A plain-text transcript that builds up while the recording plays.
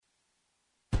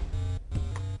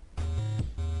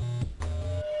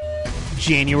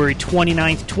January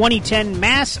 29th, 2010,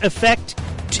 Mass Effect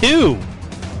 2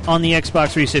 on the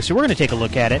Xbox 360. We're going to take a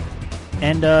look at it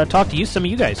and talk to some of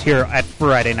you guys here at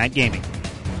Friday Night Gaming.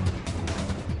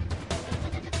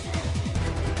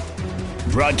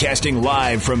 Broadcasting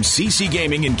live from CC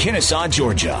Gaming in Kennesaw,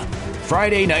 Georgia.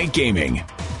 Friday Night Gaming.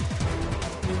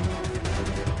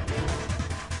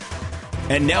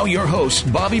 And now your hosts,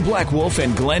 Bobby Blackwolf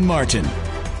and Glenn Martin.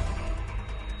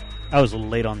 I was a little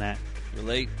late on that. You're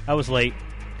late? I was late.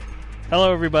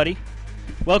 Hello, everybody.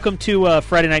 Welcome to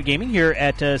Friday Night Gaming here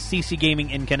at CC Gaming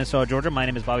in Kennesaw, Georgia. My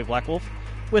name is Bobby Blackwolf.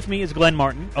 With me is Glenn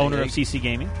Martin, owner of CC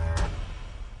Gaming.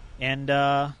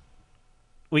 And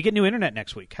we get new internet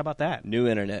next week. How about that? New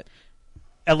internet.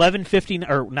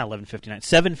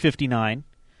 7:59.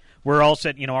 We're all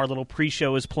set. You know, our little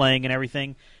pre-show is playing and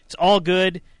everything. It's all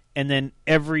good. And then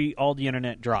all the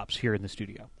internet drops here in the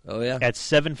studio. Oh, yeah. At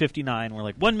 7:59, we're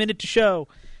like, 1 minute to show.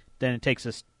 Then it takes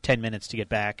us 10 minutes to get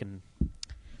back.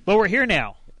 But we're here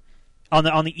now on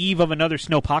the eve of another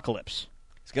snowpocalypse.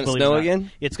 It's going to snow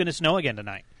again? It's going to snow again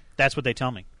tonight. That's what they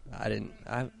tell me.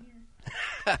 I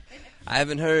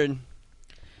haven't heard.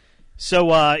 So,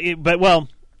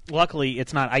 luckily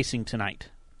it's not icing tonight.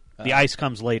 The ice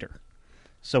comes later.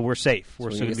 So we're safe. We're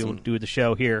still going to be able to do the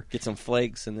show here. Get some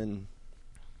flakes and then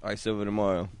ice over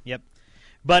tomorrow. Yep.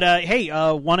 But, hey,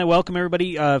 want to welcome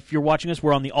everybody. If you're watching us,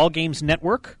 we're on the All Games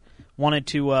Network. Wanted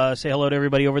to say hello to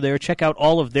everybody over there. Check out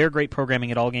all of their great programming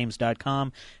at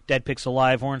allgames.com. Dead Pixel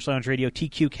Live, Orange Lounge Radio,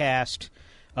 TQ Cast.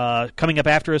 Coming up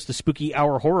after us, the Spooky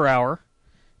Hour Horror Hour.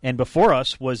 And before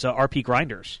us was RP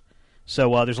Grinders.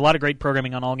 So there's a lot of great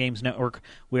programming on All Games Network.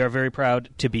 We are very proud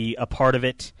to be a part of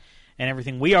it and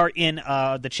everything. We are in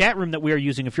the chat room that we are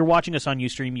using. If you're watching us on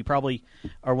Ustream, you probably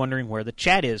are wondering where the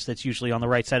chat is. That's usually on the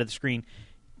right side of the screen.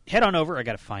 Head on over. I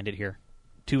got to find it here.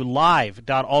 To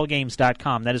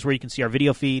live.allgames.com. That is where you can see our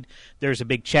video feed. There's a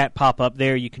big chat pop up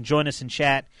there. You can join us in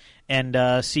chat and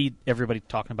see everybody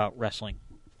talking about wrestling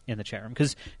in the chat room.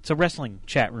 Because it's a wrestling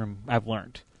chat room, I've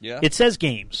learned. Yeah. It says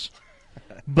games.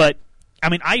 But, I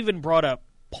mean, I even brought up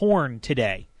porn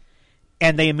today.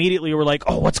 And they immediately were like,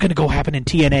 oh, what's going to go happen in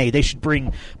TNA? They should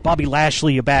bring Bobby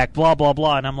Lashley back, blah, blah,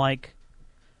 blah. And I'm like,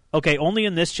 okay, only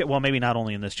in this chat. Well, maybe not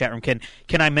only in this chat room. Can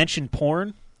I mention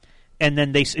porn? And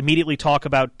then they immediately talk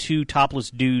about two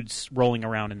topless dudes rolling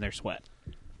around in their sweat.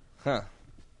 Huh.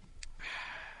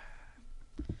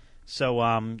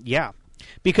 So, yeah.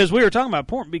 Because we were talking about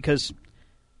porn, because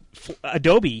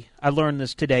Adobe, I learned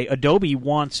this today, Adobe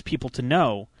wants people to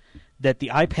know that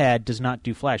the iPad does not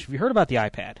do Flash. Have you heard about the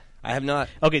iPad? I have not.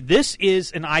 Okay, this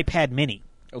is an iPad mini.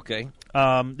 Okay.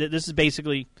 This is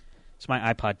basically, it's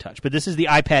my iPod Touch, but this is the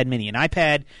iPad mini. An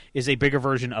iPad is a bigger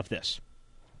version of this.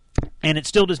 And it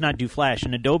still does not do Flash.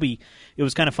 And Adobe, it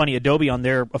was kind of funny, Adobe on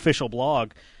their official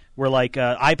blog were like,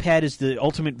 iPad is the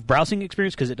ultimate browsing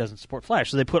experience because it doesn't support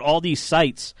Flash. So they put all these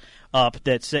sites up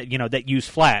that that use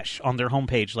Flash on their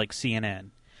homepage, like CNN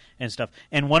and stuff.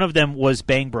 And one of them was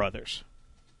Bang Brothers,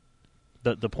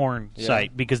 the porn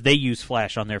site, because they use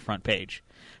Flash on their front page.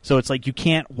 So it's like you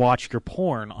can't watch your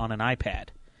porn on an iPad.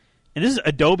 And this is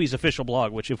Adobe's official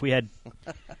blog, which if we had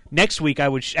next week, I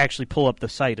would actually pull up the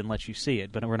site and let you see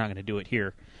it. But we're not going to do it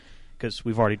here because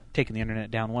we've already taken the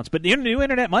internet down once. But the new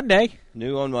Internet Monday.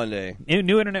 New on Monday.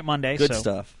 New Internet Monday. Good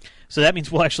stuff. So that means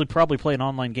we'll actually probably play an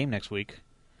online game next week.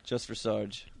 Just for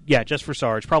Sarge. Yeah, just for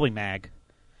Sarge. Probably Mag,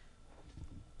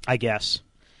 I guess.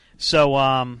 So,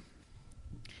 what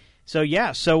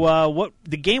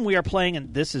the game we are playing,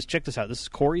 and this is, check this out. This is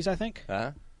Corey's, I think.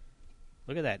 Huh?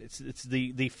 Look at that. It's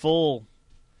the full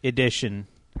edition.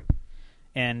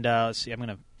 And let's see, I'm going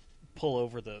to pull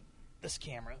over this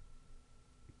camera,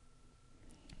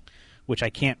 which I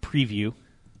can't preview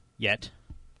yet.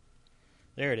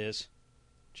 There it is.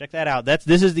 Check that out.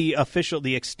 This is the official,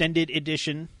 the extended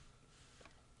edition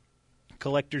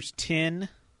collector's tin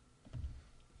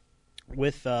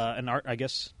with an art, I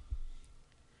guess.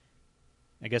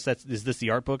 Is this the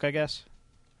art book, I guess?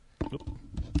 Oop.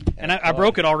 And I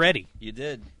broke it already. You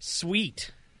did. Sweet.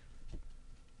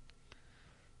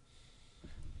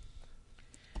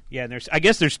 Yeah, and I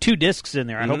guess there's 2 discs in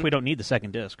there. I hope we don't need the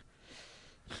second disc.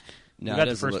 No, we got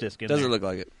the first disc in there. Doesn't look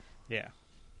like it. Yeah.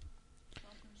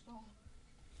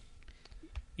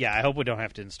 Yeah, I hope we don't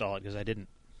have to install it because I didn't.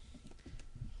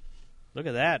 Look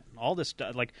at that. All this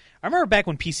stuff. Like, I remember back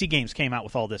when PC games came out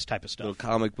with all this type of stuff. Little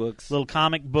comic books. Little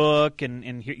comic book,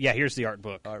 and here's the art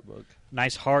book. Art book.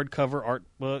 Nice hardcover art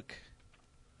book.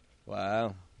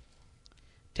 Wow.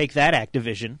 Take that,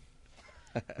 Activision,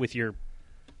 with your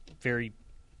very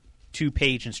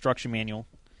 2-page instruction manual,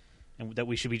 and that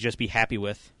we should just be happy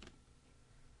with.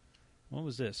 What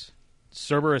was this?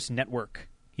 Cerberus Network.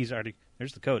 There's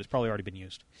There's the code. It's probably already been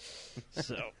used.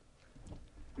 So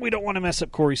we don't want to mess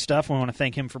up Corey's stuff. We want to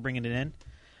thank him for bringing it in.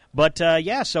 But,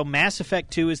 so Mass Effect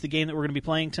 2 is the game that we're going to be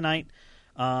playing tonight.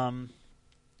 Go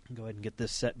ahead and get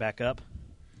this set back up.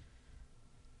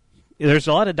 There's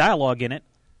a lot of dialogue in it.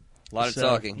 A lot of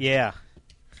talking. Yeah.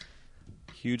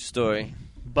 Huge story.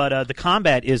 But the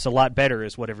combat is a lot better,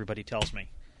 is what everybody tells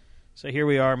me. So here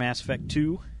we are, Mass Effect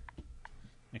 2.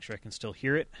 Make sure I can still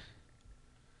hear it.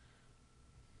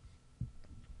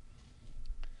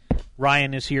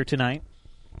 Ryan is here tonight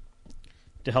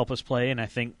to help us play, and I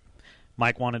think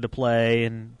Mike wanted to play,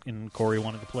 and Corey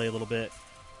wanted to play a little bit.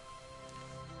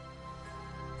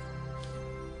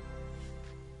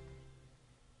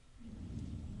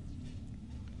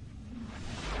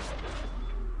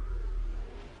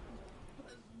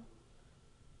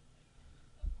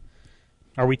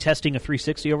 Are we testing a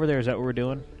 360 over there? Is that what we're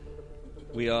doing?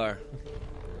 We are.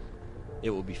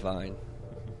 It will be fine.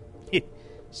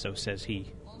 So says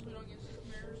he.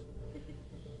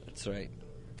 That's right.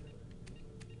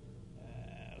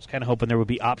 I was kind of hoping there would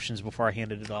be options before I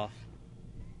handed it off.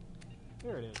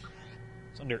 There it is.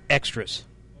 It's under extras.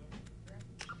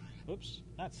 Oops,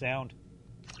 not sound.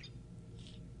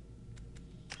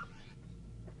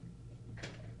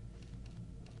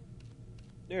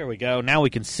 There we go. Now we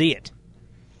can see it.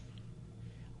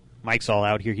 Mike's all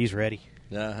out here. He's ready.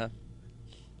 Uh-huh.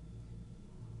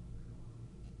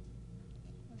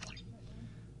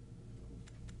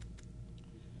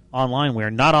 Online. We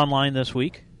are not online this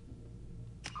week.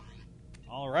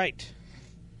 All right.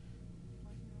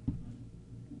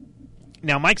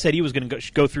 Now, Mike said he was going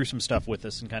to go through some stuff with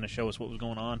us and kind of show us what was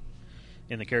going on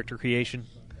in the character creation.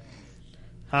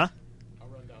 Huh? I'll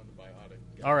run down the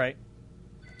biotic. All right.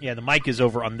 Yeah, the mic is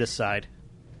over on this side.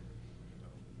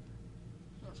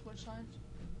 Switch sides?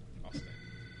 I'll stay.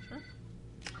 Sure.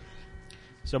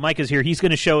 So Mike is here. He's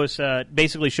going to show us,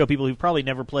 basically show people who've probably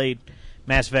never played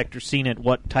Mass Effect or seen it,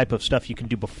 what type of stuff you can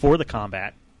do before the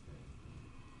combat.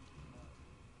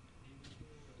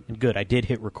 And good, I did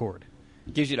hit record.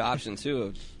 Gives you the option, too,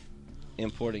 of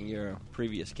importing your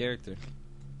previous character.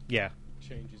 Yeah.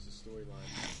 Changes the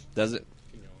storyline. Does it?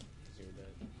 You know, do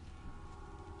that.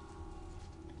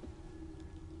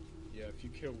 Yeah, if you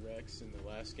kill Rex in the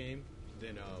last game,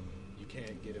 then you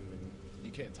can't get him in.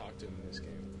 You can't talk to him in this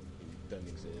game. He doesn't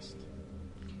exist.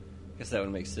 Guess that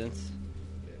would make sense.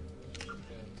 Yeah.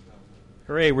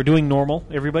 Hooray, we're doing normal,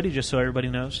 everybody, just so everybody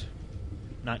knows.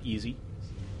 Not easy.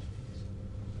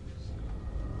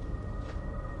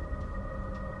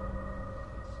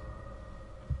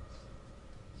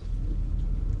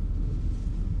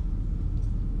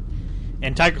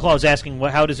 And Tiger Claw is asking,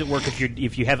 how does it work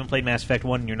if you haven't played Mass Effect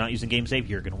 1 and you're not using game save?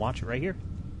 You're going to watch it right here.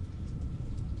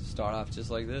 Start off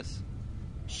just like this.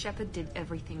 Shepard did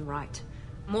everything right.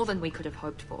 More than we could have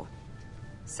hoped for.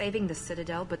 Saving the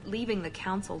Citadel, but leaving the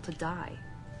Council to die.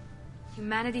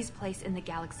 Humanity's place in the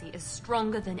galaxy is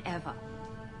stronger than ever.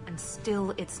 And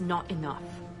still, it's not enough.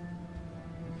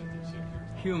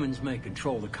 Humans may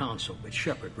control the Council, but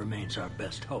Shepard remains our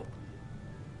best hope.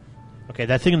 Okay,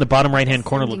 that thing in the bottom right-hand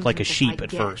corner looked like a Sending sheep people at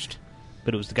to fight first.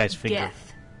 But it was the guy's finger.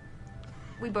 Geth.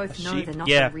 We both know sheep? they're not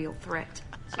Yeah. a real threat.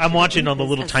 I'm watching on the Keepers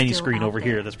little are tiny still screen out over there.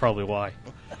 here. That's probably why.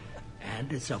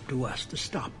 And it's up to us to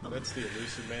stop them. That's the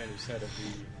elusive man who's head of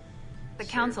The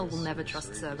Council will Cerberus. never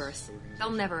trust Cerberus.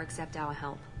 They'll never accept our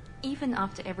help, even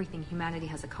after everything humanity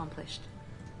has accomplished.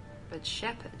 But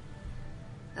Shepard,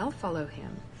 they'll follow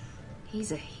him.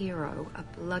 He's a hero, a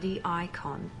bloody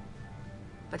icon.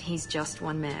 But he's just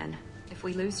one man. If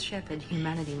we lose Shepard,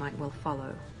 humanity might well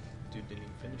follow. Dude didn't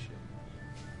even finish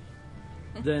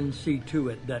it. Then see to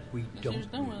it that we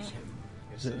don't lose him.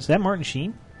 Is that Martin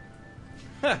Sheen?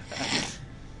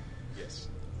 Yes.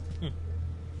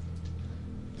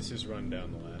 This is run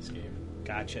down the last game.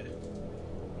 Gotcha.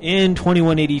 In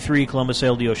 2183, Columbus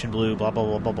sailed the ocean blue, blah, blah,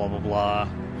 blah, blah, blah, blah, blah.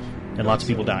 And lots of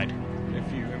people died.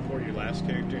 If you import your last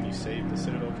character and you save the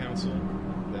Citadel Council,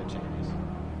 that changes.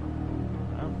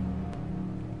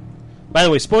 By the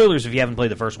way, spoilers if you haven't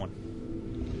played the first one.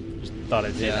 Just thought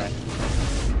I'd say Yeah. that.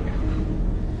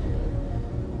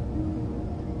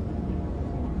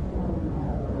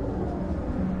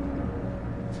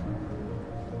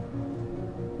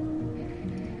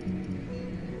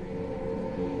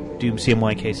 Doom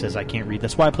CMYK says I can't read.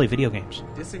 That's why I play video games.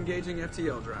 Disengaging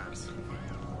FTL drives.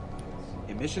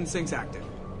 Emission sinks active.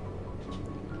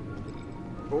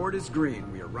 Board is green.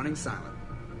 We are running silent.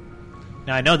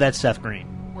 Now I know that's Seth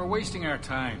Green. We're wasting our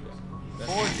time.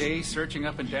 4 days searching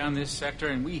up and down this sector,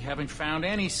 and we haven't found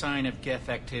any sign of Geth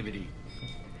activity.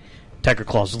 Tiger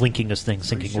Claw's linking us things,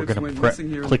 Three thinking we're ships going went to missing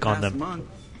here in click the on past them. month.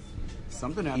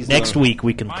 Something happens. Next week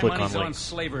we can My click on money's on links.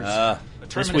 slavers. Ah. The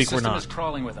This Terminus week we're system not. is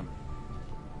crawling with them.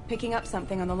 Picking up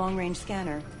something on the long-range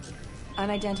scanner.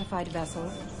 Unidentified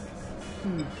vessel.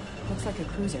 Looks like a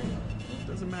cruiser.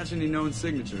 Doesn't match any known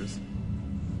signatures.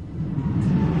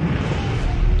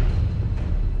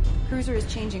 Cruiser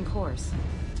is changing course.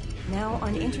 Now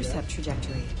on intercept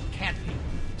trajectory. Can't be.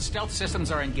 Stealth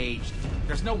systems are engaged.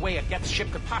 There's no way a Geth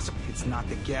ship could possibly... It's not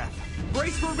the Geth.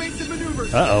 Brace for evasive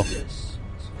maneuvers. Uh-oh.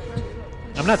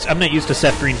 I'm not used to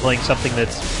Seth Green playing something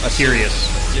that's serious.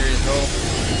 Serious role.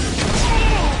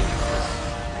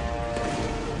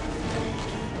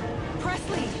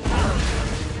 Presley!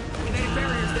 Kinetic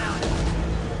barriers down.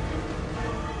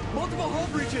 Multiple hull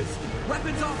breaches.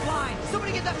 Weapons offline.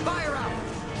 Somebody get that fire out.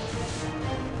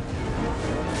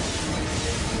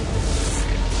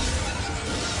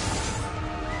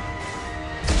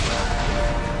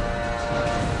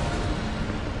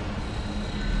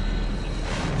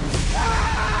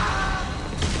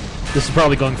 This is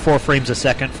probably going 4 frames a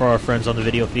second for our friends on the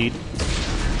video feed.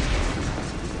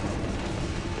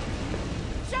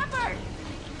 Shepard!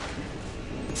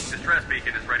 Distress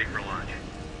beacon is ready for launch.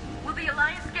 Will the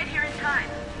Alliance get here in time?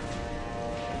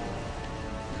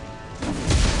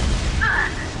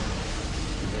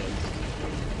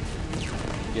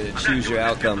 You get to choose your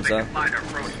outcomes, huh?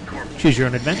 Choose your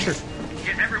own adventure.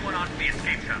 Get everyone onto the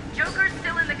escape shuttle. Joker's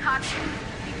still in the cockpit.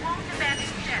 He won't abandon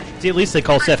ship. See, at least they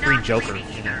call Seth Green not Joker.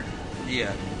 leaving either.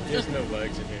 Yeah. He has no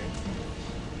legs in here.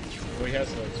 Well, he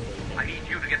has legs, but I need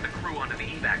you to get the crew onto the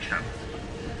evac shuttle.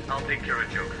 I'll take care of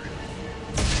Joker.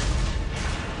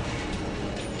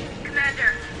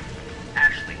 Commander,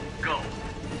 Ashley, go.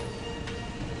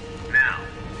 Now.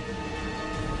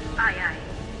 aye aye.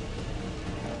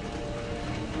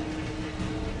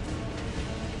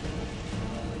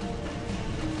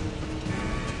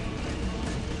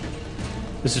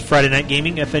 This is Friday Night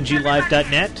Gaming,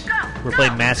 FNGLive.net. We're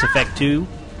playing Mass Effect 2.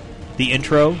 The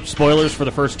intro, spoilers for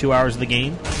the first 2 hours of the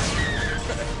game.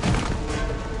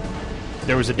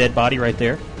 There was a dead body right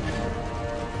there.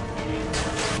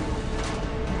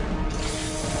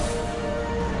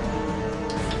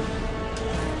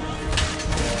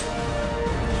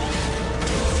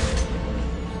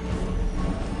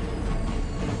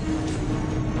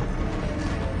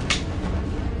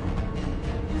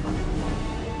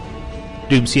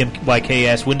 Doom CMYK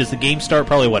asks, when does the game start?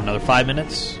 Probably, what, another 5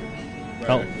 minutes?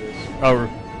 Oh,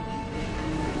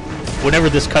 whenever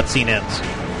this cutscene ends.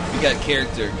 You got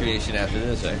character creation after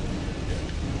this, right?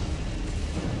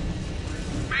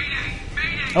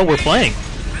 Oh, we're playing.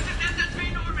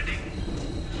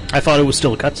 I thought it was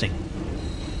still a cutscene.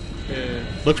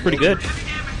 Looks pretty good.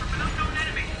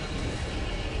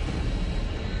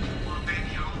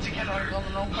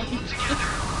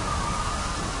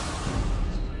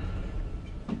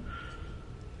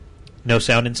 No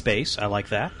sound in space. I like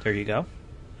that. There you go.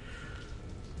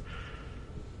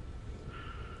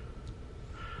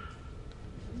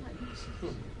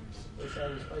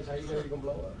 How you know you're gonna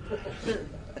blow up?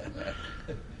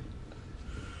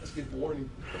 That's a good warning.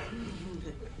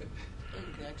 You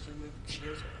can actually move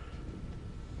chairs.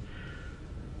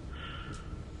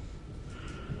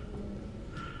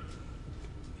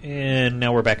 And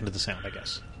now we're back into the sound, I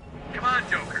guess. Come on,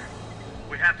 Joker.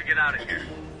 We have to get out of here.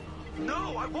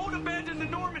 No, I won't abandon the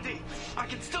Normandy. I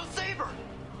can still save her.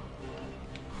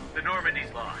 The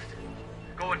Normandy's lost.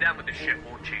 Going down with the ship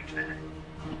won't change that.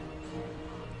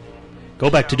 Go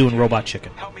back to doing Robot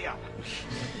Chicken. Help me out.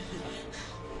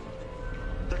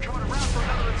 They're coming around for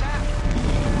another attack.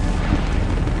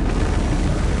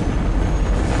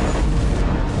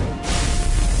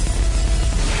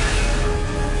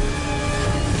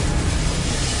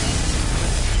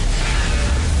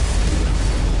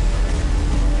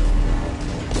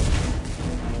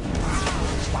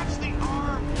 Watch the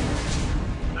arm.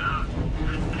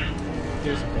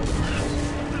 here's a bonus.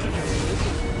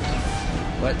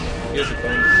 What? Here's a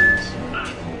bonus.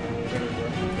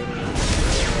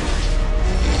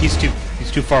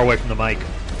 He's too far away from the mic.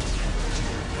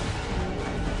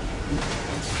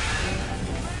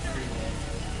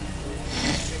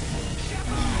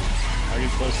 Are you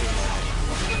closer?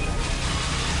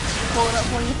 Pull it up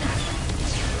for you.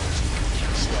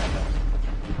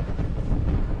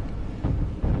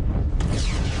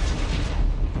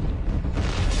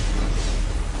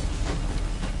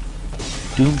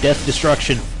 Doom, death,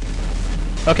 destruction.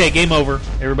 Okay, game over.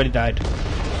 Everybody died.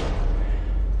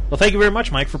 Well, thank you very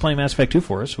much, Mike, for playing Mass Effect 2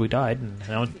 for us. We died, and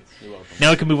now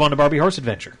we can move on to Barbie Horse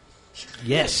Adventure.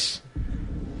 Yes.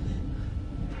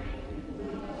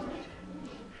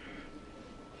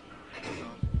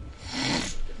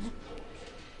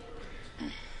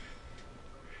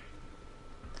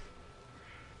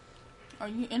 Are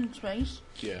you in space?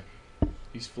 Yeah.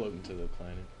 He's floating to the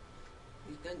planet.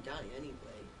 He's gonna die anyway.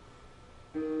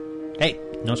 Hey,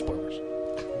 no spoilers.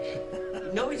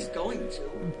 You know he's going to.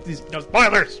 No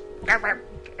spoilers!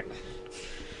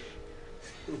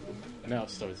 Now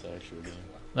it starts the actual game.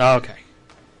 Oh, okay.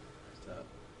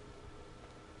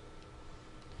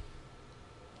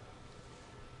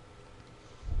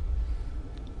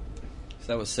 So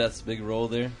that was Seth's big role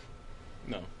there?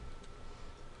 No.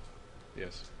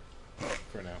 Yes.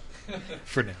 For now.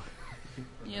 For now.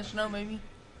 Yes, no, maybe.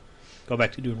 Go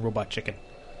back to doing Robot Chicken.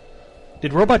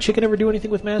 Did Robot Chicken ever do anything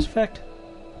with Mass Effect?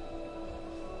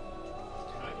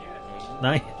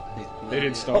 No. They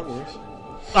did Star Wars.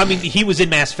 I mean, he was in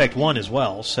Mass Effect 1 as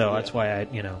well, so that's why I,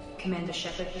 Commander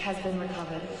Shepard has been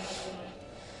recovered.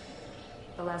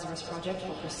 The Lazarus Project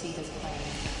will proceed as planned.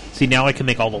 See, now I can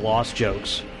make all the Lost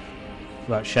jokes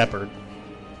about Shepard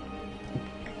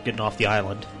getting off the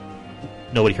island.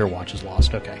 Nobody here watches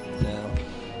Lost, okay. No.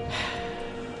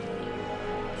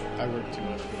 I work too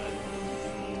much for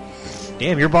that.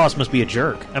 Damn, your boss must be a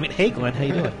jerk. I mean, hey, Glenn, how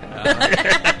you doing?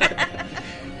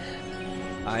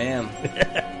 I am.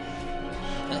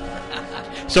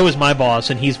 So is my boss,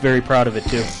 and he's very proud of it,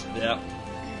 too. Yep.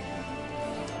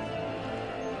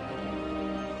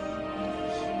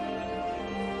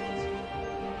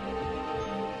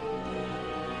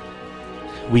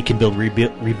 We can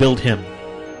rebuild him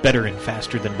better and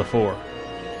faster than before.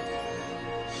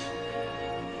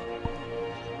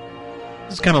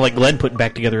 It's kind of like Glenn putting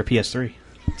back together a PS3.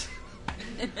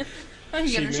 Oh,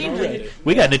 you got an achievement.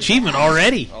 We got an achievement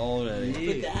already. For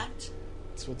that?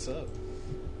 That's what's up.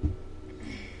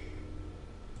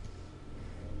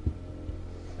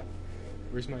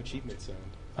 Where's my achievement sound?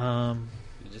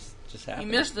 You just happened.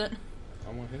 You missed it.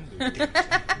 I want him to do it.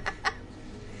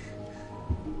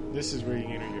 This is where you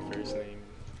enter your first name.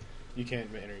 You can't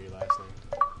enter your last name.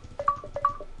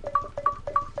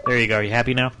 There you go. Are you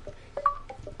happy now?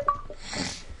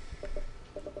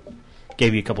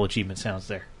 Gave you a couple achievement sounds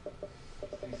there.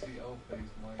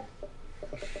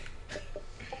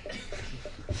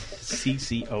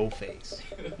 CCO face.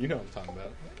 You know what I'm talking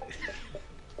about.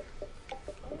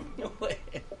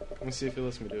 Let me see if it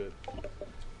lets me do it.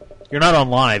 You're not on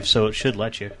live, so it should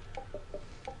let you.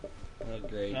 Oh,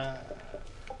 great.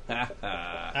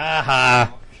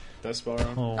 Aha. Best bar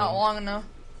on? Oh. Not long enough.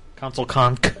 Console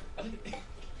conk.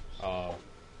 Oh.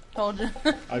 Told you.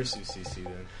 I just do CC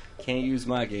then. Can't use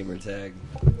my gamer tag.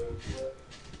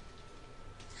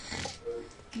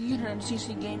 You heard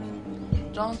CC Gaming,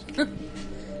 John.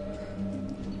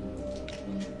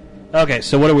 Okay,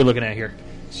 so what are we looking at here?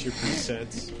 It's your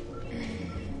presets.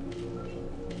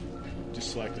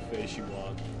 Just select the face you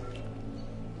want.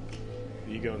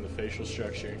 You go in the facial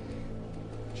structure.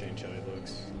 Change how it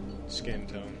looks. Skin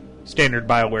tone. Standard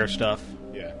BioWare stuff.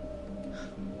 Yeah.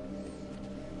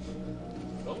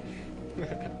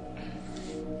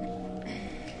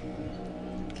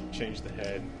 Change the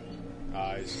head,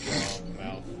 eyes, jaw,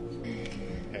 mouth,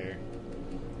 hair.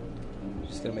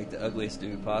 Just gonna make the ugliest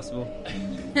dude possible.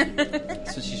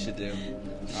 That's what you should do.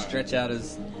 Stretch out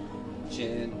his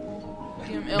chin.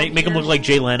 Make him look like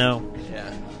Jay Leno.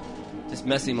 Yeah. Just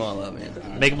mess him all up,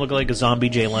 man. Make him look like a zombie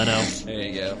Jay Leno. There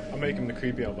you go. I'll make him the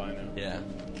creepy albino. Yeah.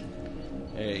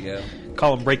 There you go.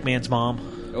 Call him Breakman's mom.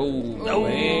 Oh,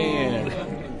 man.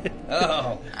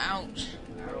 Oh. Ouch.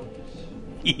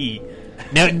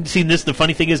 Now, see, this, the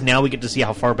funny thing is, now we get to see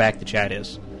how far back the chat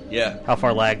is. Yeah. How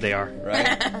far lagged they are. Right.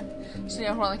 See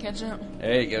how far they catch up.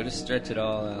 There you go. Just stretch it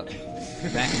all out.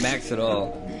 Max it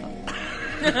all.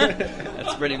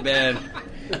 That's pretty bad.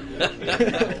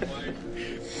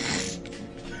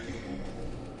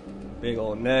 Big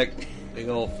old neck. Big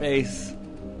old face.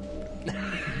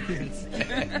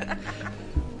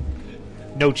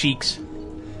 No cheeks.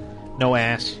 No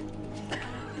ass.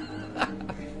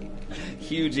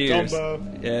 Huge ears. Dumbo.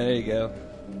 Yeah, there you go.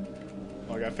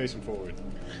 Oh, I got to face him forward.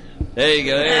 There you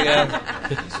go, there you go.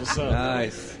 That's what's up.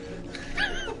 Nice.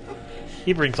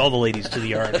 He brings all the ladies to the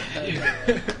yard.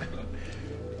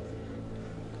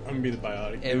 I'm going to be the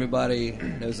biotic. Everybody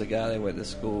knows a guy they went to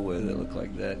school with that looked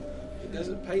like that. It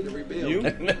doesn't pay to rebuild.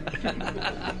 You?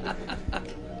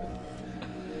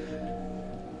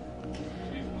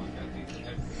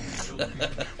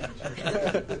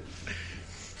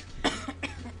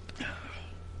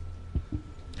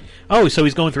 Oh, so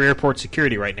he's going through airport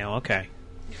security right now. Okay.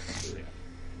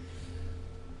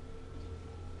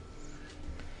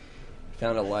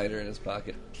 Found a lighter in his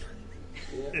pocket.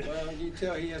 Yeah, well, you can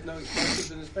tell he has no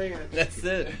explosives in his pants. That's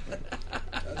it.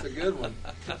 That's a good one.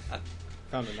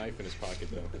 Found a knife in his pocket,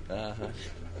 though. Uh-huh.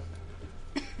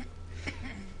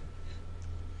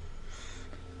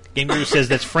 Game Guru says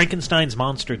that's Frankenstein's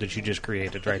monster that you just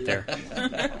created right there.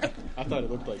 I thought it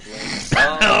looked like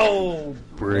Glenn. Oh,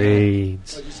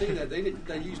 braids. Well, you see that they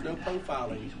use no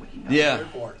profiling. Yeah.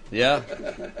 Yeah.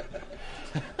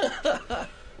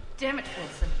 Damn it,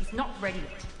 Wilson. He's not ready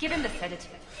yet. Give him the sedative.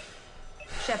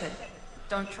 Shepard,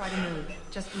 don't try to move.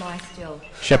 Just lie still.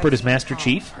 Shepard is Master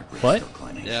Chief? What?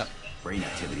 Yeah. Brain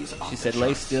activities. She said,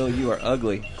 "Lay still. You are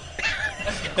ugly."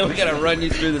 We gotta run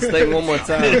you through this thing one more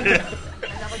time.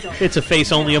 It's a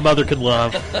face only a mother could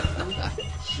love.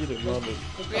 She didn't love it.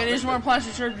 Yeah, there's more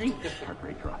plastic surgery.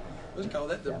 Let's call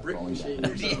that the brick machine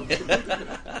or something.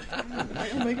 Why are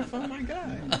you making fun of my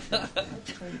guy?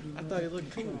 I thought he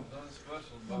looked cool.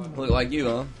 Look like you,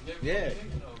 huh? Yeah.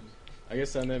 I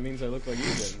guess then that means I look like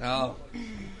you then. Oh.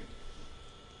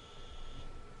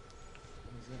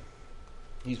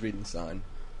 He's reading sign.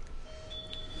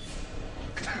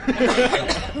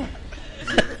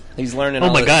 He's learning.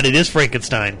 Oh my God! It is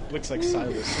Frankenstein. Looks like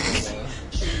Silas.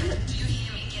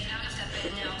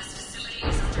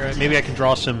 All right, maybe I can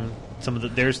draw some of the.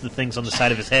 There's the things on the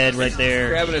side of his head right there.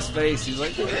 Grabbing his face. He's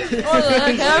like, Damn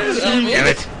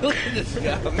it! Look at this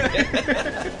guy, man.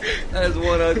 That is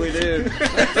one ugly dude.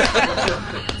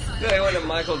 They went to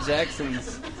Michael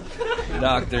Jackson's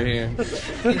doctor here.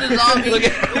 Look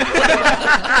at.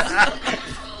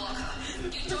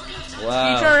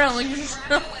 Wow. You turn around like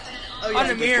yourself on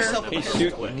the mirror.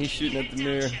 He's shooting at the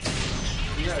mirror.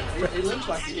 Yeah, he looks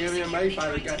like the MMA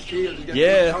fighter got killed. He got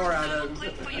Yeah. the car out of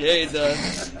him. Yeah, he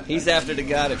does. He's after the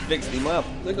guy that fixed him up.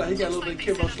 Look like he got a little bit of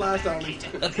Kimbo Slice on him.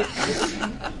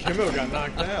 Kimbo got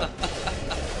knocked out.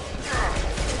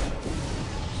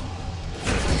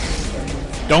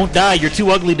 Don't die. You're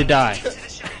too ugly to die.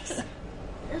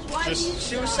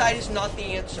 Suicide is not the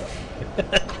answer.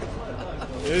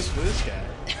 It is for this guy.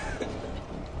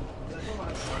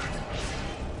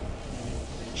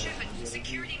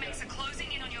 Security makes a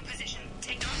closing in on your position.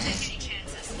 Don't take any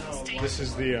chances. This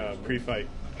is the pre-fight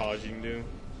pause you can do.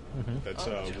 Mm-hmm. That's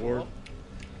warp,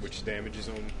 which damages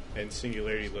them, and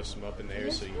singularity lifts them up in the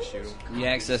air so you can shoot them. You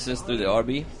access this through the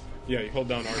RB? Yeah, you hold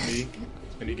down RB,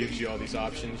 and it gives you all these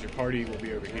options. Your party will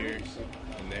be over here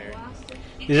and there.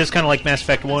 Is this kind of like Mass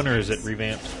Effect 1, or is it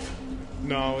revamped?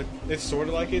 No, it's sort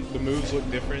of like it. The moves look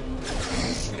different.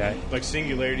 Okay. Like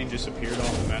singularity just appeared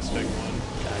off of Mass Effect 1.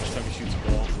 Each time he shoots a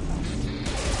ball.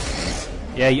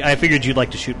 Yeah, I figured you'd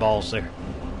like to shoot balls there.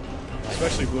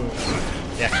 Especially blue and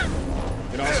white. Yeah.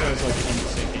 It also has like heat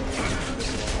sinking.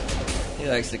 He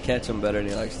likes to catch them better than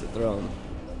he likes to throw them.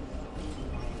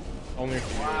 Only if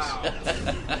you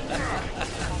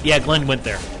miss. Yeah, Glenn went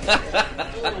there.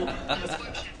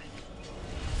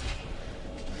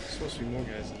 Supposed to be more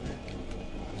guys in there.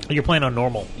 You're playing on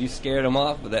normal. You scared him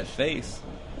off with that face.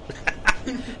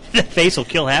 That face will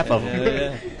kill half of them.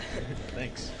 Yeah.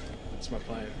 Thanks. That's my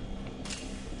plan.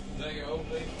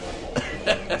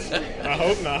 I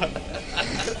hope not.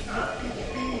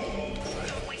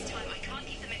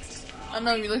 I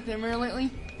know you looked in the mirror lately.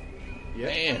 Yeah.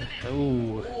 Man.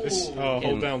 Ooh. This,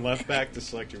 hold down left back to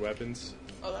select your weapons.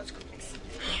 Oh, that's cool.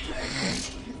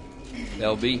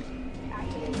 LB.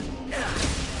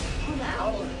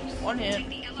 One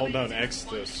hit. Hold down X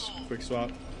to quick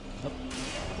swap.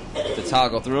 To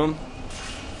toggle through them.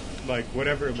 Like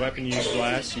whatever weapon you use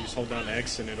last, you just hold down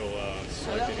X and it'll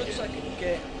select it Looks again. like a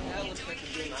game. That looks like a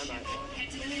game I might want.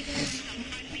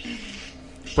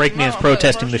 Breakman's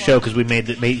protesting the show because we made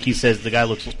that. He says the guy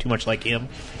looks too much like him,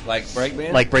 Like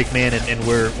Breakman? like Breakman, and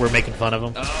we're making fun of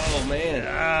him. Oh, man.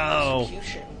 Oh.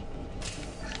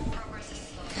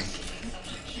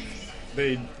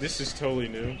 This is totally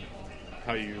new.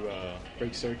 How you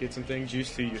break circuits and things.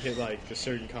 Used to you hit like a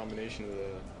certain combination of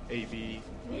the A, B.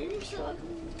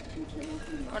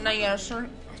 Oh, now you got a shirt.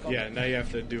 Yeah, now you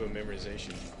have to do a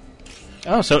memorization.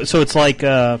 Oh, so it's like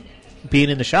being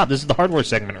in the shop. This is the hardware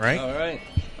segment, right? All right.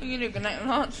 What you do, good night and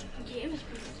hot?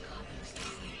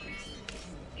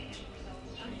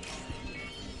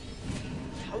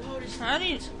 How hard is How do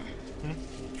you... It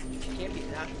can't be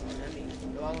that one. I mean,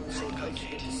 they're all on the same coach. You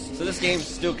get to see. So this game's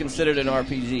still considered an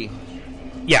RPG.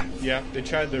 Yeah. Yeah, they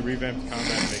tried to revamp the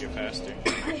combat to make it faster.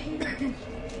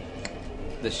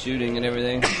 The shooting and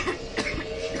everything.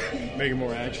 Make it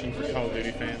more action for Call of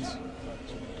Duty fans.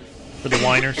 For the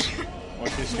whiners.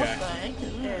 Watch this guy.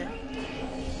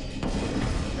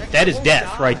 That is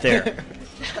death right there.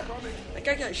 That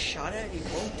guy got shot at and he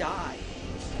won't die.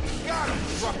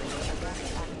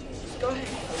 Go ahead.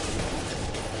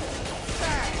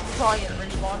 Probably get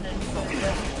respawned and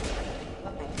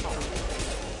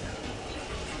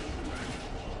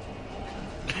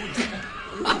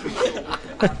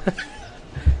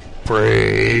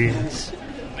Brains.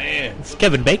 Man.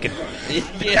 Kevin Bacon.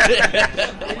 Yeah,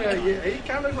 he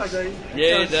kind of looks like that.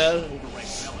 Yeah, he does.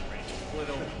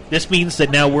 This means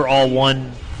that now we're all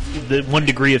one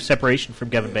degree of separation from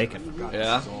Kevin Bacon.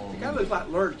 Yeah. He kind of looks like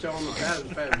Lurch on the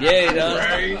Adam's Family. Yeah, he does.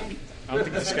 I don't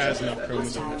think this guy has enough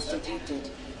chromosomes.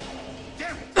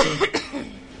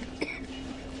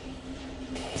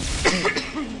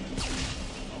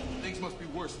 Things must be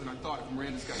worse than I thought if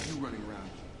Miranda's got you running around.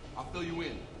 I'll fill you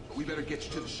in, but we better get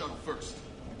you to the shuttle first.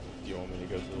 Do you want me to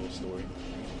go through the whole story?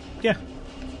 Yeah.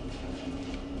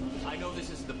 I know this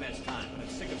isn't the best time, but I'm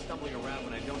sick of stumbling around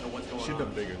when I don't know what's going Should on.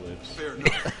 have bigger lips. Fair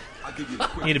enough. I'll give you a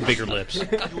quick Needed bigger lips. You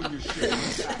and your ship were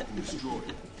attacked and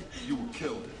destroyed. You were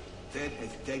killed. Dead as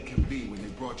dead can be when they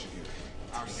brought you here.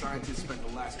 Our scientists spent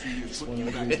the last 2 years putting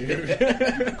you back together.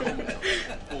 You were comatose,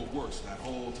 or worse, that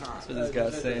whole time. That's what this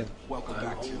guy's saying. Welcome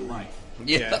back to your life.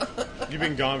 Yeah. You've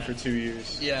been gone for 2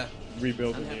 years. Yeah.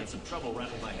 Rebuilding I'm having you. some trouble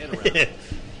wrapping my head around it.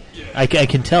 I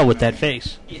can tell with that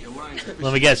face.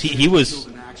 Let me guess. He was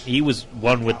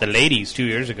one with the ladies 2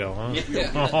 years ago, huh?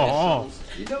 Yeah. Oh.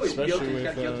 You know he's guilty. He's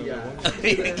got guilty eyes.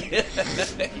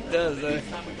 He does.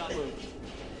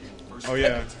 Oh,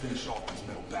 yeah. Let's finish off these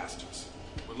metal bastards.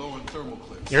 We're low on thermal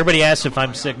clips. Everybody asks if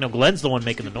I'm sick. No, Glenn's the one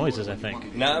making the noises, I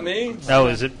think. Not me. Oh,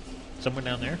 is it somewhere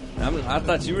down there? I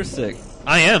thought you were sick.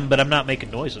 I am, but I'm not making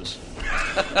noises.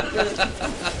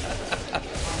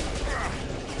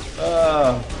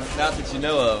 Not that you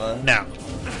know of, huh? No.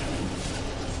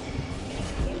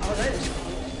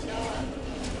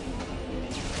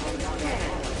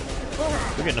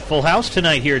 We're getting a full house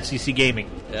tonight here at CC Gaming.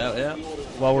 Yeah.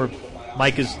 While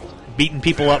Mike is beating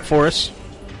people up for us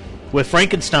with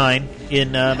Frankenstein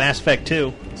in Mass Effect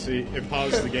 2. See, it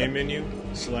pauses the game menu,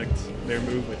 select their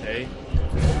move with A,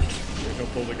 and he'll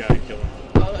pull the guy and kill him.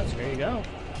 Oh, that's There you go.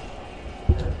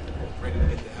 Ready to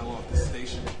get the hell off this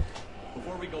station?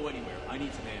 Before we go anywhere, I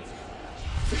need some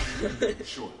answers.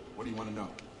 Sure. What do you want to know?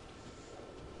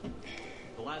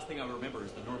 The last thing I remember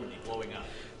is the Normandy blowing up.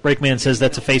 Breakman says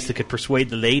that's a face that could persuade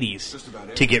the ladies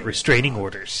to get restraining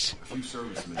orders. A few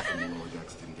servicemen from the lower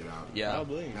decks didn't get out. Yeah.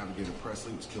 Navigator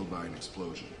Presley was killed by an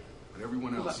explosion. But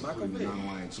everyone else, including the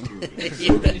non-Alliance crew...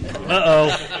 Uh-oh.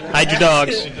 Hide your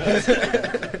dogs. He's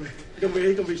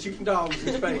gonna be shooting dogs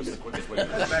in space.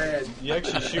 That's bad. You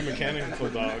actually shoot mechanical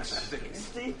dogs.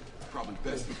 Probably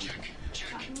best if you...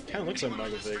 Kind of looks like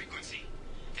Michael Vick.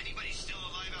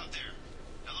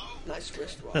 Nice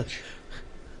wristwatch.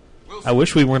 I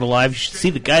wish we weren't alive. You should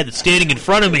see the guy that's standing in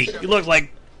front of me. He looks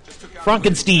like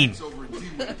Frankenstein.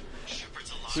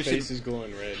 His face is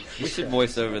glowing red. We should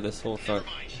voice over this whole front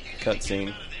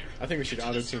cutscene. I think we should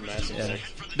auto-tune Mass Effect.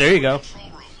 There you go.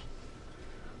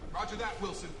 Roger that,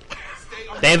 Wilson.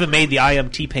 They haven't made the I Am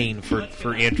T-Pain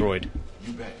for Android.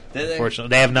 You bet. Unfortunately,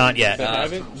 they have not yet. They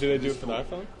haven't? Do they do it for the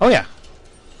iPhone? Oh, yeah.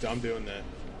 I'm doing that.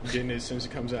 I'm getting it as soon as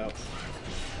it comes out.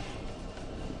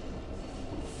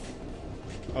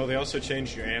 Oh, they also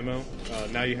changed your ammo.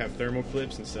 Now you have thermal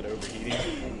clips instead of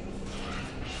overheating.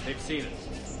 They've seen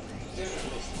us.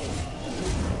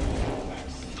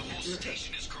 The whole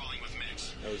station is crawling with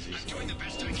mechs. That was easy. I'm doing the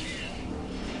best I can.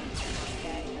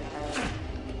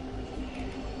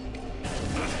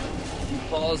 You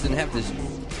pause and have to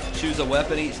choose a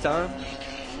weapon each time?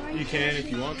 You can if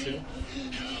you want to.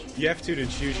 You have to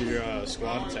choose your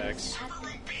squad attacks.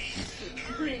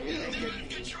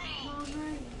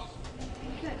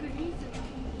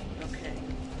 Okay.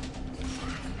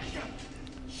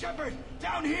 Shepard,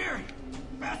 down here!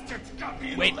 Bastards got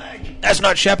me in Wait, the leg! that's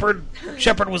not Shepard.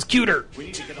 Shepard was cuter. We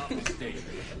need to get off this station.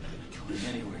 Going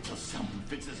anywhere till someone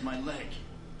fixes my leg.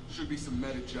 Should be some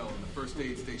Medi-gel in the first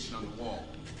aid station on the wall.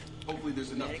 Hopefully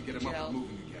there's enough to get him up and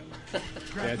moving again.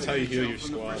 Yeah, that's how you heal your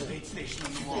From the squad. first aid station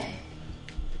on the wall.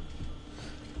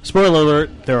 Spoiler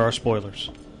alert, there are spoilers.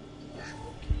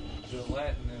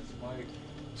 Gelatinous, Mike.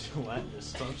 Gelatinous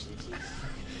substances.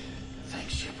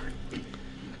 Thanks, Shepard.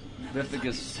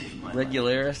 Mythicus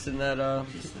Regularis in that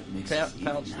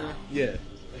pouch there? Yeah.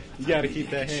 You gotta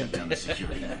keep that Shut hand. down the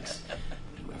security next.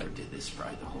 Whoever did this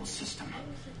fried the whole system.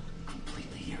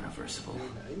 Completely irreversible.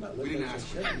 We didn't ask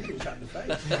for You get shot in the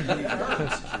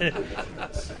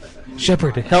face.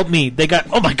 Shepard, help me. They got...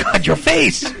 Oh, my God, your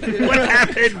face. What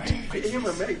happened? Give him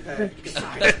a medic pack.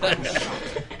 How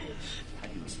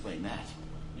do you explain that?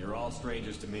 You're all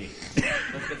strangers to me.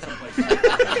 Let's get someplace.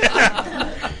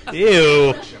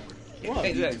 Ew. What?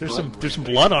 There's some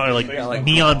blood on it, like like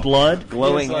neon blood.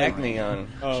 Glowing It's like- acne on.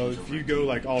 Oh, if you go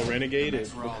like all renegade, the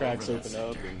cracks open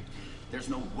up. And There's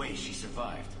no way she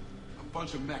survived. A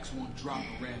bunch of mechs won't drop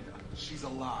Miranda. She's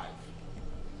alive.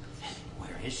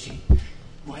 Where is she?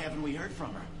 Why haven't we heard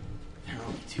from her? There are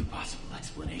only two possible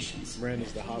explanations.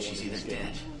 Miranda's the hot one She's in either this game.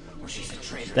 dead or she's a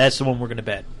traitor. That's the one we're going to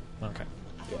bet. Okay.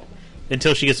 Yeah.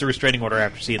 Until she gets the restraining order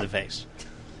after seeing the face.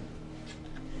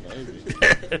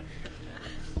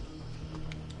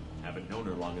 Haven't known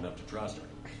her long enough to trust her.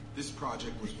 This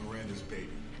project was Miranda's baby.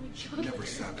 She would never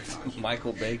sabotage.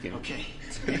 Michael Bacon. Okay,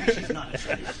 maybe she's not a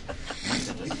traitor. I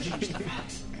simply change the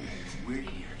facts. We're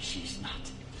here, she's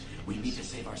not. We need to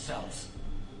save ourselves.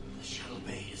 The shuttle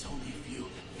bay is only a few.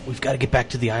 We've got to get back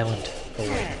to the island. We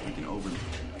can overlook.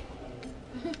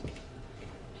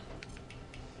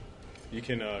 You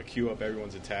can queue up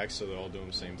everyone's attacks so they're all doing them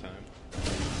at the same time.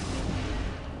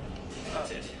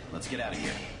 That's it. Let's get out of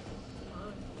here.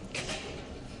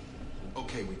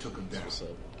 Okay, we took him down.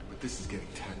 But this is getting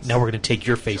tense. Now we're going to take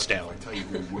your face down. If I tell you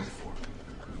who we work for,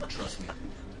 you trust me.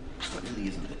 It really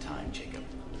isn't the time, Jacob.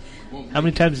 How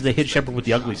many times did they hit Shepard with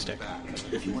the ugly stick?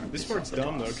 This part's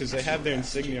dumb, though, because they have their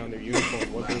insignia on their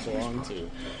uniform, what those belong to.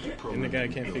 And the guy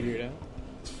can't figure it out.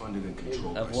 It's funded and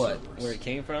controlled Of what? Where it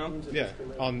came from? Yeah.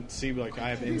 See, like, I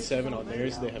have N7 on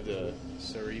theirs. They have the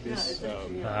Cerebus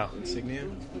insignia.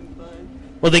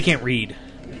 Well, they can't read.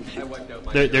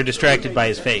 They're distracted by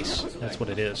his face. That's what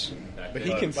it is. But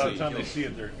he can see. By the time they see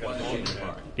it, they're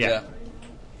Yeah.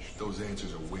 Those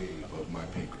answers are way above my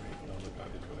pay grade.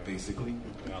 Basically,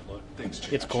 things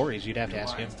change. It's Corey's. You'd have to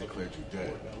ask him. Declared you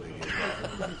dead,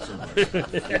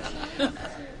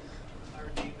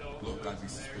 Look, I'd be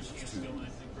suspicious too.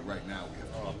 But right now, we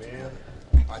have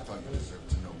to I thought you deserved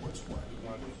to know what's what.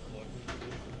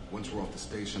 Once we're off the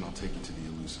station, I'll take you to the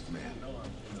elusive man.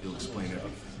 He'll explain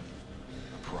everything.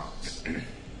 I promise.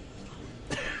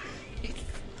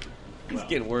 He's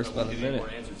getting worse by the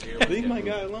minute. Leave my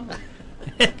guy alone.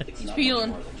 He's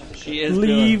peeling. She is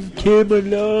Leave Kim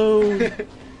alone.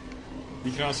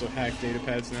 You can also hack data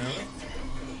pads now.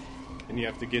 And you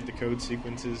have to get the code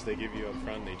sequences they give you up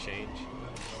front, they change.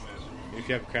 And if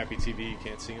you have a crappy TV, you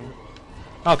can't see them.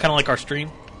 Oh, kind of like our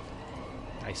stream?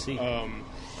 I see. I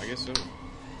guess so.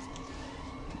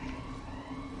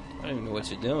 I don't even know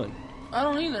what you're doing. I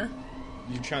don't either.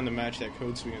 You're trying to match that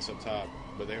code sequence up top,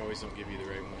 but they always don't give you the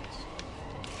right ones.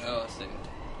 Oh, I see.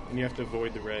 And you have to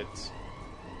avoid the reds.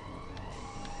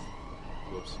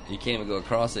 Whoops. You can't even go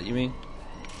across it, you mean?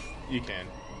 You can.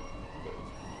 But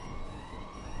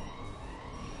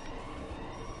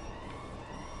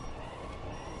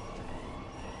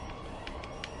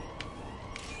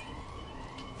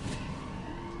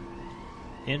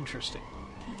Interesting.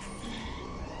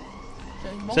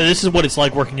 So this is what it's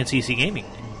like working at CC Gaming,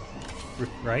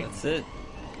 right? That's it.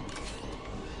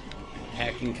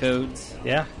 Hacking codes.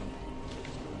 Yeah.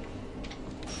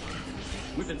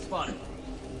 We've been spotted.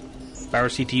 Bauer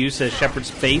CTU says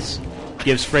Shepard's face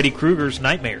gives Freddy Krueger's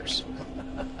nightmares.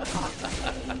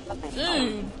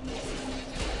 Dude.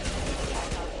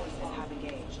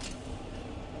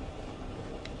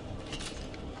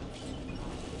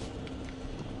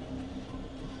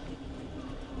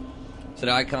 So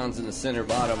the icons in the center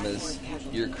bottom is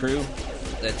your crew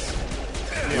that's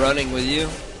running with you.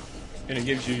 And it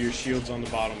gives you your shields on the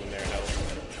bottom and their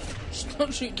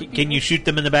health. Can you shoot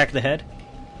them in the back of the head?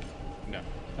 No.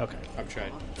 Okay. I've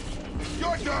tried.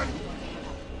 You're done!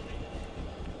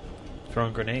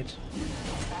 Throwing grenades?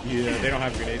 Yeah, they don't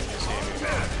have grenades in this game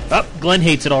anymore. Oh, Glenn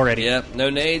hates it already. Yep, no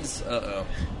nades. Uh-oh.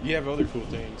 You have other cool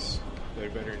things that are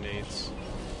better than nades.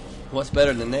 What's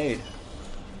better than nade?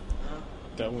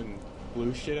 Throwing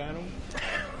blue shit at them.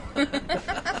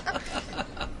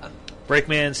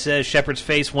 Breakman says Shepard's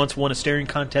face once won a staring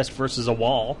contest versus a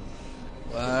wall.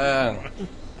 Wow.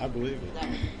 I believe it.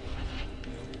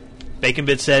 Bacon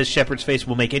Bit says Shepard's face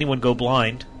will make anyone go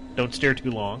blind. Don't stare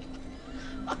too long.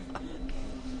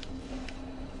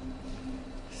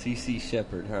 CC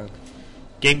Shepard, huh?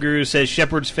 Game Guru says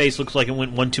Shepard's face looks like it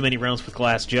went one too many rounds with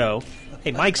Glass Joe.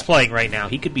 Hey, Mike's playing right now.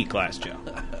 He could beat Glass Joe.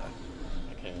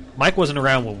 Okay. Mike wasn't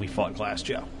around when we fought Glass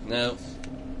Joe. No.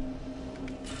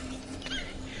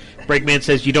 Breakman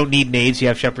says you don't need nades, you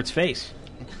have Shepard's face.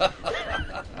 Now,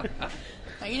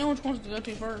 you know which ones to go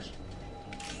to first.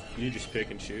 You just pick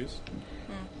and choose.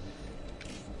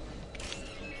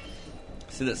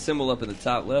 See that symbol up in the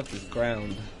top left is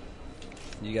ground.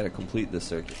 You gotta complete this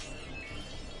circuit.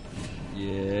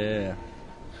 Yeah.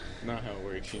 Not how it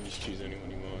works. You can just choose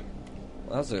anyone you want.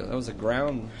 Well, that was a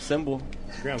ground symbol.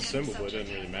 It's a ground symbol, but it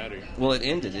doesn't really matter. Well, it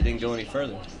ended. It didn't go any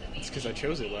further. It's because I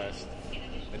chose it last.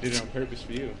 I did it on purpose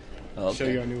for you. Oh, okay. Show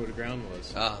you I knew what a ground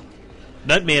was. Ah.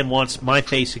 Nutman wants my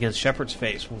face against Shepard's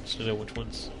face. Wants to know which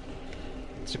one's.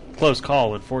 It's a close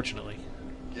call, unfortunately.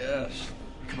 Yes.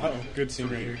 Oh, good scene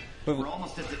right here. We're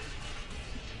almost at the...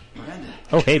 Miranda.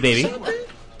 Oh, hey, baby.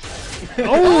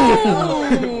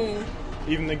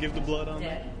 Even they give the blood on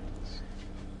that?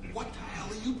 What the hell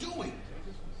are you doing?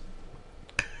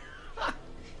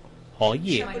 Oh,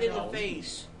 yeah. Shut Put it in the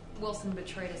face. Wilson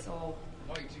betrayed us all.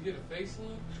 Oh, did you get a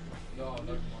facelift? No,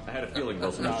 no. I had a feeling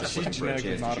Wilson was just looking for a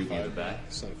chance to shoot me in the back.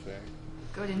 That's unfair.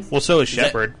 Good instinct. Well, so is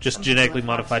Shepard, just genetically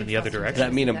modified in the other direction. Does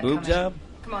that mean a boob job?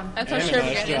 Come on. That's what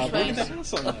Sheriff got in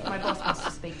his face. My boss wants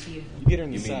to speak to you. You get her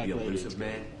in the You mean sack, the lady. elusive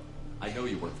man? I know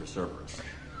you work for Cerberus.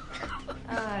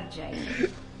 Ah, Jake.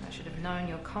 I should have known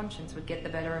your conscience would get the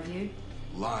better of you.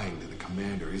 Lying to the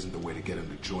commander isn't the way to get him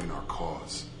to join our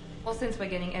cause. Well, since we're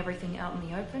getting everything out in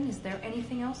the open, is there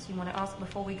anything else you want to ask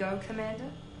before we go, Commander?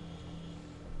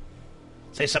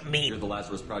 Say something mean. You're the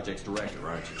Lazarus Project's director,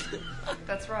 aren't you?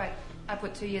 That's right. I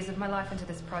put 2 years of my life into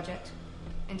this project.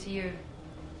 Into you.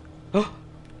 All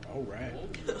right.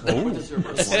 What does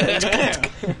Cerberus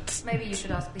want? Maybe you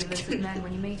should ask the elusive man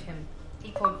when you meet him.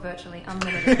 He poured virtually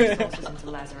unlimited resources into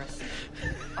Lazarus.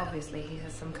 Obviously, he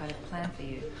has some kind of plan for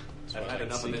you. I've had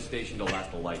enough of this station to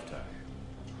last a lifetime.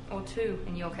 Or 2,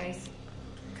 in your case.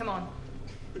 Come on.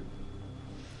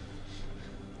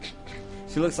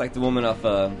 She looks like the woman off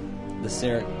the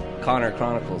Sarah Connor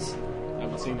Chronicles. I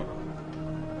haven't seen it.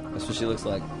 That's what she looks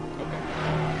like.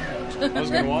 Okay. I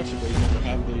was going to watch it, but you never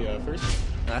have the first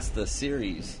one. That's the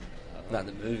series, not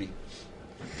the movie.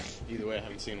 Either way, I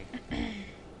haven't seen them.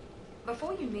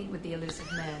 Before you meet with the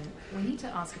elusive man, we need to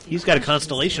ask a few He's got a questions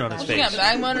constellation on his about You face. got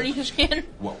magma underneath your skin?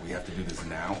 What, we have to do this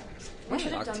now? We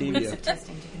should have done Octavia. weeks of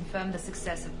testing to confirm the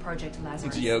success of Project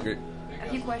Lazarus. It's yogurt. A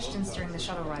few questions during the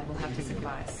shuttle ride will have to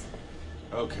suffice.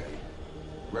 Okay.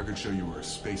 Records show you were a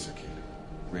spacer kid,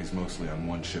 raised mostly on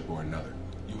one ship or another.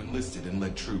 You enlisted and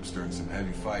led troops during some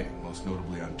heavy fighting, most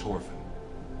notably on Torfin.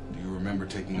 Do you remember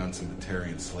taking on some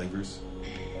Batarian slavers?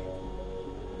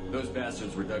 Those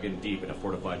bastards were dug in deep in a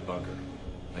fortified bunker.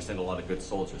 I sent a lot of good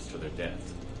soldiers to their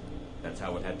death. That's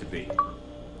how it had to be.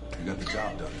 You got the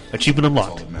job done. Achievement That's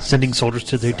all unlocked. that matters. Sending soldiers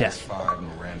to their death. Satisfied,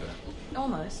 Miranda.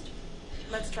 Almost.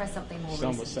 Let's try something more She's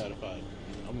almost recent. satisfied.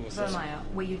 Almost satisfied. Vermeer,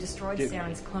 where you destroyed Get me.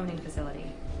 Saren's cloning facility.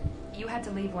 You had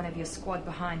to leave one of your squad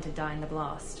behind to die in the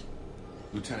blast.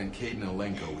 Lieutenant Caden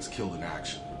Alenko was killed in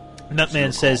action.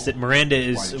 Nutman says that Miranda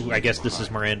is, I guess this is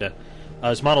Miranda,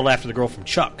 is modeled after the girl from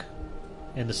Chuck,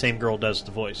 and the same girl does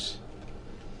the voice.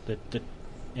 The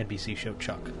NBC show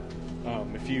Chuck.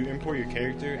 If you import your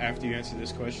character, after you answer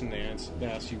this question, they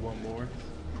ask you one more.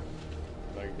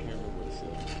 Like, I can't remember what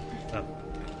it said.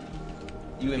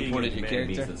 You Being imported a your command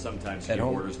means character? that sometimes At you give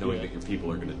home? orders knowing Yeah. that your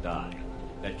people are going to die.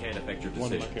 That can't affect your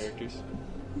One of decisions. my characters.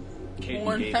 Caden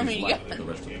Warren, gave how his many you life got? to the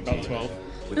rest of the About team. 12.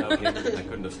 Without him, I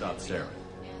couldn't have stopped Sarah.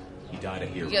 He died a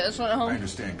hero. You got this one at I home?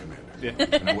 understand, Commander.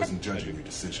 Yeah. And I wasn't judging your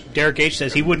decision. Derek H.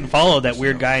 says he wouldn't follow that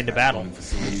weird guy into battle.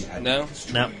 No?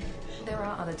 No. There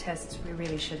are other tests we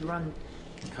really should run.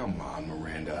 Come on,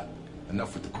 Miranda.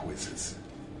 Enough with the quizzes.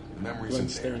 The memories Glenn are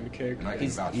staring there. at the character. And I can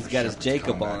He's vouch he's for got his Shepard's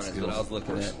Jacob combat on, is what skills I was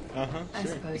looking at. Uh-huh. I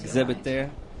suppose you're Exhibit right.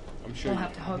 there. I'm sure We'll you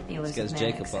have to hope the He's got elusive his man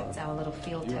Jacob accepts on. our little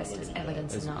field You are test as looking at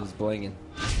evidence It's enough. blinging.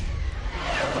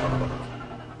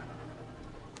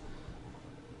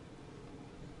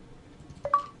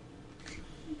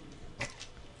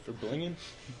 for blinging.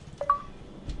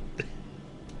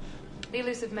 The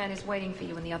elusive man is waiting for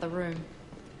you in the other room.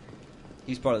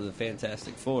 He's part of the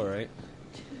Fantastic Four, right?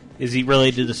 Is he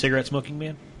related to the cigarette smoking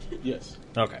man? Yes.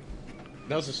 Okay.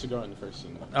 That was a cigar in the first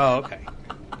scene. Oh, okay.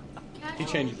 He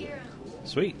changes it.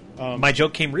 Sweet. My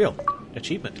joke came real.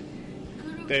 Achievement.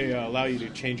 They allow you to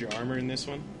change your armor in this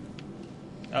one.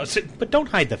 Oh, but don't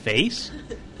hide the face.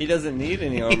 He doesn't need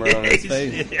any armor on his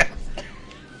face. Yeah.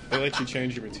 They let you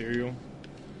change your material.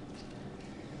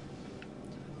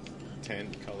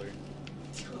 Tan color.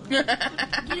 Get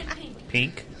it pink.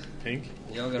 Pink. Pink?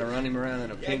 Y'all gonna run him around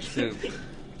in a pink suit.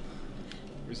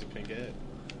 Where's the pink at?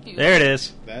 There it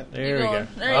is. That? There we go.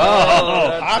 There you Oh,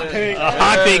 go. Hot pink.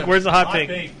 Hot pink. Where's the hot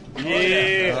pink?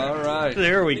 Yeah. All right.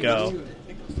 There we go.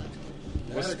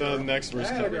 What's the next verse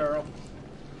cover? girl.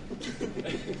 Oh.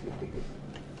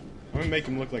 I'm gonna make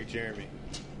him look like Jeremy.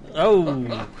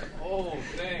 Oh. Oh,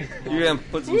 thanks. You gonna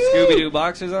put some Scooby-Doo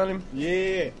boxers on him?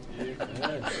 Yeah.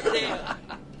 Yeah.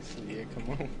 Yeah, come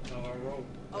on. Oh,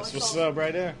 That's what's up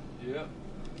right there. Yeah.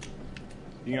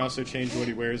 You can also change what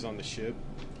he wears on the ship.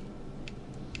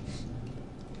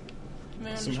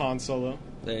 Man, Some Han Solo.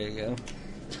 There you go.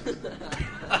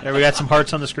 There, we got some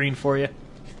hearts on the screen for you.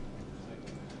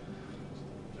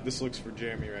 This looks for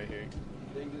Jeremy right here.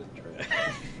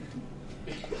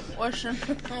 Question.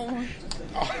 Oh,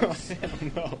 Oh, hell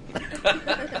no.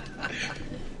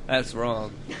 That's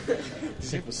wrong.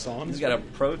 Does he have a song? He's got a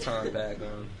proton pack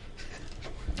on.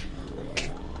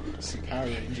 Some Power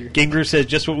Ranger. Gingru says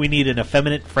just what we need, an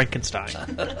effeminate Frankenstein.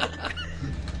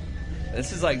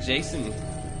 This is like Jason.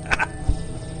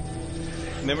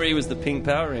 Remember, he was the Pink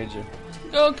Power Ranger.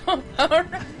 Go Power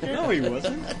Ranger. No, he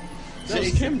wasn't. That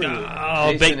was Jason, Kimberly.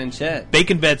 Oh, Jason in chat.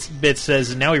 Bacon Bits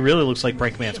says, now he really looks like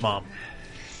Brankman's mom.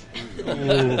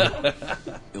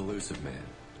 Elusive Man.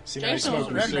 See, now he's Jason was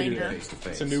smoking Red cigarette. Ranger. Face to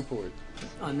face. It's a Newport.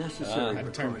 Unnecessary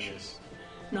Determined precautions. this.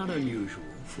 Not unusual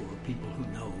for people who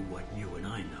know what you and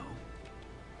I know.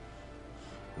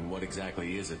 And what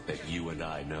exactly is it that you and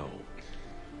I know?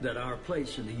 That our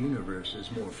place in the universe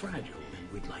is more fragile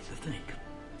than we'd like to think.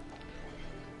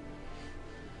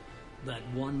 That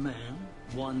one man,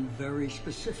 one very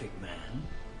specific man,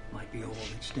 might be all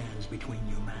that stands between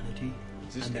humanity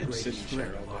This and the guy greatest sits in the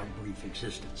threat chair of all our day. brief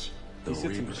existence. He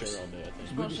sits in the chair all day, I think.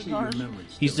 It's good to see your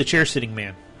memories. He's the chair-sitting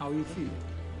man. How are you feeling?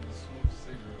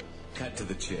 Cut to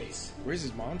the chase. Where's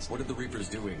his monster? What are the Reapers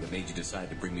doing that made you decide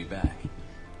to bring me back?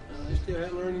 They still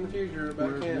haven't learned in the future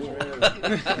about We're cancer. at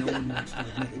war. have No one wants to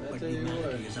admit it, I'll but tell you humanity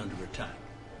what. is under attack.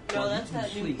 No, While that's you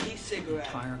that new sleep, e-cigarette.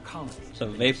 entire colonies. So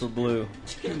Vapor Blue.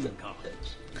 Human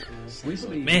colonies. We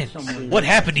believe Man, someone what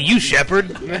happened to you, Shepard?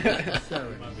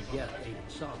 necessarily to get Aiden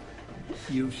Sovereign.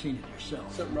 You've seen it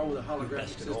yourself. Something wrong with the You're holographic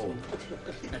best at all. system.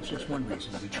 That's just one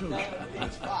reason we chose you.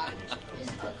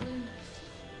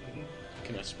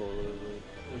 Can I spoil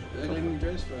it? That lady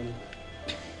dressed funny.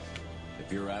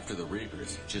 If you're after the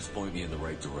Reapers, just point me in the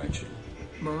right direction.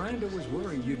 Miranda was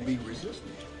worried you'd be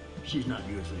resistant. She's not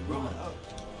usually wrong.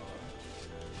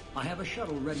 I have a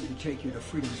shuttle ready to take you to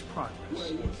Freedom's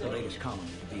Progress, the latest colony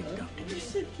to be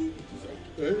abducted.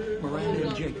 Miranda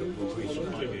and Jacob will greet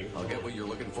you. I'll get what you're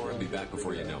looking for and be back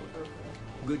before you know it.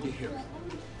 Good to hear it.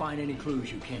 Find any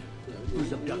clues you can.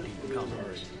 Who's abducting the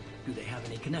colonies? Do they have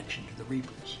any connection to the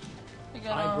Reapers? They I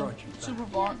got brought you back. Super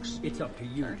Box. It's up to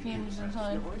you. Games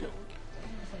inside.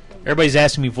 Everybody's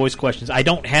asking me voice questions. I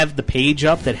don't have the page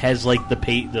up that has like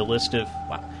the list of.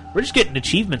 Wow, we're just getting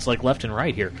achievements like left and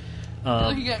right here.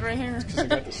 Look, you got right here. Because I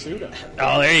got the suit on.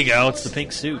 Oh, there you go. It's the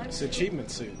pink suit. It's the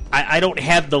achievement suit. I don't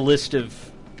have the list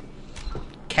of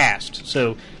cast,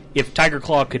 so if Tiger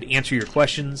Claw could answer your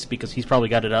questions, because he's probably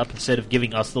got it up, instead of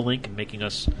giving us the link and making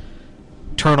us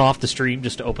turn off the stream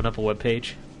just to open up a web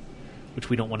page, which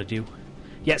we don't want to do.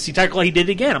 Yeah, see, Tiger Claw, he did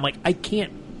it again. I'm like, I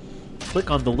can't click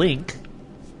on the link,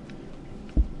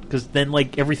 because then,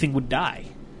 like, everything would die.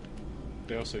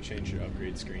 They also changed your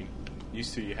upgrade screen.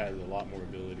 Used to, you had a lot more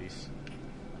abilities.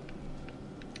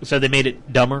 So they made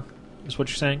it dumber, is what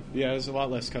you're saying? Yeah, there's a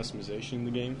lot less customization in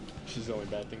the game, which is the only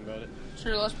bad thing about it. So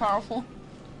you're less powerful.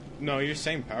 No, you're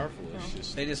saying powerful. It's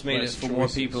just They just made it less for more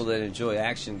choices. people that enjoy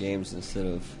action games instead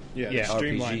of Yeah, they RPGs.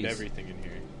 streamlined everything in here.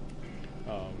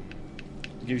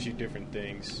 Gives you different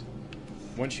things.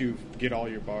 Once you get all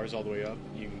your bars all the way up,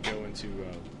 you can go into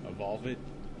evolve it.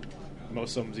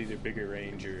 Most of them's either bigger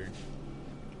range or.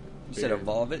 You said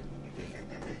evolve it?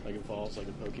 Like evolves like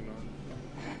a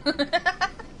Pokemon.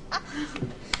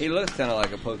 He looks kind of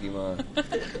like a Pokemon.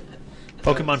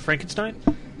 Pokemon Frankenstein?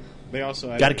 They also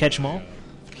Gotta added catch 'em all?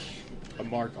 A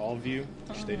mark all view,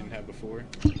 which they didn't have before.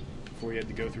 Before you had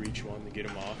to go through each one to get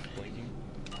them off blinking.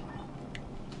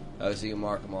 Oh, so you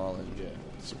mark them all. Yeah,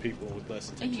 so people with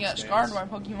less I think attention you got spans.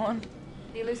 scarred by Pokemon.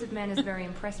 The elusive man is very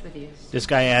impressed with you. This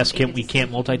guy asked, we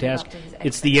can't multitask?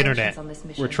 It's the internet.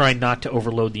 We're trying not to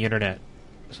overload the internet.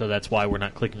 So that's why we're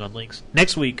not clicking on links.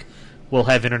 Next week, we'll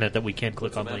have internet that we can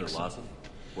click What's on the matter, links. Lawson?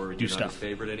 Worried Do you're not stuff. his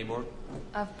favorite anymore?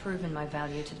 I've proven my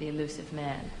value to the elusive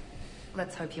man.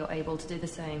 Let's hope you're able to do the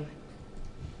same.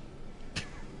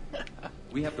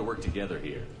 We have to work together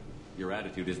here. Your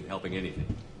attitude isn't helping anything.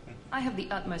 I have the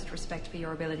utmost respect for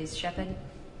your abilities, Shepard.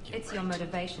 It's your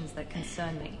motivations that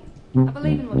concern me. I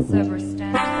believe in what Cerberus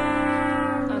stands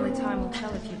for. Only time will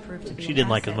tell if you prove to be She an didn't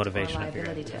like his asset motivation, or a I figured.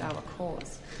 liability to our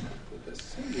cause.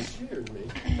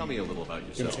 Tell me a little about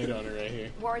yourself. Hit on her right here.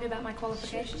 Worried about my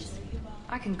qualifications?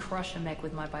 I can crush a mech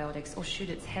with my biotics or shoot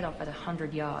its head off at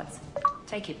 100 yards.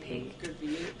 Take your pick.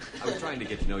 I was trying to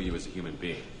get to know you as a human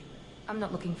being. I'm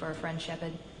not looking for a friend,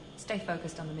 Shepard. Stay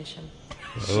focused on the mission.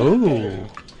 Oh.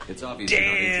 It's obvious you're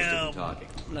not interested in talking.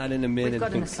 Not in the men We've in got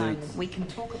an pink assignment. suits. We can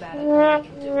talk about it. And we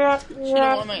can do it. She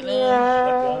don't want to make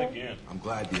that. Again. I'm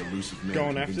glad the elusive man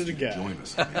Going after convinced the you to guy. join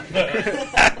us.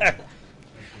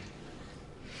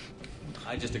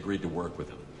 I just agreed to work with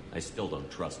him. I still don't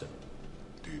trust him.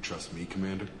 Do you trust me,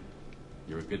 Commander?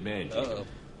 You're a good man, Jacob.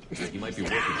 You might be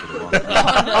working for the wrong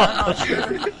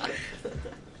person.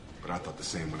 But I thought the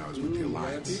same when I was with the Got a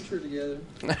Alliance. picture together.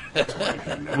 That's why I'm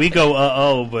here now. We go,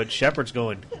 uh-oh, but Shepard's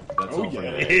going, That's all for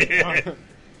now. Yeah.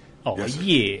 oh, Yes, sir.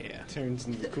 yeah. Turns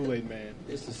into the Kool-Aid Man.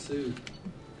 It's a suit.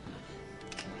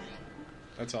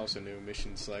 That's also new.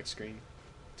 Mission select screen.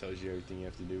 Tells you everything you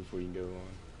have to do before you can go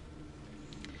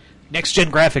on.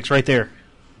 Next-gen graphics right there.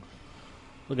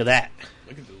 Look at that.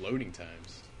 Look at the loading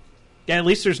times. Yeah, at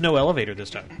least there's no elevator this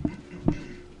time.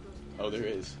 Oh, there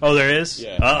is. Oh, there is?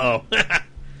 Yeah. Uh-oh.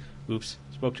 Oops.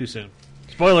 Spoke too soon.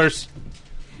 Spoilers.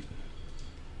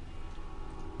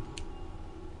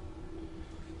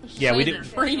 Yeah, we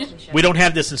don't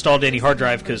have this installed to any hard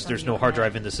drive because there's no hard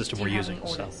drive in the system we're using.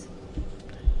 So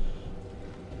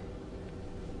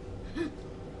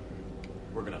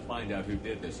We're gonna find out who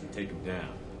did this and take him down.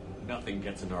 Nothing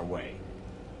gets in our way.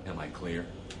 Am I clear?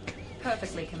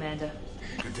 Perfectly, Commander.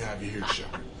 Good to have you here,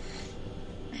 Shepard.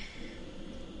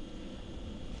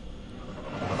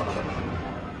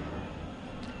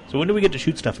 So when do we get to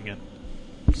shoot stuff again?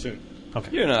 Soon.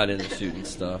 Okay. You're not into shooting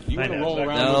stuff. You want to roll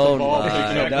around Don't with the ball?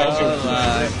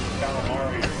 lie.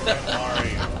 Don't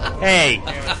lie. Hey.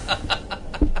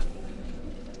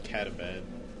 Cat a bed.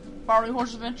 Barbie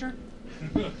Horse Adventure.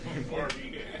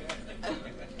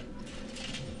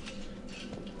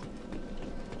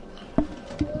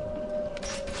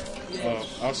 Oh,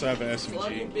 I also have an SMG.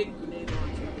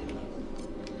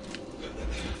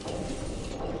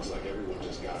 Looks like everyone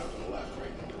just got out on the left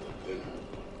right now, didn't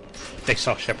they? They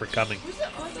saw Shepard coming.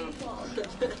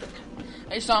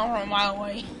 They saw him from a mile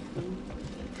away.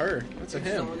 Her. That's a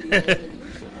him.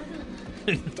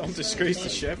 Don't disgrace the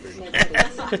Shepherd.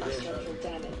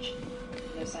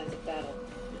 No signs of battle.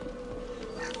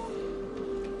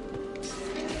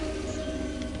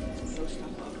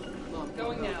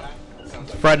 Going now.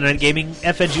 Friday Night Gaming,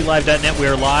 FNGLive.net. We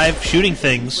are live shooting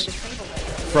things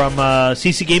from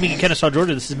CC Gaming in Kennesaw,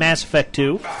 Georgia. This is Mass Effect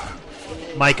 2.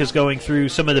 Mike is going through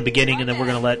some of the beginning, and then we're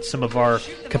going to let some of our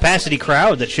capacity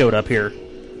crowd that showed up here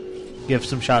give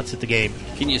some shots at the game.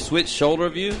 Can you switch shoulder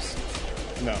views?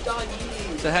 No.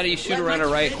 So how do you shoot around a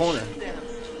right corner?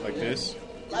 Like this.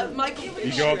 Let Michael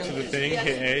You go up to the thing,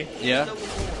 hit A. Yeah. And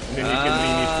then you can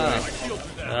lean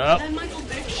each way. Let Michael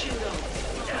Vick shoot him.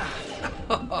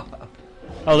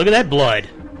 Oh, look at that blood.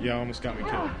 Yeah, almost got me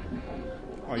killed.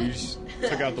 Oh, you just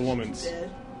took out the woman's.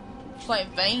 It's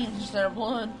like veins instead of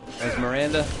blood. There's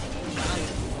Miranda.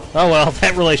 Oh, well,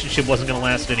 that relationship wasn't going to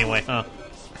last anyway, huh?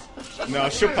 No,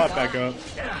 she'll pop back up.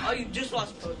 Oh, you just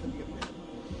lost both of you.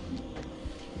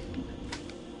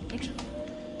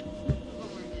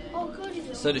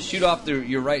 So to shoot off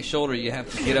your right shoulder, you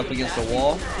have to get up against the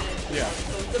wall? Yeah.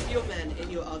 Both of you men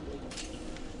and you ugly.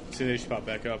 See, they just pop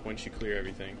back up once you clear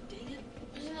everything.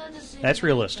 That's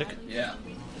realistic. Yeah.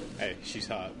 Hey, she's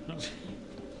hot.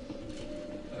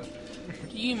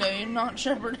 You maybe, not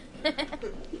Shepard.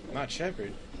 Not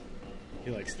Shepard. He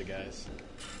likes the guys.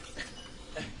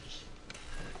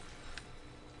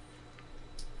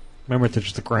 Remember,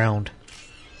 there's the ground.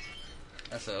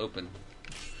 That's the open.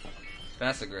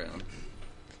 That's the ground.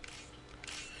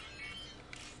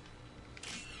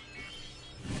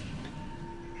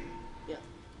 Yeah.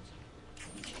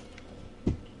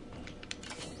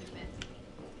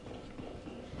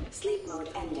 Sleep mode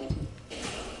ended.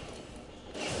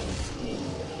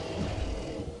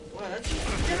 Wow, that's...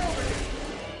 Get over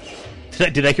here.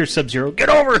 Did I hear Sub-Zero? Get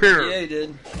over here! Yeah, he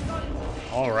did.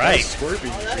 All right.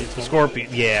 Scorpion. The Scorpion,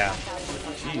 yeah.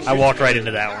 Jeez, I walked right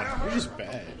into that one. You're just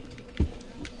bad.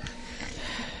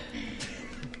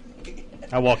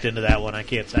 I walked into that one. I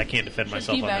can't defend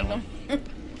myself on that one.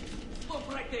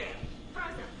 Look right there.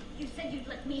 Raza, you said you'd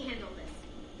let me handle this.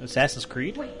 Assassin's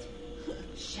Creed? Wait.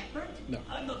 Shepard? No.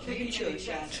 I'm not taking any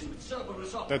chances.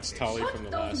 That's Tali from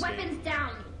the Put those last weapons game.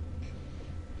 down.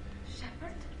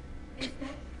 Shepard? Is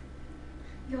that...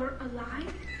 You're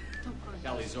alive?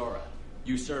 Calizora,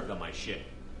 you served on my ship.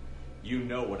 You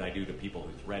know what I do to people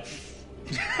who threaten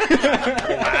me.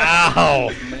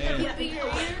 Wow. Man.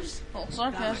 Oh,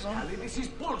 sarcasm. This is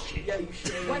bullshit. Yeah, you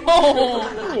should.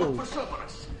 Oh.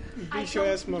 Beat your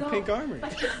ass with my pink armor.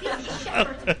 But you see,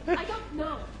 Shepard, I don't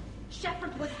know.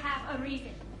 Shepard would have a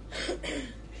reason.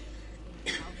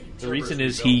 The reason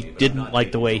is he didn't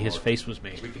like the way his face was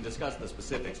made. We can discuss the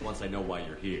specifics once I know why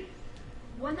you're here.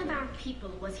 One of our people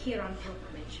was here on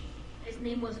pilgrimage. His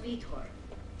name was Vitor.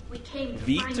 We came to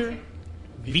find Vitor? him.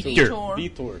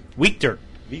 Victor.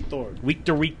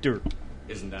 Victor.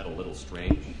 Isn't that a little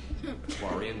strange?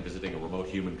 Quarian visiting a remote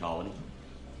human colony?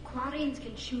 Quarians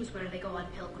can choose where they go on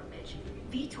pilgrimage.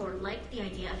 Vitor liked the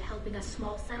idea of helping a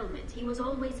small settlement. He was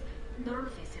always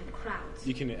nervous in crowds.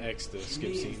 You can X the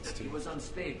skip scenes He too. was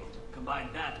unstable.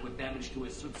 Combine that with damage to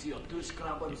his Subseo2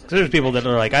 scrubbers. So there's people that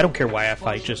are like, I don't care why I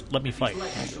fight, just let me fight. Who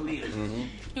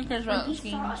cares about When the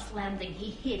he saw schemes? us landing,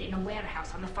 he hid in a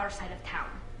warehouse on the far side of town.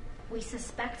 We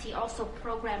suspect he also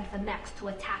programmed the mechs to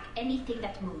attack anything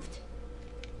that moved.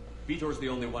 Vitor's the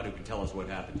only one who can tell us what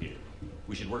happened here.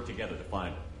 We should work together to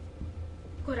find him.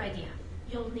 Good idea.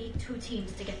 You'll need 2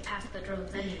 teams to get past the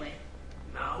drones anyway.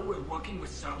 Now we're working with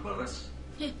Cerberus?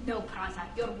 No, Praza,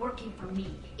 you're working for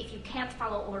me. If you can't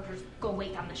follow orders, go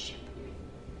wait on the ship.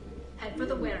 Head for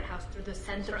the warehouse through the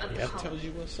center of the That colony. tells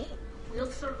you what's up. We'll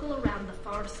circle around the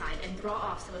far side and draw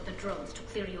off some of the drones to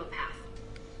clear you a path.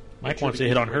 Mike wants to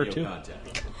hit on her, too.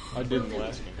 I did in the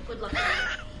last one. Good luck.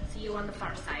 See you on the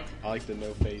far side. I like the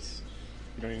no face.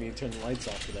 You don't even need to turn the lights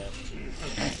off for that.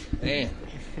 Damn.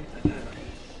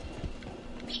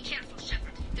 Be careful,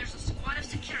 Shepard. There's a squad of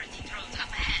security drones up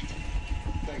ahead.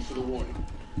 Thanks for the warning.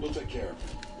 We'll take care of it.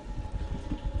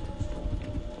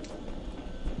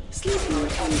 Sleep mode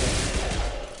on.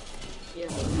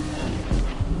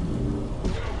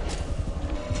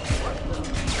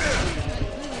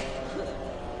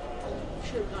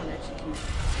 Should have gone execute.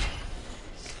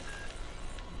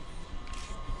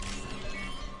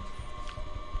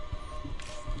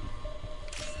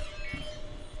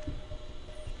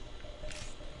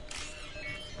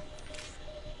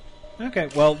 Okay,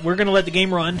 well, we're going to let the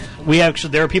game run.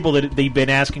 There are people that they've been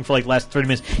asking for like the last 30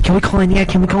 minutes. Can we call in? Yeah,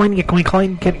 can we call in? Yeah, can we call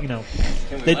in?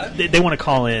 They want to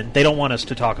call in. They don't want us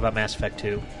to talk about Mass Effect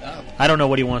 2. Oh. I don't know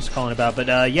what he wants to call in about,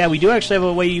 but yeah, we do actually have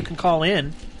a way you can call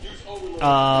in.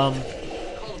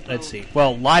 Let's see.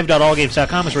 Well,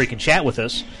 live.allgames.com is where you can chat with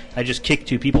us. I just kicked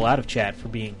 2 people out of chat for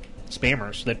being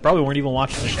spammers that probably weren't even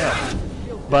watching the show.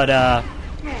 But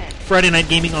Friday Night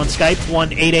Gaming on Skype,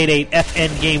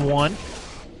 1-888-FN-GAME-1.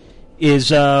 is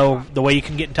the way you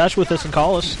can get in touch with us and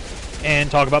call us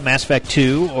and talk about Mass Effect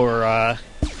 2 or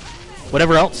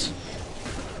whatever else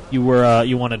you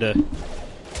wanted to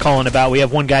call in about. We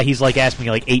have one guy, he's like asked me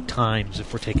like 8 times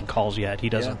if we're taking calls yet. He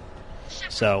doesn't. Yeah.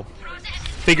 So,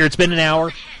 figure it's been an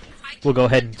hour. We'll go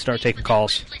ahead and start taking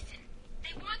calls.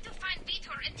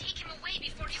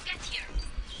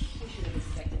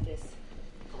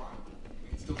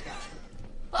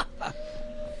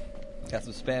 Got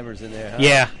some spammers in there, huh?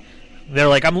 Yeah. They're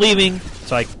like, I'm leaving.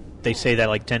 So they say that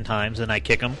like 10 times, and I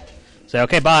kick them. Say,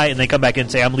 okay, bye. And they come back in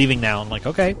and say, I'm leaving now. I'm like,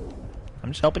 okay.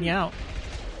 I'm just helping you out.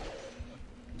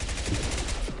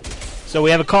 So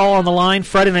we have a call on the line.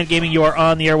 Friday Night Gaming, you are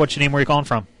on the air. What's your name? Where are you calling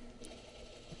from?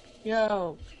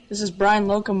 Yo, this is Brian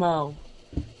Locomo.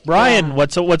 Brian,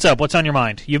 what's up? What's on your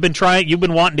mind? You've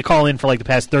been wanting to call in for like the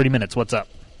past 30 minutes. What's up?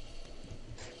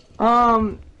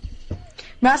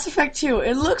 Mass Effect 2,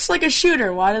 it looks like a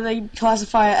shooter. Why do they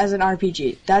classify it as an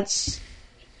RPG? That's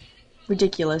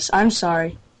ridiculous. I'm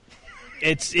sorry.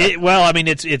 It's an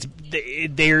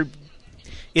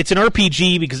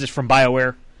RPG because it's from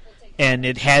BioWare, and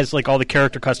it has like all the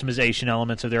character customization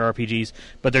elements of their RPGs,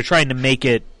 but they're trying to make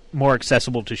it more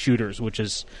accessible to shooters, which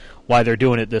is why they're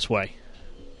doing it this way.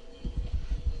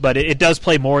 But it does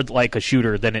play more like a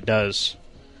shooter than it does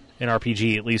an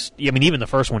RPG, at least. I mean, even the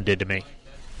first one did to me.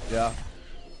 Yeah.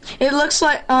 It looks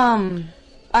like, I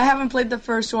haven't played the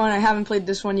first one, I haven't played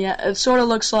this one yet. It sort of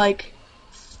looks like,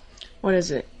 what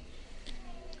is it?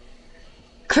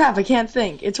 Crap, I can't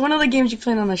think. It's one of the games you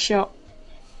played on the show.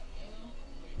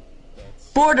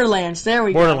 Borderlands, there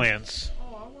we go. Borderlands.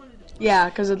 Yeah,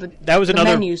 because of the That was the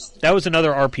another menus. That was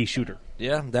another RP shooter.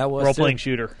 Yeah, that was role-playing too.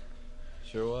 shooter.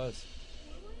 Sure was.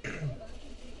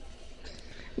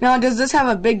 Now, does this have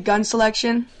a big gun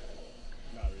selection?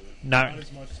 Not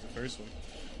as much as the first one.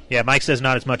 Yeah, Mike says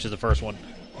not as much as the first one.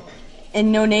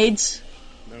 And no nades?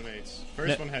 No nades.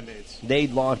 First one had nades.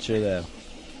 Nade launcher, though.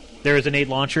 There is a nade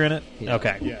launcher in it? Yeah.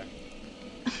 Okay. Yeah.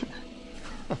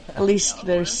 At least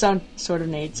there's some sort of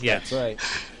nades. Yeah. That's right.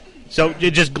 So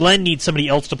just Glenn needs somebody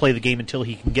else to play the game until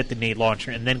he can get the nade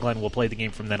launcher, and then Glenn will play the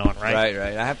game from then on, right?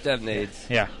 Right. I have to have nades.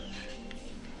 Yeah.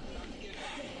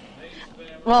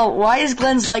 Well, why is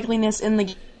Glenn's likeliness in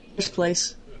the first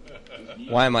place?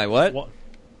 Why am I what?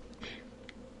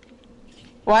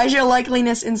 Why is your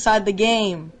likeliness inside the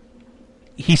game?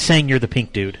 He's saying you're the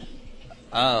pink dude.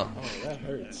 Oh. That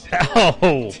hurts.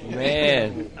 Oh.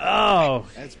 Man. Oh.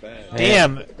 That's bad.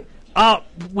 Damn. Oh,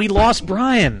 we lost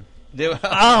Brian.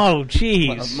 Oh, jeez.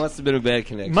 Well, must have been a bad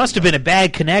connection. Must have been a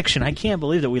bad connection. I can't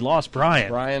believe that we lost Brian.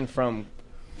 Brian from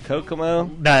Kokomo?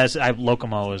 No,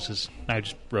 Locomo is his. I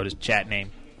just wrote his chat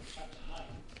name.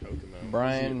 Kokomo.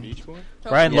 Brian. Is he a Beach Boy?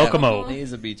 Brian Yeah, Locomo.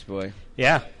 He's a Beach Boy.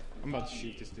 Yeah. I'm about to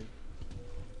shoot this dude.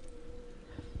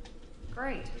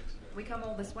 Great. We come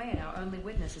all this way and our only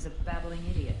witness is a babbling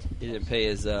idiot. He didn't pay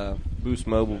his Boost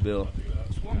Mobile bill.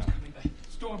 Swarm's coming back.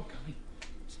 Storm coming.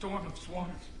 Storm of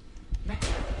swarms.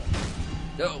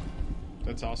 No.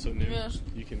 That's also new. Yes.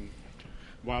 You can,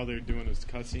 while they're doing this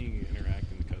cutscene, you can interact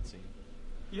in the cutscene.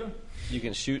 Yeah. You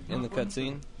can shoot in the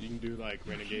cutscene? You can do like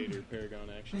Renegade or Paragon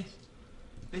actions.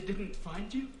 They didn't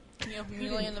find you? Yeah,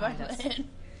 melee in the back of the head.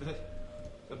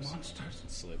 The monsters.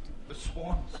 Slipped. The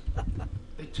swarms.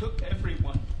 They took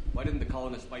everyone. Why didn't the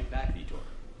colonists fight back, Vitor?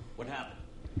 What happened?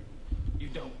 You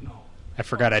don't know. I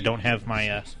forgot I don't have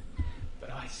my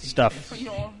stuff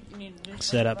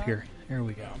set up here. Here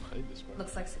we go.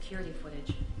 Looks like security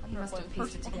footage. He must have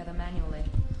pieced it together manually.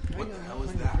 What the hell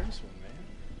is that?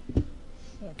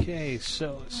 Okay,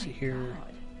 so let's see here.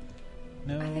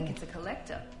 No. I think it's a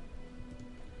collector.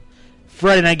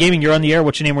 Friday Night Gaming, you're on the air.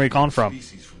 What's your name? Where are you calling from?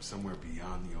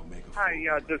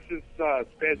 Hi, this is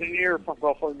Spazinator from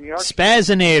Buffalo, New York.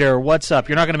 Spazinator, what's up?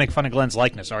 You're not going to make fun of Glenn's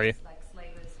likeness, are you?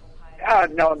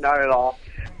 No, not at all.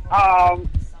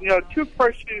 Two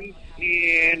questions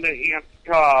in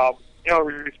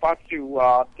response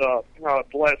to the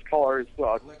last caller's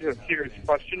serious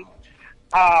question.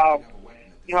 I'll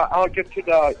get to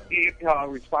the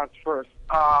response first.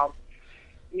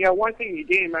 One thing you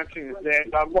didn't mention is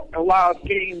that a lot of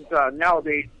games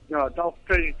nowadays don't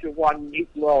fit into one neat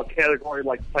little category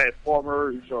like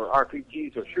platformers or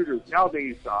RPGs or shooters.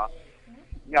 Nowadays, a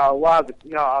lot of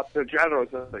the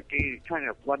genres of the game kind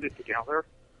of blended together.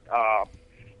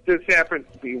 This happens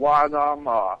to be one of them,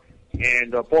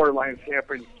 and Borderlands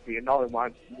happens to be another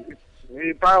one.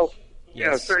 It borrows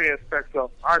certain aspects of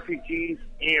RPGs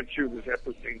and shooters at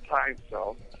the same time.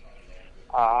 So,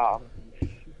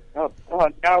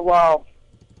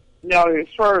 now, as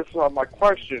far as my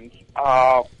questions,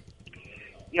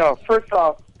 first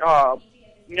off,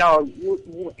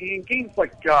 in games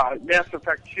like Mass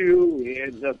Effect 2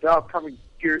 and the upcoming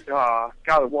God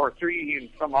of War 3 and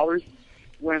some others,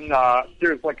 when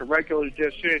there's like a regular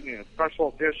edition and a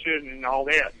special edition and all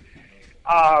that,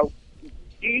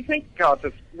 do you think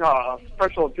the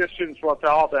special editions with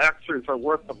all the extras are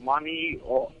worth the money,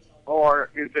 or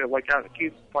is it like on a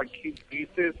case-by-case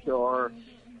basis, or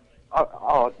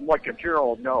like a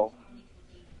general no?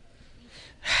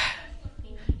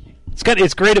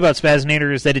 It's great about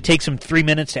Spazinator is that it takes him 3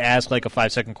 minutes to ask like a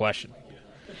 5-second question.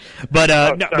 But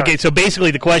okay, so basically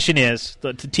the question is,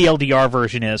 the TLDR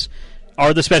version is,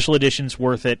 are the special editions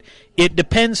worth it? It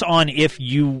depends on if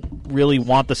you really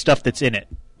want the stuff that's in it.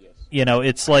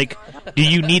 It's like, do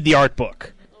you need the art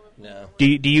book? No. Do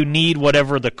you need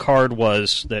whatever the card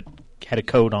was that had a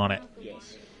code on it?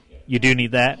 Yes. You do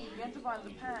need that?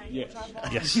 Yes.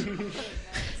 Yes.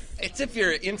 It's if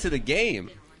you're into the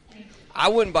game. I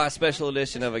wouldn't buy a special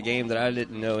edition of a game that I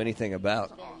didn't know anything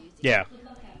about. Yeah.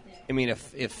 I mean,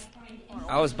 if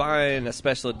I was buying a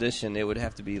special edition, it would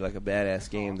have to be like a badass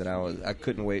game that I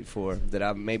couldn't wait for. That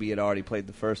I maybe had already played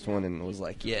the first one and was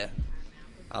like, yeah,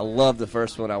 I love the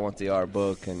first one. I want the art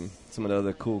book and some of the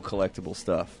other cool collectible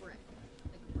stuff.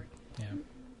 Yeah.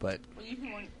 But I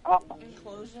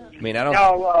mean, I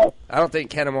don't think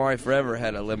Katamari Forever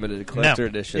had a limited collector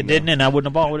edition. It didn't, and I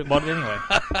wouldn't have bought it anyway.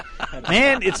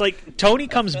 Man, it's like Tony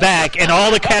comes back and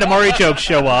all the Katamari jokes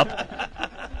show up.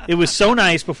 It was so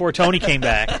nice before Tony came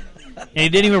back, and he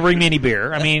didn't even bring me any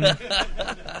beer. I mean,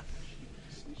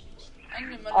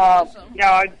 I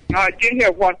did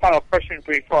have one final question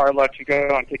before I let you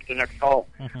go and take the next call.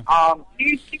 Mm-hmm. Do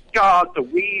you think the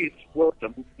Wii is worth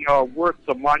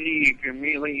the money if you're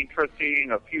mainly interested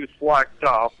in a few select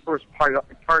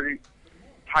first-party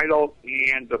titles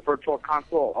and the Virtual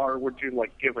Console, or would you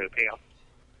give it a pass?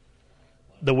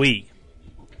 The Wii.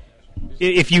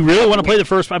 If you really want to play the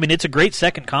first, it's a great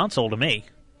second console to me.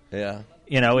 Yeah.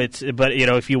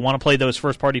 If you want to play those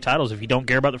first-party titles, if you don't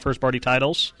care about the first-party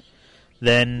titles,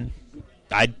 then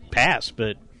I'd pass.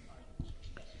 But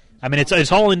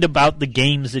it's all about the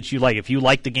games that you like. If you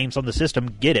like the games on the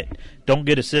system, get it. Don't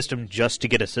get a system just to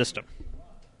get a system.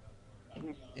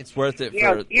 It's worth it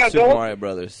for Super Mario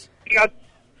Brothers.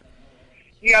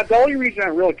 Yeah, the only reason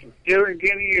I'm really considering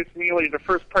getting it is mainly the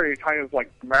first-party titles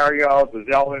like Mario, the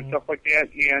Zelda, and stuff like that,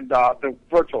 and the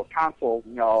Virtual Console.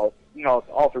 All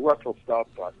the retro stuff.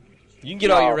 But you can get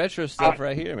all your retro stuff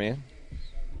right here, man.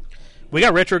 We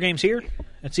got retro games here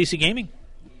at CC Gaming,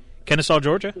 Kennesaw,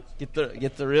 Georgia. Get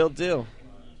the real deal.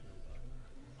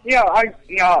 Yeah, I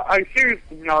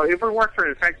seriously, if it weren't for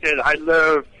the fact that I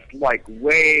live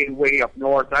way up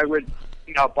north, I would,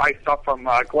 buy stuff from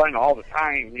Glenn all the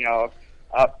time.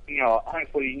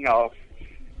 Honestly,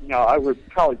 I would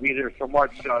probably be there so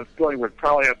much. Glenn would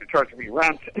probably have to charge me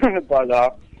rent,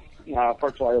 but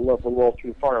unfortunately, I live a little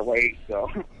too far away, so.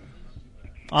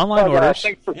 Online orders.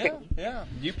 Yeah.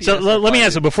 So let me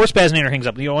ask you, before Spazinator hangs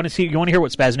up, you want to hear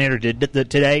what Spazinator did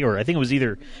today, or I think it was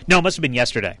it must have been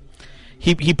yesterday.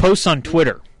 He posts on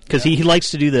Twitter, because he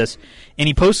likes to do this, and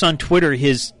he posts on Twitter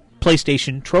his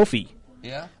PlayStation trophy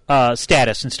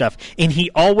status and stuff, and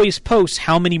he always posts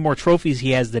how many more trophies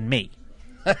he has than me.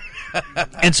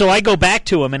 And so I go back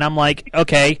to him, and I'm like,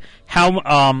 okay, how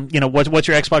what's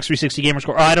your Xbox 360 gamer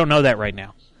score? Oh, I don't know that right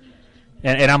now.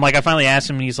 And I'm like, I finally asked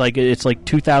him, and he's like, it's like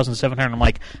 2,700. I'm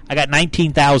like, I got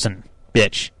 19,000,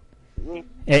 bitch.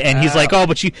 And he's like, oh,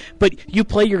 but you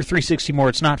play your 360 more.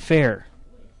 It's not fair.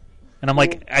 And I'm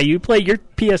like, you play your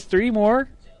PS3 more,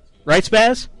 right,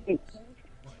 Spaz?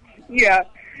 Yeah,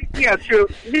 true.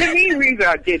 The main reason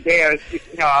I did that is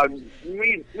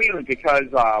mainly because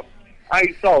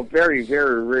I so very,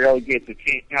 very rarely get the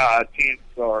chance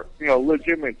or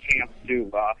legitimate chance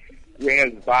to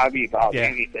razz Bobby about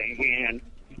anything, and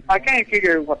I kind of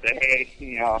figured, what the heck,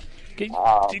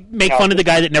 make fun of the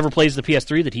guy that never plays the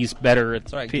PS3, that he's better at.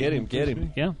 That's right. Get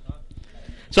him. Yeah.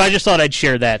 So I just thought I'd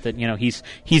share that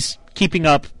he's keeping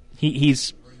up.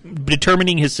 He's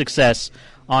determining his success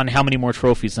on how many more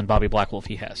trophies than Bobby Blackwolf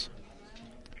he has.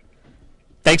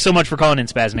 Thanks so much for calling in,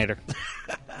 Spazinator.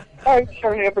 All right,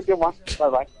 sure. Have a good one.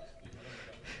 Bye-bye.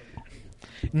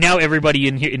 Now everybody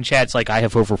in chat's like, I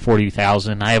have over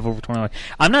 40,000. I have over 20.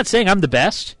 I'm not saying I'm the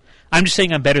best. I'm just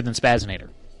saying I'm better than Spazinator.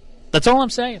 That's all I'm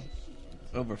saying.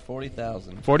 Over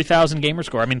 40,000. 40,000 gamer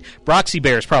score. I mean, Broxy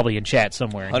Bear is probably in chat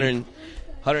somewhere.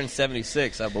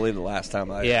 176, I believe, the last time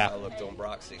I looked on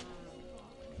Broxy.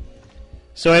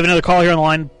 So I have another call here on the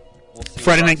line.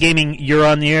 Friday Night Gaming, you're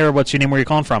on the air. What's your name? Where are you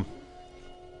calling from?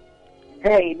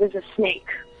 Hey, this is Snake.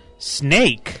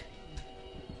 Snake?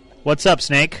 What's up,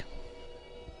 Snake?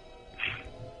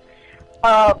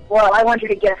 Well, I want you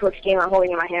to guess which game I'm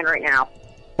holding in my hand right now.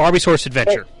 Barbie's Horse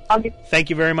Adventure. Thank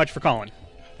you very much for calling.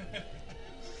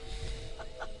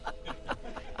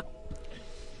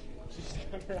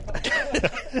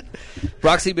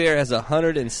 Broxy Bear has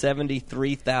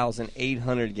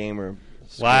 173,800 gamer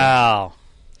score. Wow.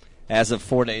 As of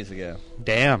 4 days ago.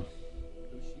 Damn.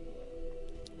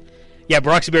 Yeah,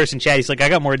 Broxy Bear's in chat. He's like, I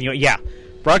got more than you. Yeah.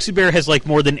 Broxy Bear has like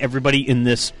more than everybody in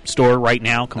this store right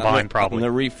now combined, probably. I'm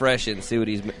going to refresh it and see what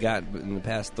he's got in the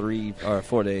past 3 or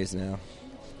 4 days now.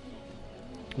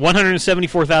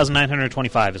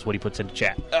 174,925 is what he puts into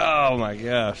chat. Oh, my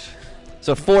gosh.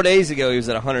 So 4 days ago, he was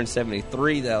at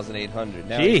 173,800.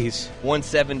 Now jeez.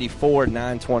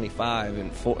 174,925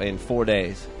 in 4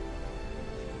 days.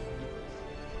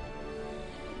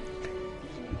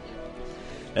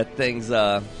 That thing's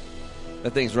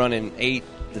running 8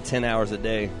 to 10 hours a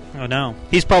day. Oh no,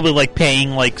 he's probably like paying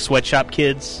like sweatshop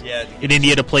kids in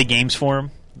India to play games for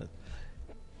him.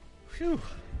 Phew.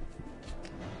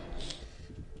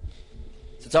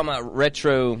 So talking about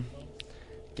retro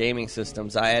gaming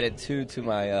systems, I added 2 to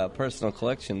my personal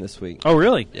collection this week. Oh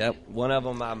really? Yep. One of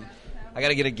them I got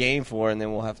to get a game for, and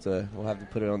then we'll have to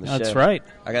put it on the show. That's right.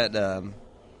 I got the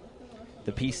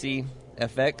PC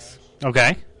FX.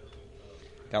 Okay.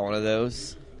 Got one of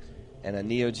those, and a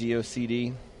Neo Geo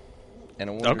CD, and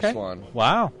a Wonder Swan.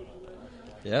 Wow.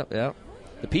 Yep.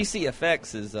 The PC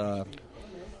FX is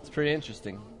it's pretty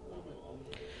interesting.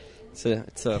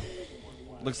 It's a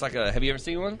looks like a. Have you ever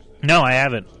seen one? No, I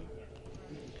haven't.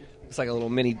 It's like a little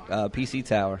mini PC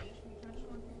tower.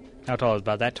 How tall is it?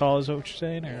 About that tall? Is that what you're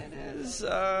saying? Or? It is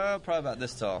probably about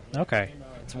this tall. Okay.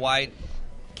 It's white.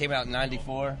 Came out in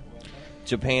 '94.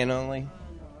 Japan only.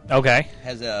 Okay.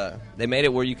 They made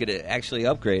it where you could actually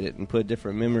upgrade it and put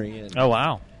different memory in. Oh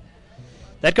wow.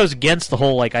 That goes against the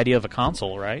whole like idea of a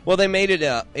console, right? Well, they made it.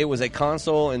 It was a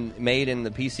console and made in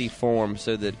the PC form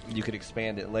so that you could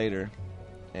expand it later,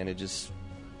 and it just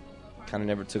kind of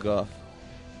never took off.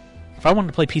 If I wanted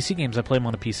to play PC games, I play them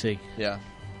on a PC. Yeah.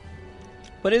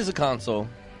 But it is a console.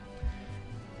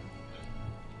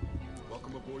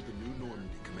 Welcome aboard the New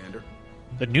Normandy, Commander.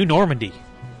 The New Normandy.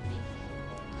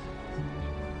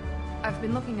 I've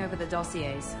been looking over the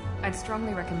dossiers. I'd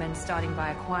strongly recommend starting by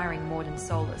acquiring Morden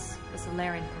Solus, the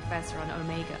Solarian professor on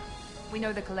Omega. We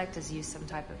know the Collectors use some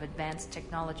type of advanced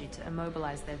technology to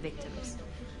immobilize their victims.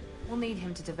 We'll need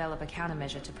him to develop a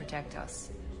countermeasure to protect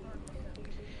us.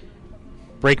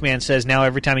 Breakman says now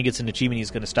every time he gets an achievement,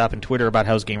 he's going to stop and Twitter about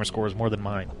how his gamer score is more than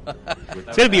mine.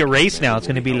 It's going to be a race now. It's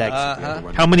going to be like,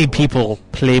 how many people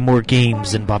play more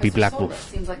games than Bobby Blackwolf?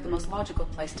 Seems like the most logical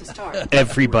place to start.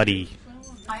 Everybody.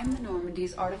 I am the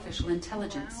Normandy's artificial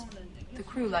intelligence. The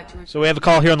crew like to... So we have a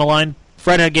call here on the line.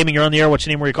 Friday Night Gaming, you're on the air. What's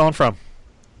your name? Where are you calling from?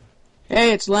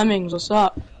 Hey, it's Lemmings. What's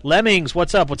up? Lemmings,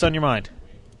 what's up? What's on your mind?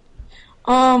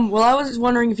 Well, I was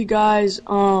wondering if you guys,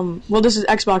 well, this is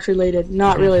Xbox related,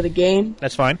 not really the game.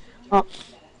 That's fine.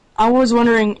 I was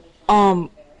wondering,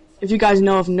 if you guys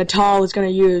know if Natal is going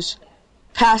to use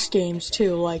past games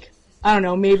too, like, I don't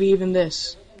know, maybe even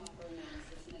this.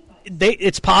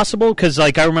 It's possible, because,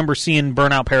 like, I remember seeing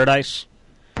Burnout Paradise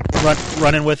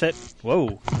running with it.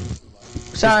 Whoa.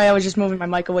 Sorry, I was just moving my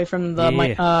mic away from the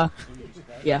mic,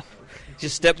 yeah.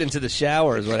 Just stepped into the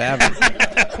shower is what happened.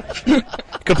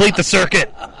 Complete the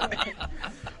circuit.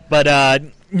 But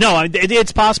No,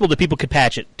 it's possible that people could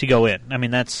patch it to go in. I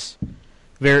mean, that's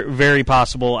very, very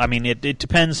possible. I mean, it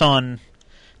depends on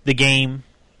the game,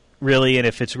 really, and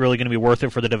if it's really going to be worth it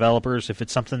for the developers. If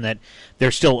it's something that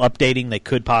they're still updating, they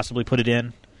could possibly put it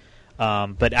in.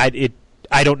 But I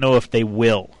don't know if they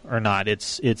will or not.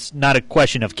 It's not a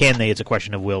question of can they, it's a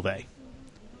question of will they.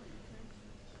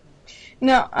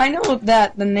 Now, I know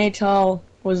that the Natal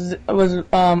was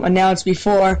announced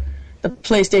before the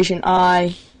PlayStation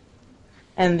Eye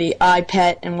and the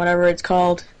iPad and whatever it's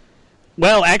called.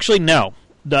 Well, actually, no.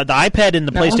 The iPad and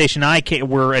the PlayStation Eye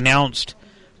were announced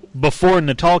before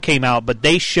Natal came out, but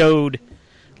they showed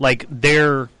like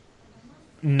their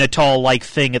Natal-like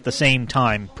thing at the same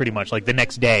time, pretty much, like the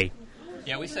next day.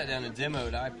 Yeah, we sat down and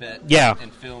demoed iPad. Yeah.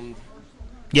 And filmed.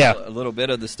 Yeah. A little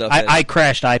bit of the stuff. I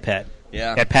crashed iPad.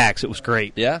 Yeah. At PAX, it was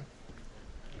great. Yeah.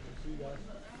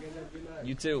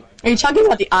 You too. Are you talking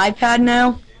about the iPad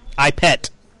now? iPet.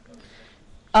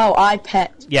 Oh,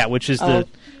 iPet. Yeah, which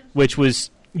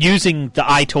was using the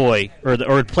iToy or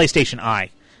PlayStation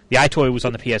Eye. The iToy was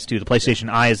on the PS2. The PlayStation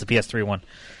Eye is the PS3 one.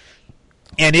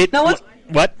 And it. Now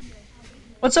what?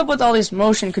 What's up with all this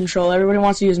motion control? Everybody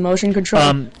wants to use motion control.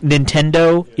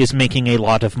 Nintendo is making a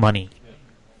lot of money.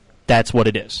 That's what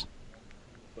it is.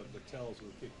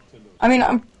 I mean,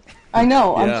 I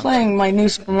know. Yeah. I'm playing my new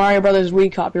Super Mario Brothers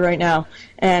Wii copy right now,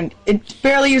 and it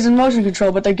barely uses motion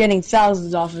control, but they're getting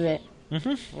thousands off of it.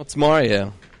 Mm-hmm. What's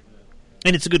Mario?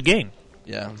 And it's a good game.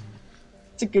 Yeah.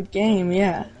 It's a good game,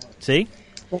 yeah. See?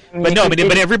 But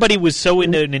everybody was so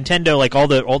into Nintendo, like all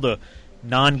the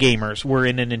non-gamers were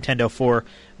into Nintendo for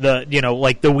the,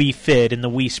 like the Wii Fit and the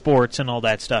Wii Sports and all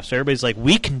that stuff. So everybody's like,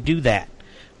 we can do that.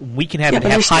 We can have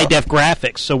high-def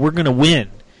graphics, so we're going to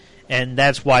win. And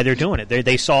that's why they're doing it.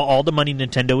 They saw all the money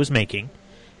Nintendo was making,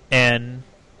 and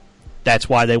that's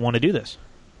why they want to do this.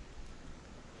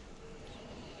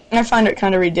 I find it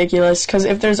kind of ridiculous, because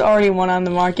if there's already one on the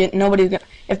market,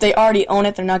 if they already own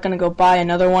it, they're not going to go buy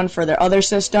another one for their other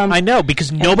system. I know,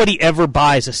 because nobody ever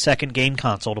buys a second game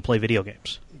console to play video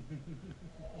games.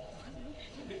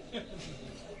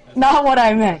 Not what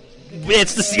I meant.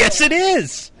 Yes, it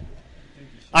is.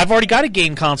 I've already got a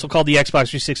game console called the Xbox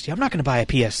 360. I'm not going to buy a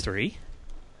PS3.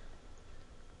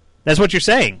 That's what you're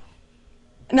saying.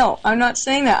 No, I'm not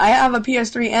saying that. I have a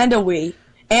PS3 and a Wii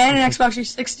and an Xbox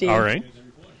 360. All right.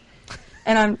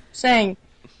 And I'm saying,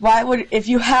 if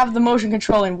you have the motion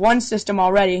control in one system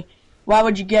already, why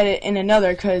would you get it in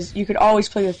another? Because you could always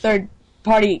play the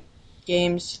third-party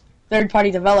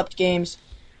developed games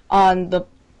on the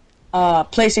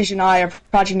PlayStation Eye or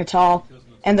Project Natal,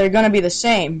 and they're going to be the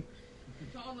same.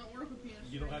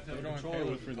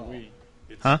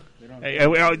 Huh?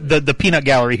 The peanut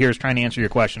gallery here is trying to answer your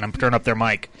question. I'm turning up their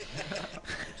mic.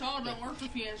 Don't work for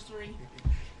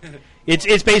PS3.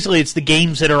 It's basically the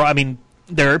games that are. I mean,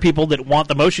 there are people that want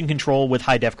the motion control with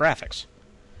high def graphics,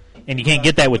 and you can't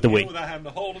get that with the Wii. Without having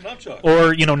to hold an nunchuck.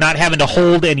 Or not having to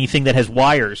hold anything that has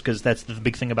wires, because that's the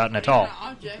big thing about Natal.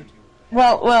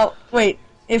 Well, wait.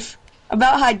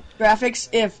 About high graphics,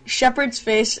 if Shepard's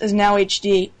face is now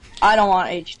HD, I don't want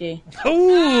HD.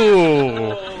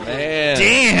 Ooh, man!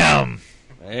 Damn,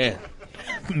 man!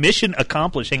 Mission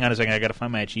accomplished. Hang on a second, I gotta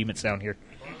find my achievements down here.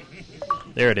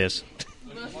 There it is.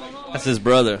 That's his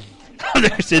brother.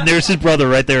 there's his brother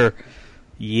right there.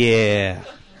 Yeah.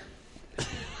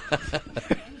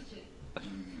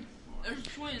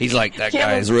 He's like, that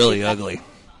guy is really ugly.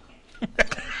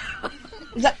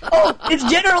 It's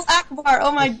General Akbar.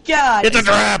 Oh my god. It's a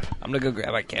trap. I'm going to go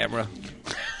grab my camera.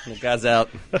 The guy's out.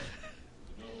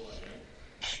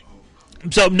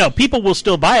 So, no, people will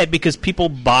still buy it because people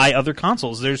buy other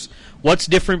consoles. What's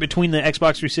different between the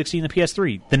Xbox 360 and the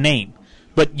PS3? The name.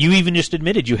 But you even just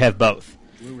admitted you have both.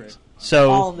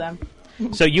 So all of them.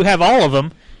 So you have all of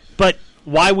them, but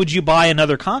why would you buy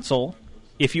another console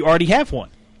if you already have one?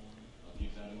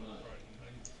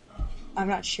 I'm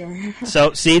not sure.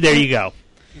 So, see, there you go.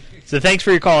 So thanks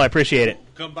for your call. I appreciate it.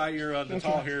 Come buy your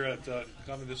Natal here at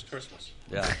coming this Christmas.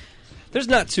 Yeah. There's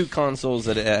not two consoles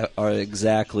that are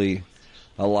exactly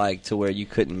alike to where you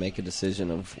couldn't make a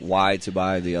decision of why to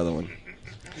buy the other one.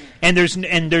 And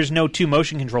there's no two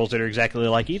motion controls that are exactly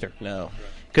alike either. No.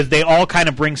 Because they all kind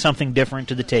of bring something different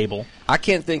to the table. I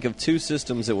can't think of two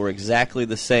systems that were exactly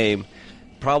the same.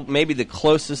 Maybe the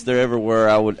closest there ever were,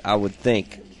 I would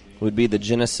think, would be the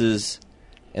Genesis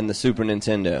and the Super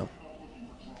Nintendo.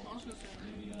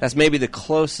 That's maybe the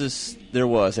closest there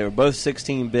was. They were both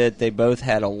 16-bit. They both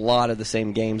had a lot of the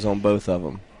same games on both of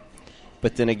them.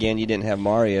 But then again, you didn't have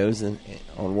Mario's on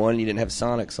one. You didn't have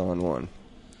Sonic's on one.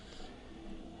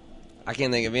 I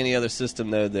can't think of any other system,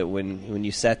 though, that when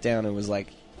you sat down and was like,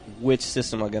 which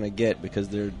system I'm going to get because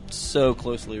they're so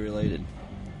closely related.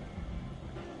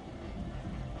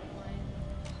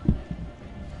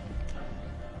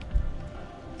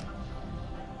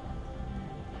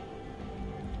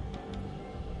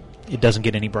 It doesn't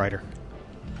get any brighter.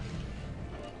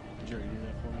 Did you already do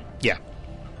that for me? Yeah.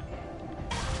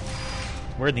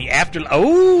 We're in the after.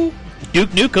 Oh, Duke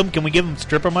Nukem. Can we give him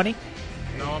stripper money?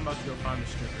 No, I'm about to go find the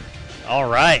stripper. All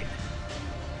right.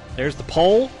 There's the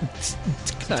poll. It's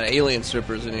not alien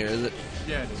strippers in here, is it?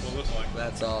 Yeah, it is. What it looks like.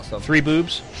 That's awesome. 3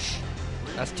 boobs.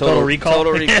 That's Total Recall.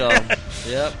 Total Recall.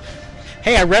 Yep.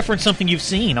 Hey, I referenced something you've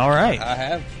seen. All right.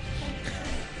 I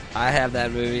have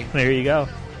that movie. There you go.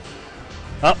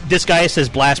 Oh, this guy says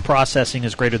blast processing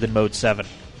is greater than mode 7.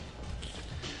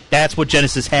 That's what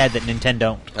Genesis had that Nintendo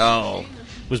don't. Oh.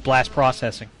 Was blast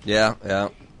processing. Yeah, yeah.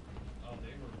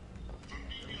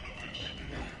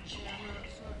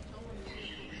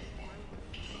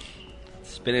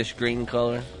 Spanish green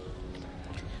color.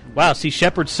 Wow, see,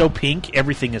 Shepard's so pink,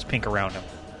 everything is pink around him.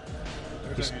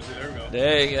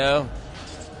 There you go.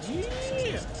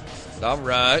 Yeah. All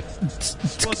right.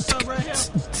 What's up right here?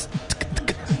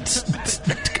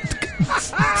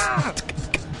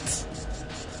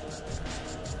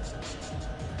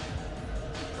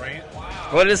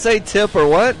 What did it say? Tip or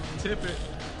what? Tip it.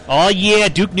 Oh, yeah,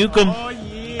 Duke Nukem. Oh,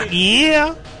 yeah.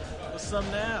 Yeah. What's up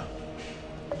now?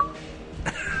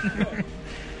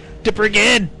 Tip her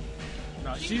again.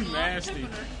 No, she's nasty. You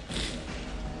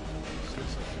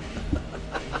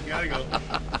gotta go.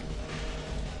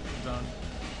 Done.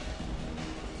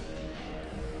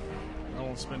 I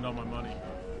won't spend all my money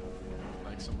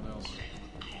like someone else.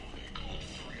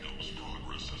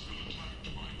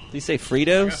 Did you say I got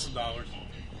Fritos? some dollars.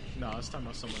 No, I was talking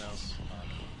about someone else.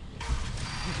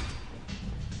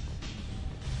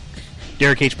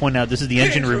 Derek H. pointed out this is the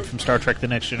engine room from Star Trek The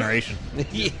Next Generation.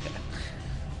 Yeah.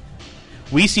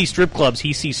 We see strip clubs,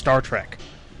 he sees Star Trek.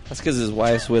 That's because his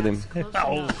wife's with him.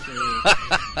 Oh.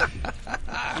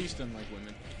 He used to like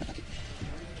women.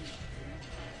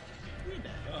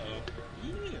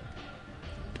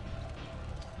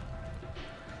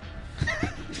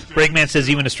 Breakman says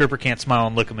even a stripper can't smile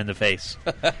and look him in the face.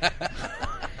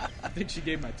 I think she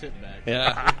gave my tip back.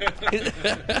 Yeah.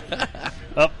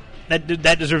 Oh, that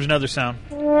deserves another sound.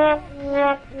 Try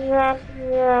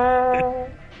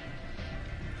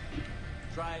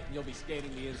it and you'll be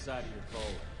skating the inside of your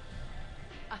colon.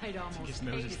 I'd almost His pay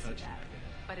nose to is see touching that,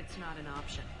 but it's not an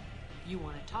option. You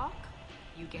want to talk,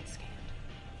 you get scanned.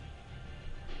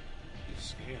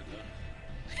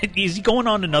 Is he going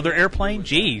on another airplane?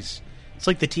 Jeez. It's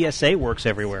like the TSA works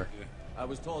everywhere. I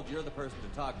was told you're the person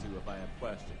to talk to if I have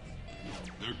questions.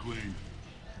 They're clean.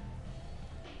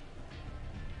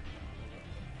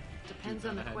 Depends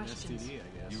on the questions.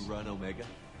 You run Omega?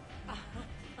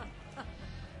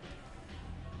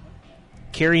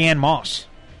 Carrie Ann Moss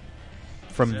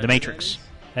from The Matrix.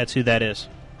 That's who that is.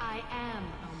 I am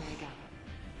Omega.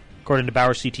 According to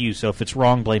Bauer CTU, so if it's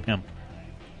wrong, blame him.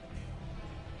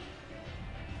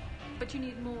 But you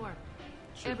need more.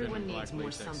 Should've Everyone been a needs black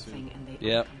more latex something, suit. and they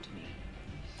Yep. all come to me.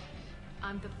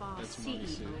 I'm the boss, That's CEO, money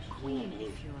suit. queen, if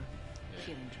you're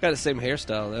feeling Got the same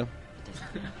hairstyle, though.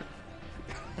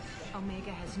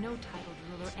 Omega has no titled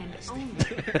ruler and only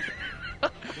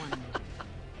one move.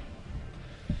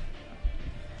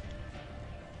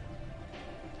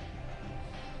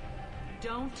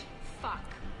 Don't fuck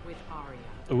with Arya.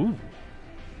 Ooh.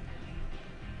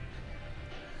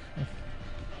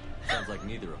 Sounds like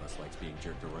neither of us likes being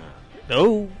jerked around.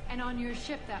 Oh. And on your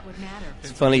ship, that would matter.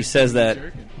 It's funny he says that.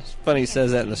 It's funny he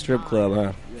says that in the strip club,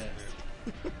 huh?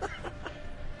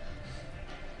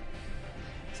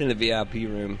 It's in the VIP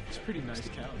room. It's a pretty nice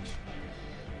couch.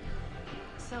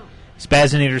 So,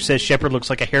 Spazinator says Shepard looks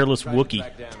like a hairless Wookiee.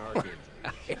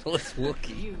 Hairless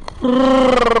Wookiee.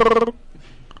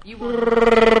 you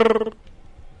want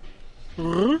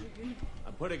I'm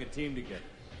putting a team together.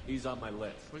 He's on my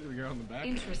list. Look at the girl in the back.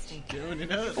 Interesting. Doing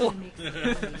it up. That makes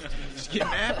sense. Just getting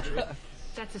after it.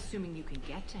 That's assuming you can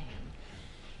get to him.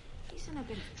 He's in a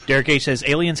bit of Derek H. says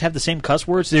aliens have the same cuss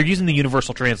words. They're using the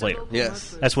universal translator.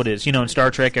 Yes. That's what it is. You know, in Star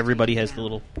Trek, everybody has the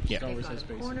little... Yeah. They've got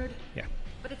him cornered, Yeah.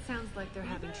 but it sounds like they're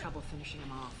having trouble finishing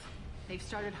him off. They've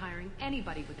started hiring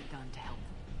anybody with a gun to help them.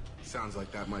 Sounds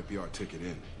like that might be our ticket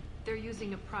in. They're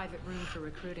using a private room for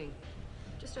recruiting.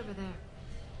 Just over there.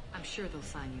 I'm sure they'll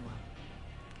sign you up.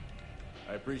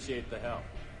 I appreciate the help.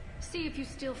 See if you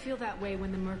still feel that way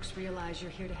when the mercs realize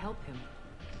you're here to help him.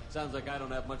 Sounds like I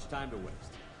don't have much time to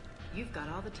waste. You've got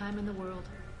all the time in the world.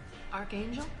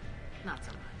 Archangel? Not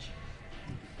so much.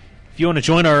 If you want to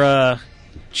join our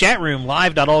chat room,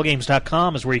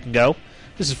 live.allgames.com is where you can go.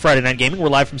 This is Friday Night Gaming. We're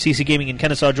live from CC Gaming in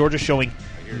Kennesaw, Georgia, showing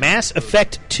Mass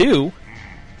Effect 2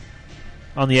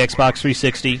 on the Xbox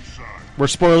 360. We're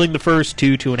spoiling the first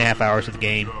 2.5 hours of the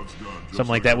game. Something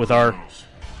like that with our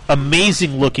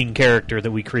amazing-looking character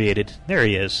that we created. There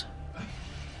he is.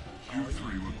 You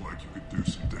three look like you could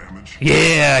do some damage.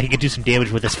 Yeah, he could do some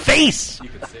damage with his face! You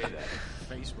could say that.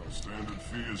 Standard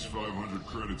fee is 500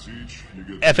 credits each.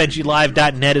 You get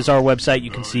FNGLive.net is our website.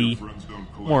 You can see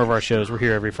more of our shows. We're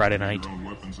here every Friday night. your own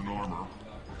weapons and armor.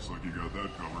 Looks like you got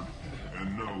that covered.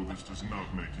 And no, this does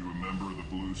not make you a member of the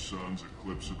Blue Suns,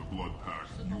 Eclipse, or the Blood Pack.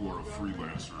 You are a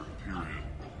freelancer, period.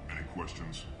 Any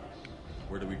questions?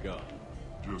 Where do we go?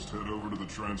 Just head over to the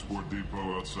transport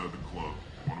depot outside the club.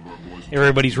 One of our boys will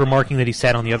Everybody's remarking that he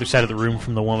sat on the other side of the room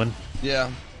from the woman. Yeah.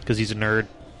 Because he's a nerd.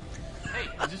 Hey,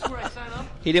 is this where I sign up?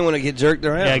 He didn't want to get jerked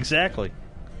around. Yeah, exactly.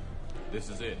 This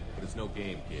is it, but it's no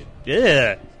game, kid.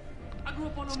 Yeah. I grew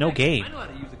up on It's no game. I know how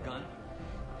to use a gun.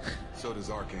 So does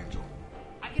Archangel.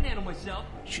 I can handle myself.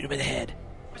 Shoot him in the head.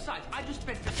 Besides, I just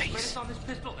spent 50 credits on this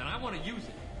pistol, and I want to use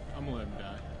it. I'm gonna let him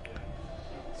die.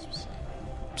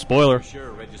 Spoiler.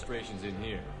 Sure, registration's in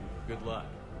here. Good luck.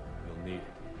 You'll need it.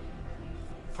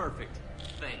 Perfect.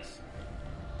 Thanks.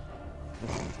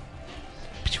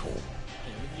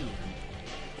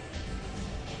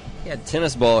 He had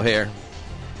tennis ball hair.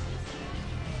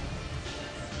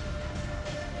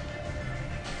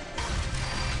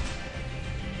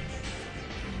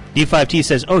 D5T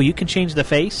says, "Oh, you can change the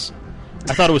face."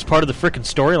 I thought it was part of the frickin'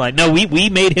 storyline. No, we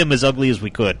made him as ugly as we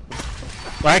could.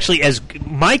 Well, actually, as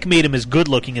Mike made him as good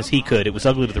looking as he could. It was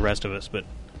ugly to the rest of us, but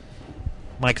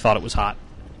Mike thought it was hot.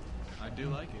 I do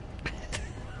like it.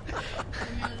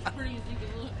 It's pretty as you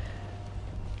can look.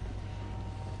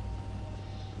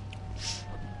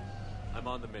 I'm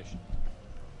on the mission.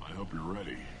 I hope you're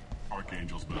ready.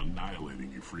 Archangel's been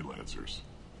annihilating you freelancers.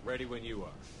 Ready when you are.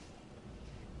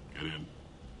 Get in.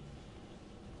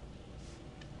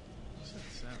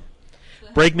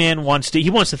 Breakman wants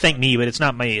to thank me, but it's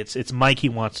not me. It's Mike he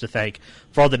wants to thank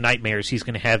for all the nightmares he's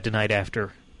going to have tonight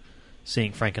after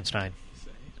seeing Frankenstein.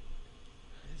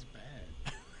 It's bad.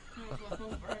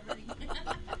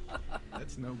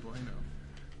 That's no bueno.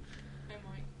 Hey,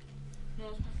 Mike. No,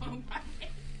 it's my phone back.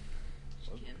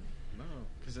 Just kidding. No,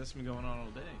 because that's been going on all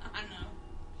day. I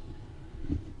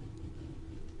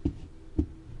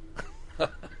know.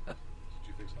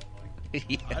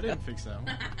 Yeah. I didn't fix that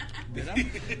one. Did I?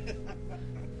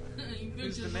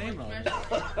 Who's the name on it?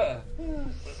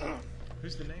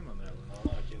 Who's the name on that one? I don't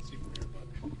know. I can't see from here, but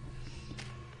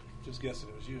just guessing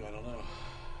it was you. I don't know.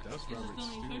 That was Robert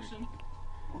Stewart.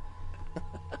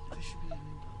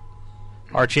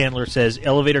 R. Chandler says,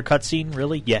 elevator cutscene?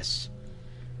 Really? Yes.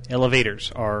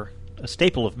 Elevators are a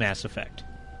staple of Mass Effect.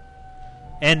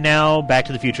 And now, Back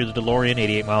to the Future, the DeLorean,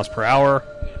 88 miles per hour.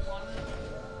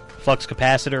 Flux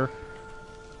capacitor.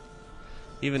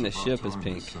 Even the ship is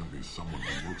pink. Someone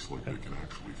who looks like they can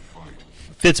actually fight.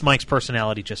 Fits Mike's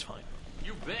personality just fine.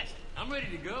 You bet. I'm ready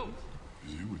to go.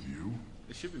 Is he with you?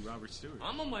 It should be Robert Stewart.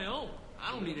 I'm on my own.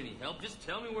 I don't need any help. Just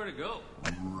tell me where to go.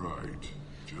 Right.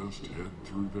 Just head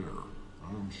through there.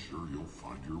 I'm sure you'll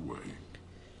find your way.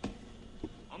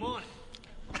 I'm on it.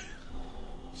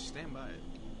 Stand by it.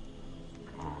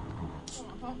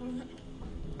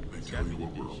 They tell you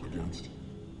what we're up against?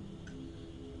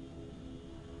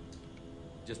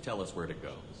 Just tell us where to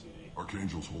go.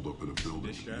 Archangel's holed up in a building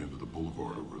at the end of the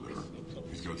boulevard over there.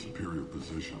 He's got superior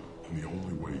position, and the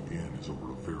only way in is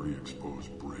over a very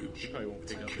exposed bridge.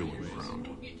 It's a killing ground,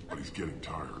 but he's getting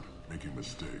tired, making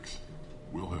mistakes.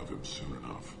 We'll have him soon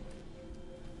enough.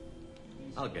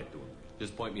 I'll get to him.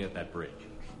 Just point me at that bridge.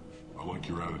 I like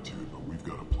your attitude, but we've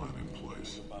got a plan in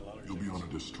place. You'll be on a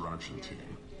distraction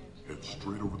team. Head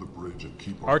straight over the bridge and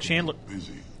keep R. Chandler.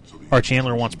 busy. So R.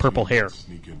 Chandler wants purple hair.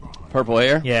 Purple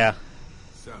hair? Yeah.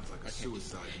 Sounds like a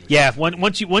suicide mission. Yeah,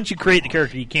 once you create the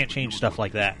character, you can't change stuff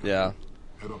like that. Yeah.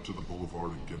 Head up to the boulevard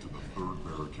and get to the third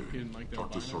barricade.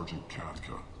 Talk to Sergeant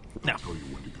Katka. They'll tell you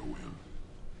when to go in.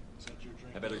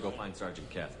 I better go find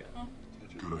Sergeant Katka.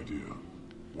 Good idea.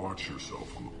 Watch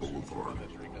yourself on the boulevard.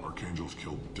 Archangel's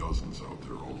killed dozens out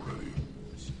there already.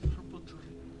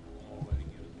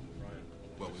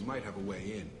 Well, we might have a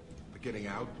way in, but getting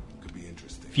out could be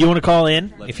interesting. If you want to call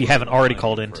in, if you haven't already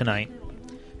called in tonight,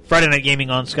 Friday Night Gaming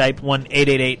on Skype,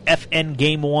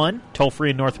 1-888-FN-GAME-1,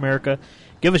 toll-free in North America.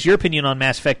 Give us your opinion on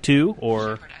Mass Effect 2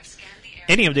 or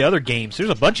any of the other games. There's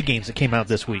a bunch of games that came out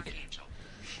this week.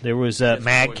 There was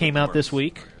MAG came out this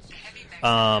week.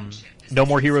 No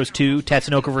More Heroes 2,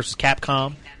 Tatsunoko vs.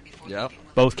 Capcom. Yep.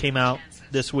 Both came out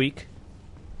this week.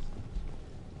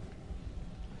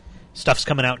 Stuff's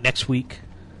coming out next week.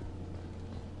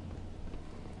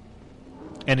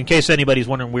 And in case anybody's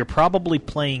wondering, we're probably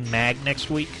playing MAG next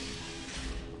week.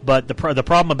 But the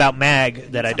problem about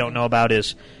MAG that I don't know about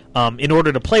is, in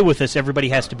order to play with us, everybody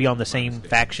has to be on the same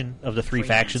faction of the three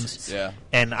factions. Yeah.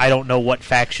 And I don't know what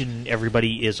faction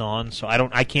everybody is on, so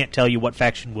I can't tell you what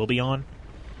faction we'll be on.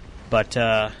 But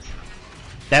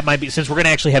that might be, since we're going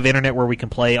to actually have internet where we can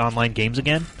play online games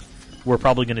again, we're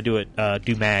probably going to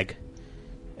do MAG.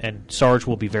 And Sarge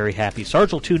will be very happy.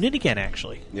 Sarge will tune in again,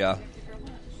 actually. Yeah.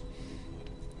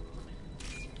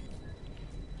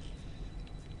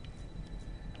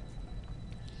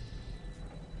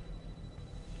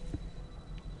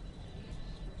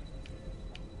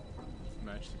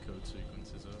 Match the code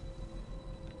sequences up.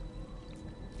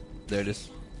 There it is.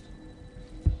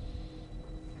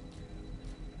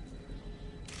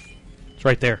 It's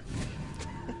right there.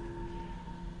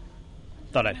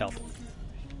 Thought I'd help.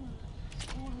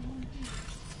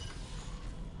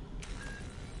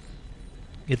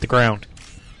 Hit the ground.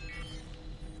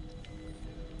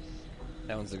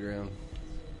 That one's the ground.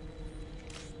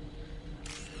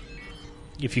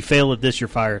 If you fail at this, you're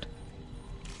fired.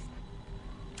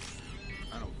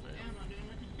 I don't fail.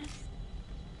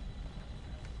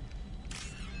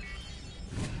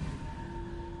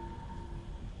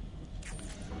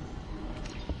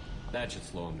 That should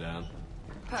slow him down.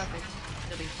 Perfect.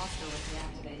 It'll be hostile if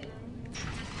deactivated.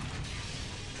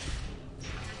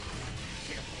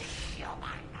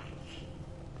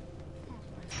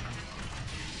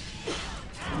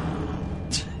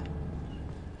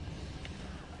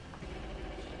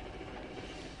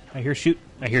 I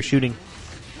hear shooting.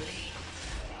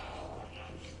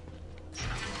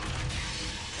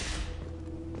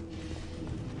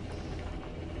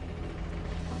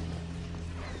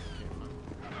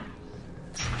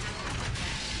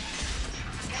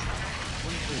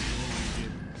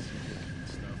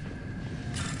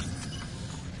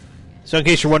 So in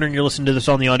case you're wondering, you're listening to this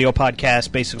on the audio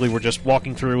podcast. Basically, we're just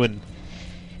walking through and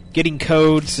getting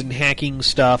codes and hacking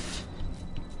stuff,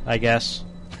 I guess.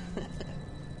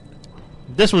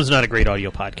 This one's not a great audio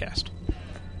podcast.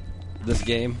 This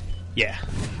game? Yeah.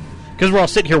 Because we're all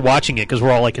sitting here watching it because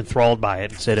we're all like enthralled by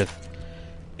it instead of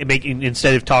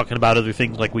talking about other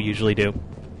things like we usually do.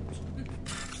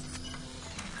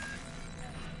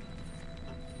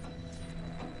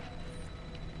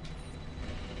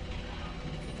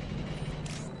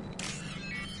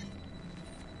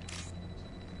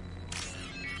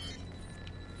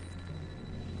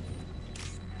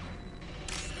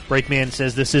 Breakman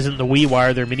says this isn't the Wii. Why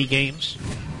are there mini games?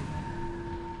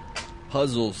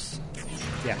 Puzzles.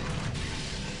 Yeah.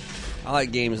 I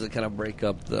like games that kind of break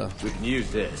up the... We can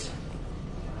use this.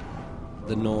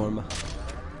 The norm.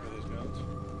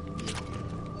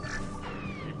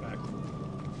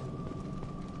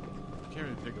 Can't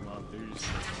really pick them up. They're just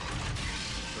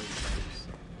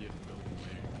you have to build them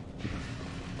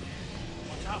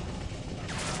there.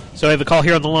 So I have a call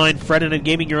here on the line. Fred and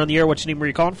Gaming, you're on the air. What's your name? Where are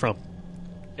you calling from?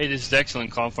 Hey, this is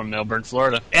Excellent calling from Melbourne,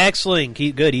 Florida. Excellent.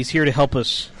 Good. He's here to help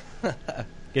us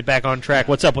get back on track.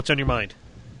 What's up? What's on your mind?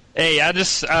 Hey, I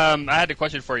had a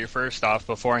question for you first off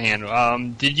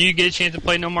beforehand. Did you get a chance to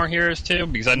play No More Heroes 2?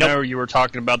 Because I know you were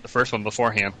talking about the first one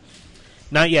beforehand.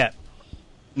 Not yet.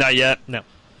 Not yet? No.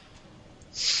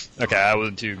 Okay, I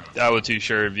wasn't too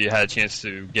sure if you had a chance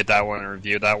to get that one or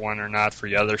review that one or not for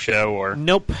your other show or...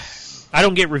 Nope. I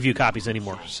don't get review copies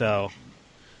anymore, so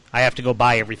I have to go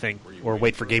buy everything or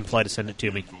wait for GameFly to send it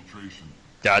to me.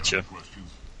 Gotcha.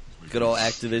 Good old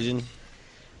Activision.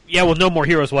 Yeah, well, No More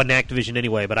Heroes wasn't Activision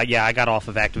anyway, but I got off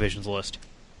of Activision's list.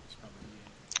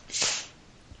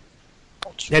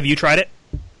 Have you tried it?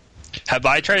 Have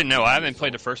I tried it? No, I haven't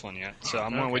played the first one yet, so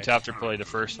I'm going to wait till after I play the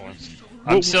first one.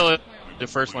 I'm still at the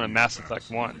first one of Mass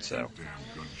Effect 1, so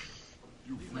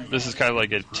this is kind of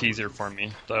like a teaser for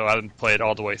me, though I haven't played it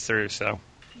all the way through, so...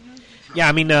 Yeah,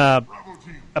 I mean,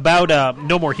 about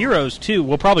No More Heroes 2,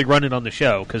 we'll probably run it on the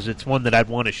show, because it's one that I'd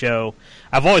want to show.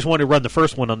 I've always wanted to run the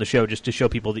first one on the show, just to show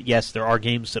people that, yes, there are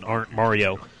games that aren't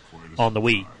Mario on the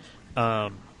Wii.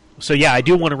 So, yeah, I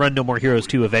do want to run No More Heroes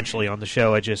 2 eventually on the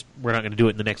show. We're not going to do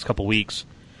it in the next couple weeks,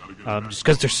 just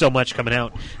because there's so much coming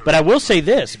out. But I will say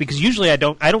this, because usually I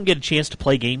don't get a chance to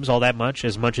play games all that much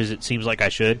as it seems like I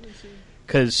should,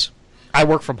 because I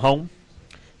work from home,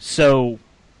 so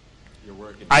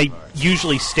I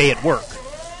usually stay at work.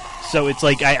 So it's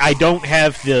like I don't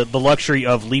have the luxury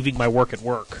of leaving my work at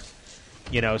work.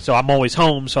 You know, so I'm always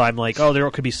home, so I'm like, oh, there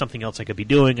could be something else I could be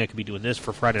doing. I could be doing this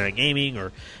for Friday Night Gaming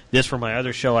or this for my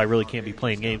other show. I really can't be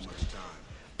playing games.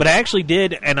 But I actually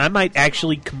did, and I might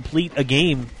actually complete a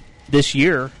game this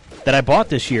year that I bought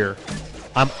this year.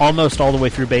 I'm almost all the way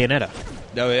through Bayonetta.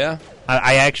 Oh, yeah?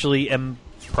 I actually am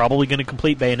probably going to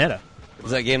complete Bayonetta.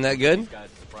 Is that game that good?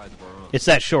 It's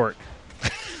that short.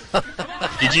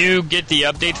 Did you get the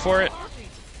update for it?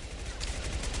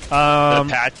 The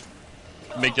patch?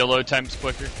 Make the load times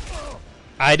quicker?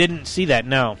 I didn't see that,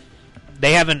 no.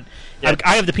 They haven't... Yeah.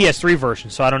 I have the PS3 version,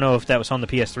 so I don't know if that was on the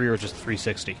PS3 or just the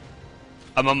 360.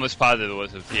 I'm almost positive it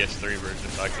was a PS3 version,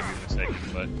 so I could be mistaken,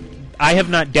 but... I have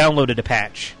not downloaded a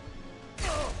patch,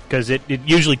 because it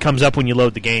usually comes up when you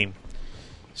load the game.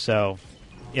 So,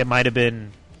 it might have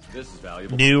been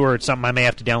new or it's something I may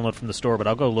have to download from the store, but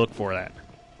I'll go look for that.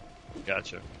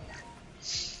 Gotcha.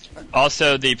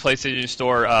 Also, the PlayStation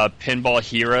Store Pinball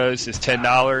Heroes is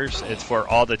 $10. It's for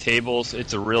all the tables.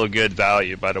 It's a real good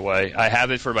value, by the way. I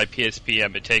have it for my PSP.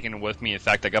 I've been taking it with me. In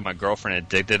fact, I got my girlfriend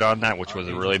addicted on that, which was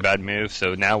a really bad move.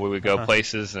 So now we would go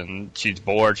places, and she's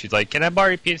bored. She's like, can I borrow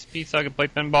your PSP so I can play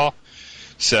pinball?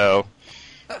 So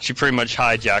she pretty much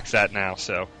hijacks that now.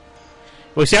 So.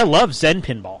 Well, see, I love Zen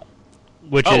Pinball.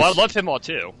 I love pinball,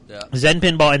 too. Yeah. Zen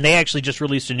Pinball, and they actually just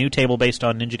released a new table based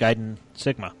on Ninja Gaiden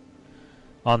Sigma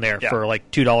on there for like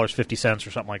 $2.50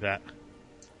 or something like that.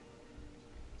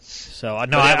 So,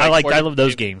 no, I love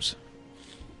those games.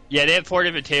 Yeah, they had 4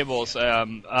 different tables.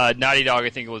 Naughty Dog, I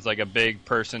think it was like a big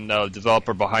person,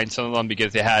 developer behind some of them,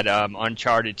 because they had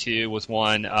Uncharted 2 was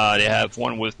one. They have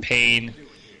one with Pain,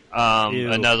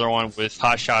 another one with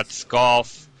Hot Shots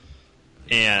Golf,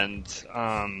 and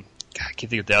I can't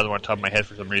think of the other one on top of my head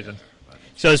for some reason.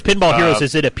 So is Pinball Heroes,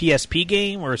 is it a PSP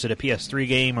game, or is it a PS3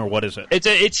 game, or what is it?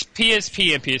 It's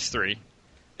PSP and PS3.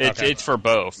 It's for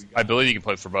both. I believe you can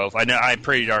play for both. I know. I'm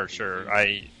pretty darn sure.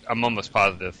 I'm almost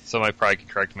positive. Somebody probably can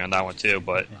correct me on that one too.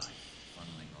 But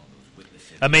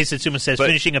Amazed Satsuma says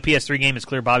finishing a PS3 game is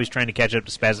clear. Bobby's trying to catch up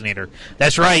to Spazinator.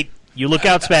 That's right. You look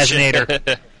out,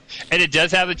 Spazinator. And it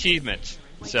does have achievements.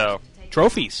 So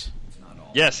trophies.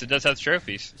 Yes, it does have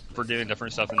trophies for doing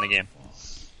different stuff in the game.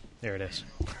 There it is.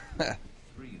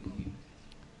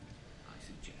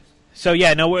 So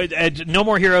yeah, no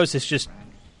more Heroes. It's just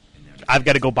I've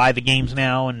got to go buy the games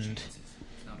now, and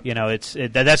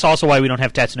that's also why we don't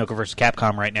have Tatsunoko versus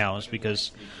Capcom right now, is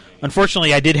because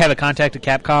unfortunately I did have a contact at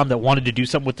Capcom that wanted to do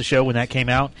something with the show when that came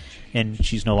out, and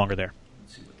she's no longer there.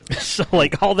 So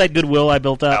like all that goodwill I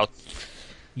built up,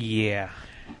 yeah,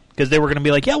 because they were going to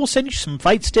be like, yeah, we'll send you some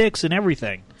fight sticks and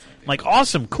everything. I'm like,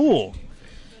 awesome, cool.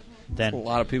 Then a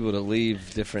lot of people to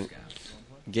leave different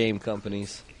game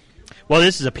companies. Well,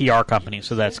 this is a PR company,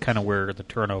 so that's kind of where the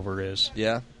turnover is.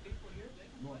 Yeah.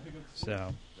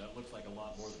 So.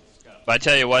 But I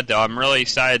tell you what, though, I'm really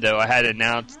excited, though.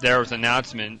 There was an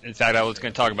announcement. In fact, I was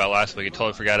going to talk about last week. I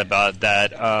totally forgot about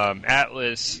that.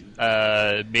 Atlas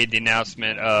made the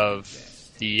announcement of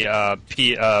the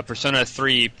Persona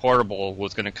 3 Portable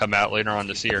was going to come out later on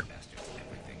this year.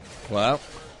 Wow.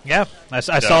 Yeah, I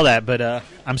saw that, but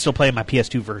I'm still playing my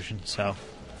PS2 version, so.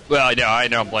 Well, I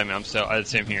don't blame him. I'm still the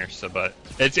same here. So, but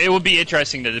it would be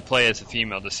interesting to play as a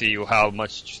female to see how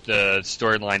much the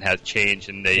storyline has changed,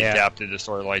 and they adapted the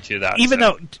storyline to that. Even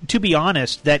though, to be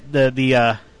honest, that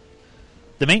the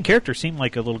main character seemed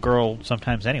like a little girl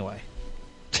sometimes anyway.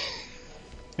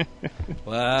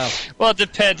 Wow. Well, it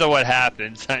depends on what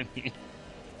happens. I mean,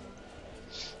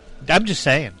 I'm just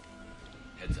saying.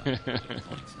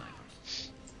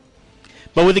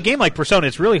 But with a game like Persona,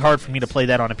 it's really hard for me to play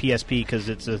that on a PSP because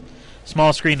it's a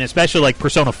small screen, especially like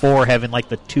Persona 4 having like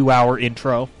the 2-hour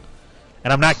intro.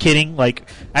 And I'm not kidding. Like,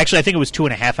 actually, I think it was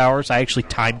 2.5 hours. I actually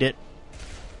timed it.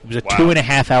 It was a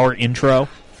 2.5-hour intro.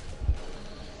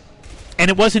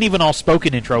 And it wasn't even all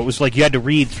spoken intro. It was like you had to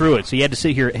read through it. So you had to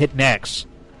sit here and hit next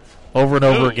over and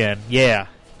over again. Yeah.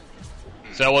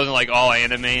 So it wasn't like all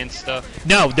anime and stuff?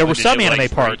 No, there were some anime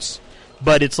parts.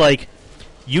 But it's like,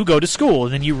 you go to school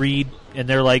and then you read, and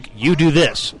they're like, you do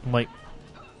this. I'm like,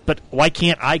 but why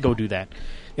can't I go do that?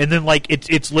 And then like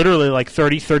it's literally like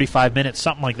 30, 35 minutes,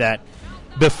 something like that,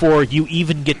 before you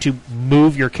even get to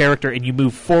move your character, and you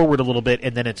move forward a little bit,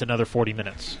 and then it's another 40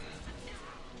 minutes.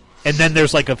 And then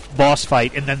there's like a boss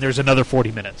fight, and then there's another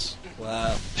 40 minutes.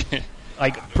 Wow.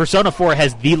 Like, Persona 4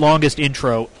 has the longest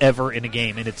intro ever in a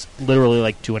game, and it's literally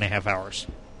like 2.5 hours.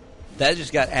 That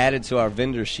just got added to our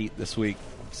vendor sheet this week.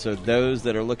 So those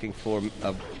that are looking for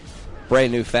a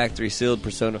brand new factory sealed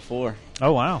Persona 4.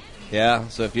 Oh, wow. Yeah,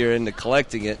 so if you're into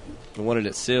collecting it and wanted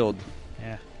it sealed.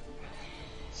 Yeah.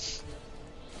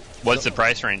 What's the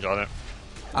price range on it?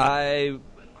 I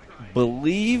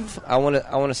believe I want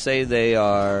to say they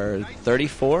are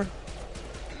 $34.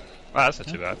 Wow, that's not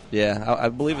too bad. Yeah, I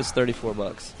believe it's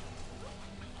 $34.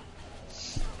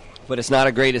 But it's not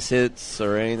a greatest hits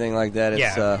or anything like that.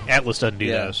 It's, Atlas doesn't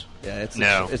do those. Yeah,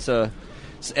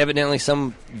 it's evidently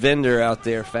some vendor out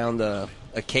there found a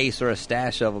case or a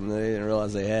stash of them that they didn't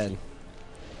realize they had.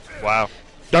 Wow.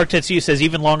 Dark Tetsuya says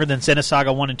even longer than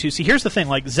Xenosaga 1 and 2. See, here's the thing.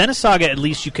 Like, Xenosaga, at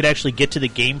least you could actually get to the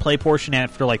gameplay portion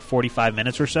after, like, 45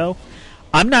 minutes or so.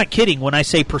 I'm not kidding when I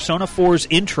say Persona 4's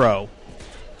intro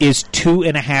is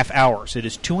 2.5 hours. It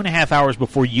is 2.5 hours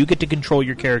before you get to control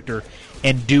your character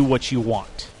and do what you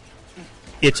want.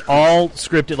 It's all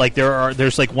scripted. Like,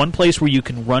 there's, like, one place where you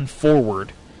can run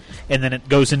forward, and then it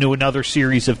goes into another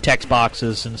series of text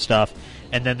boxes and stuff.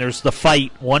 And then there's the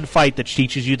one fight that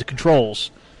teaches you the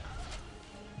controls.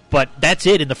 But that's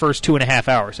it in the first 2.5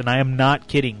 hours, and I am not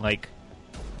kidding. Like,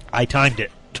 I timed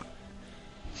it.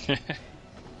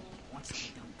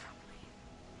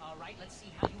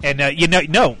 And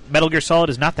no, Metal Gear Solid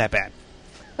is not that bad.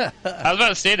 I was about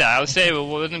to say that. I would say,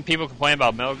 wasn't people complaining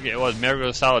about Metal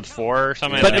Gear Solid 4 or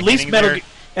something? But at least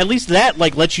at least that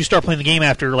like lets you start playing the game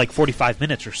after like 45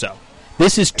 minutes or so.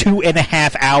 This is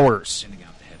 2.5 hours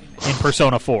in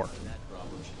Persona 4.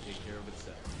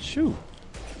 Shoot.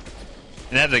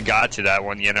 And I haven't got to that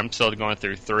one yet. I'm still going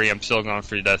through 3. I'm still going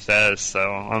through Death Fez,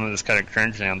 so I'm just kind of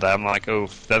cringing on that. I'm like, oh,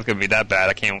 if that's going to be that bad,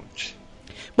 I can't.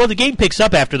 Well, the game picks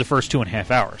up after the first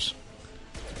 2.5 hours.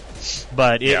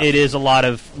 But it is a lot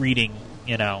of reading,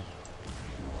 you know.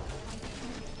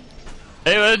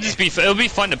 It'll be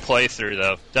fun to play through,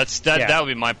 though. That would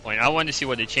be my point. I wanted to see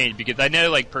what they changed, because I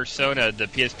know, like, Persona, the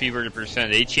PSP version of Persona,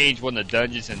 they changed one of the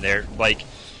dungeons in there. Like,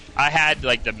 I had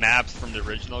like the maps from the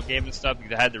original game and stuff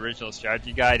because I had the original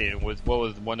strategy guide, and what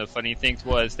was one of the funny things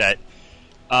was that,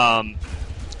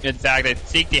 in fact, I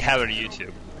think they have it on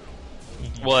YouTube.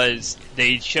 Was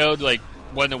they showed like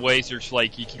one of the ways there's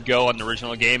like you can go on the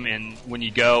original game, and when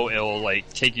you go, it'll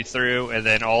like take you through, and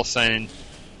then all of a sudden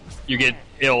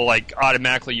it'll like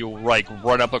automatically you'll like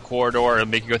run up a corridor and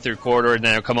make you go through a corridor, and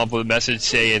then it'll come up with a message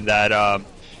saying that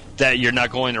that you're not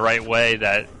going the right way,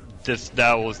 that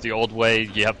was the old way.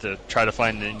 You have to try to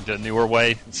find the newer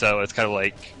way. So it's kind of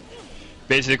like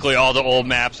basically all the old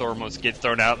maps almost get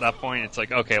thrown out at that point. It's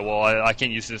like, okay, well, I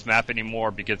can't use this map anymore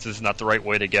because this is not the right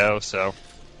way to go. So,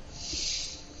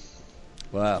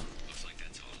 wow.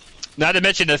 Not to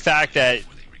mention the fact that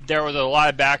there was a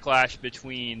lot of backlash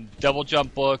between Double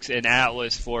Jump Books and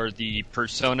Atlas for the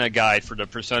Persona guide for the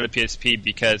Persona PSP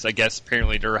because I guess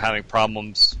apparently they were having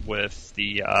problems with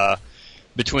the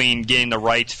between getting the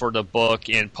rights for the book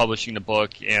and publishing the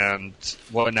book and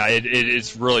whatnot. It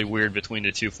is really weird between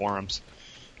the two forums.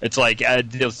 It's like a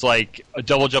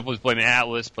Double Jump was blaming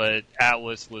Atlas, but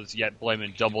Atlas was yet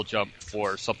blaming Double Jump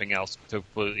for something else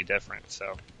completely different.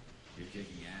 So, you're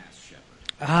kicking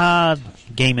ass, Shepard.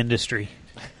 Game industry.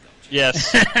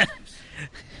 Yes.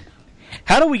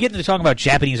 How do we get into talking about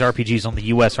Japanese RPGs on the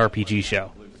U.S. RPG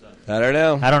show? I don't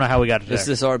know. I don't know how we got to It's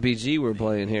this RPG we're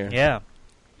playing here. Yeah.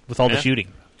 With all the shooting.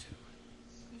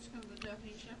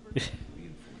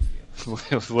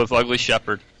 With Ugly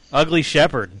Shepherd. Ugly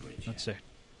Shepherd. Let's see.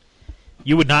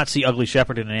 You would not see Ugly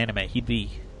Shepherd in an anime. He'd be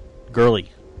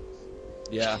girly.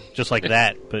 Yeah. Just like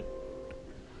that, but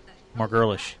more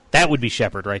girlish. That would be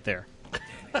Shepherd right there.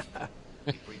 I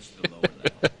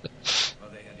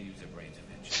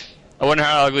wonder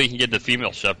how ugly you can get the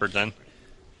female Shepherd then.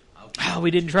 Oh,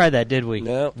 we didn't try that, did we?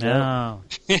 No.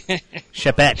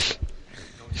 Shepette.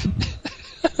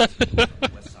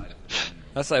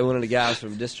 That's like one of the guys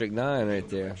from District 9 right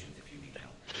there.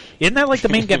 Isn't that like the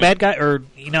main bad guy? Or,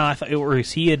 I thought, or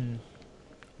is he in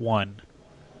 1?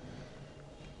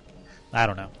 I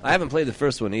don't know. I haven't played the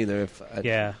first one either.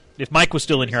 If Mike was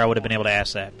still in here, I would have been able to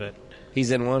ask that. But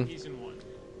he's in 1? He's in 1.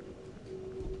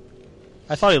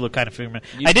 I thought he looked kind of familiar.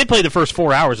 I did play the first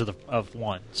 4 hours of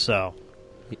 1, so.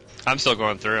 I'm still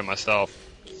going through it myself.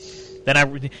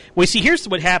 Then see, here's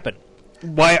what happened.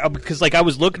 Why? Because I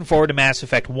was looking forward to Mass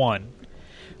Effect 1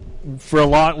 for a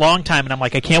long time, and I'm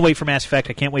like, I can't wait for Mass Effect.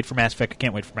 I can't wait for Mass Effect. I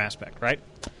can't wait for Mass Effect. Right?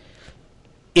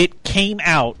 It came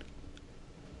out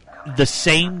the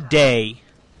same day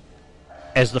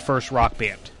as the first Rock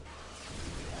Band.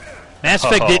 Mass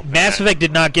Effect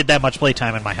did not get that much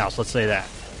playtime in my house. Let's say that.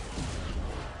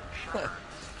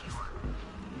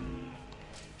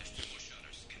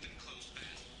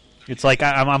 It's like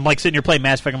I'm like sitting here playing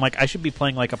Mass Effect. I'm like, I should be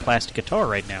playing like a plastic guitar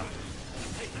right now.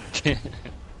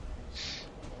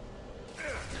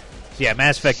 Yeah,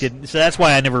 Mass Effect didn't. So that's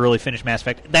why I never really finished Mass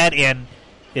Effect. That and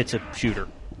it's a shooter.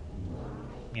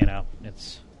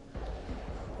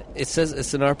 It says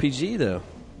it's an RPG though.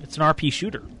 It's an RP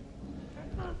shooter.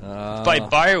 By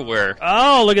BioWare.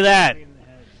 Oh, look at that.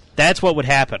 That's what would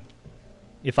happen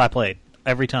if I played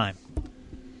every time.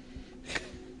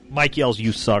 Mike yells,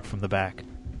 "You suck" from the back.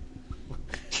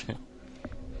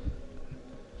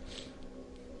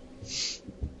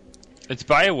 It's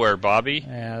BioWare, Bobby.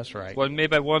 Yeah, that's right. One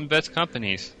made by one of the best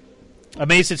companies.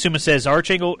 Amaze Satsuma says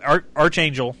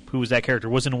Archangel, who was that character,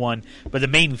 was in 1, but the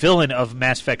main villain of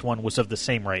Mass Effect 1 was of the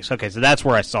same race. Okay, so that's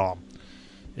where I saw him,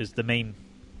 is the main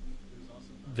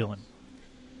villain.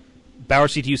 Bauer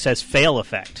CTU says fail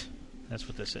effect. That's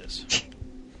what this is.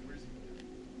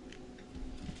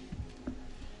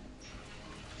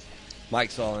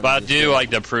 Mike's all in. But I do like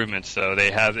the improvements, though.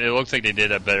 It looks like they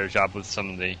did a better job with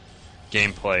some of the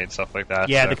gameplay and stuff like that.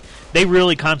 Yeah, so. they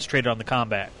really concentrated on the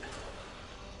combat.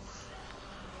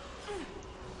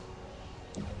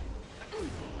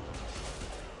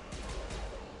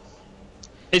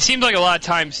 It seems like a lot of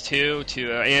times, too,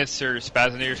 to answer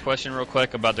Spazinator's question real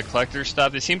quick about the collector's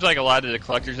stuff, it seems like a lot of the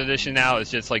collector's edition now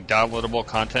is just like downloadable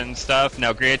content and stuff.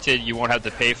 Now, granted, you won't have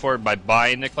to pay for it by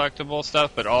buying the collectible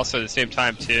stuff, but also at the same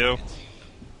time, too,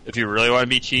 if you really want to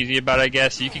be cheesy about it, I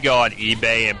guess, you could go on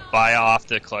eBay and buy off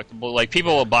the collectible. Like,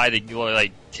 people will buy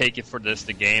take it for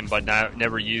the game, but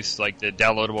never use, like, the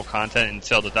downloadable content and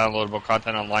sell the downloadable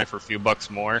content online for a few bucks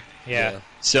more. Yeah.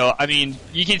 So, I mean,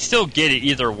 you can still get it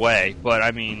either way, but, I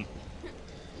mean...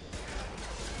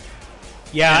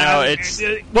 Yeah, it's...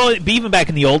 Well, even back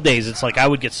in the old days, it's like I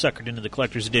would get suckered into the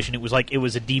collector's edition. It was like, it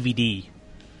was a DVD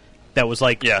that was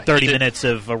like 30 minutes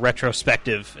of a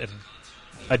retrospective and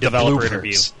a developer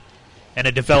interview. And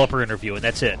a developer interview, and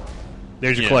that's it.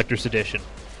 There's your collector's edition.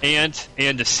 And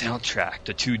the soundtrack,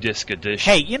 the 2-disc edition.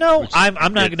 Hey, you know,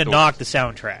 I'm not going to knock the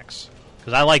soundtracks.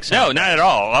 Because I like soundtracks. No, not at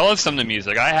all. I love some of the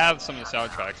music. I have some of the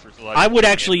soundtracks. I would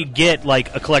actually get,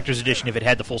 like, a collector's edition if it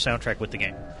had the full soundtrack with the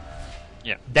game.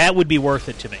 Yeah. That would be worth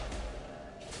it to me.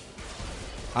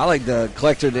 I like the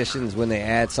collector editions when they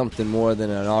add something more than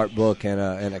an art book and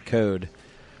a code.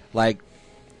 Like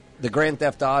the Grand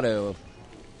Theft Auto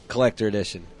collector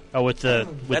edition. Oh, with the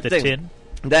tin?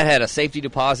 That had a safety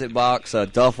deposit box, a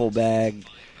duffel bag,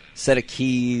 set of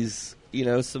keys, you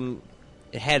know,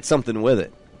 it had something with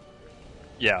it.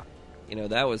 Yeah. You know,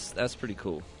 that's pretty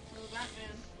cool.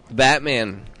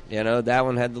 Batman, you know, that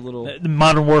one had the little... The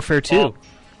Modern Warfare 2.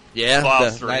 Yeah,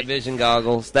 the night vision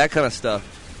goggles, that kind of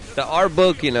stuff. The art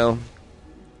book, you know,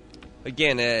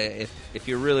 again, if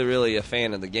you're really, really a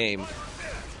fan of the game,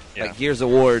 like Gears of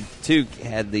War 2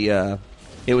 had the,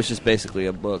 it was just basically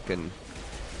a book, and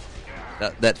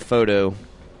that photo.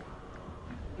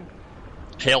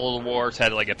 Halo Wars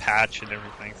had like a patch and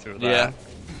everything through that. Yeah.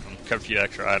 A few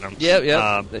extra items.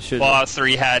 Yeah. Fallout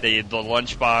 3 had the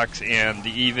lunchbox, and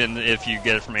even if you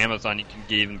get it from Amazon, you can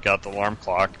even got the alarm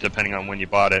clock, depending on when you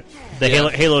bought it. The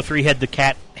Halo 3 had the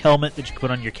cat helmet that you could put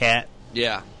on your cat.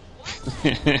 Yeah.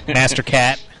 Master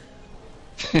Cat.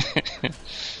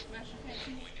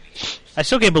 I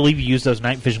still can't believe you used those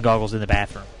night vision goggles in the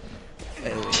bathroom.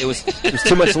 It was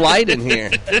too much light in here.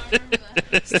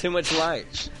 It's too much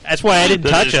light. That's why I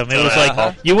didn't touch them. It was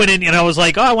like, you went in and I was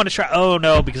like, oh, I want to try. Oh,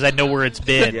 no, because I know where it's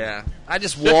been. Yeah. I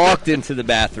just walked into the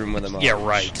bathroom with them on. Yeah,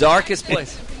 right. Darkest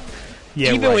place.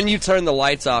 Yeah, even right. when you turn the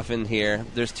lights off in here,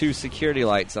 there's 2 security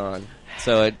lights on.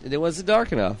 So it wasn't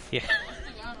dark enough. Yeah.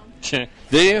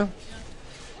 Do you?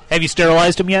 Have you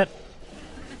sterilized them yet?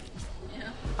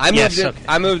 I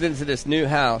moved into this new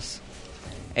house,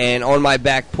 and on my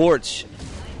back porch,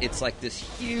 it's like this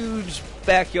huge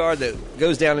backyard that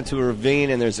goes down into a ravine,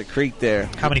 and there's a creek there.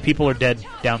 How many people are dead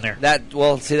down there? That's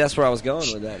where I was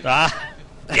going with that.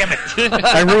 Damn it!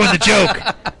 I ruined the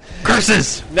joke.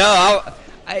 Curses. No,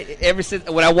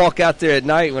 when I walk out there at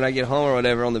night, when I get home or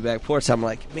whatever on the back porch, I'm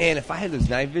like, man, if I had those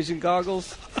night vision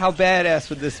goggles, how badass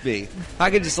would this be? I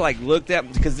could just like look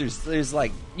at, because there's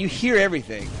like, you hear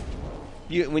everything.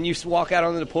 When you walk out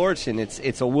onto the porch and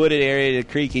it's a wooded area, the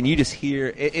creek, and you just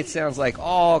hear it sounds like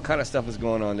all kind of stuff is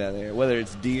going on down there, whether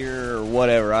it's deer or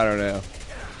whatever, I don't know.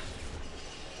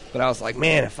 But I was like,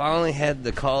 man, if I only had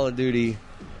the Call of Duty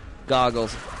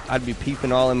goggles, I'd be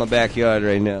peeping all in my backyard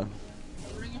right now.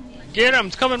 Get him!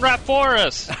 It's coming right for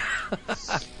us.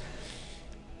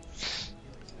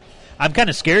 I'm kind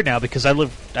of scared now because I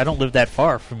don't live that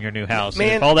far from your new house. Man,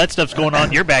 and if all that stuff's going on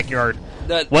in your backyard,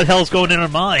 what hell's going on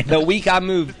in mine? The week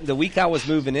I was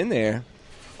moving in there,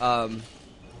 I'm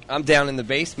down in the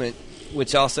basement,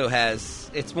 which also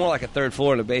it's more like a third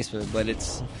floor in the basement, but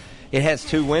it has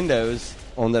 2 windows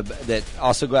that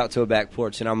also go out to a back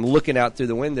porch, and I'm looking out through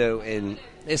the window, and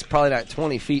it's probably not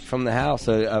 20 feet from the house,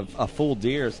 a full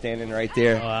deer standing right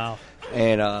there. Oh, wow.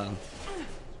 And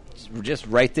just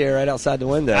right there, right outside the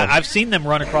window. I've seen them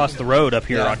run across the road up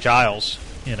here on Giles.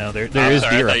 You know, there is deer I up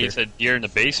thought here. you said deer in the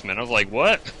basement. I was like,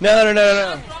 what?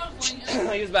 No.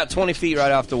 He was about 20 feet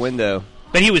right off the window.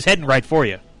 But he was heading right for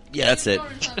you. Yeah, that's it.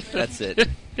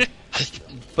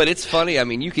 But it's funny. I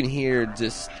mean, you can hear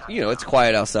just, it's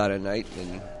quiet outside at night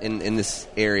in this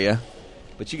area.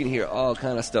 But you can hear all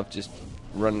kind of stuff just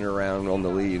running around on the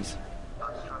leaves.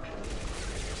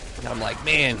 And I'm like,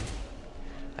 man,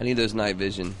 I need those night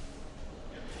vision.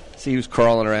 See who's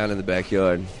crawling around in the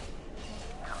backyard.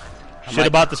 Should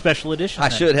have bought the special edition. I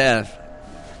then. should have.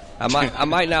 I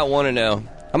might not want to know.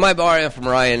 I might borrow it from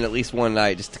Ryan at least one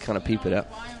night just to kind of peep it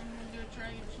up.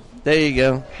 There you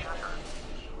go.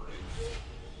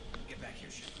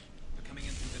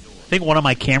 I think one of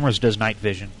my cameras does night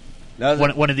vision.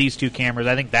 One of these two cameras.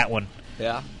 I think that one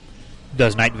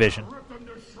does night vision.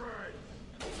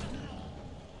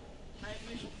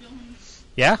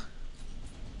 Yeah?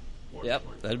 Yep,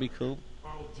 that'd be cool.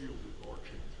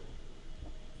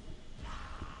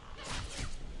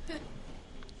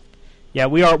 Yeah,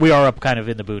 we are up kind of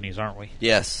in the boonies, aren't we?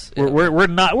 Yes. We're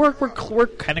not we're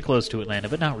kind of close to Atlanta,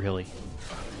 but not really.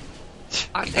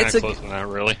 It's close, but not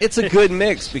really. It's a good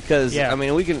mix because I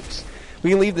mean we can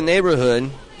leave the neighborhood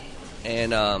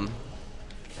and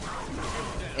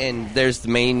there's the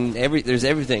main there's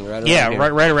everything right around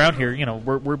here. right around here. You know,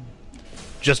 we're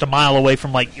just a mile away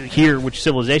from like here, which is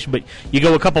civilization, but you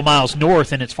go a couple miles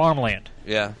north and it's farmland.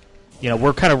 Yeah. You know,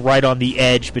 we're kind of right on the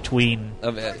edge between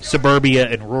suburbia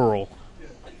and rural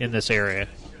in this area.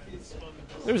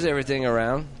 There's everything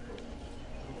around.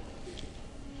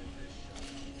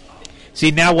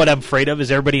 See, now what I'm afraid of is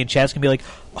everybody in chat's going to be like,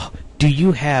 oh, do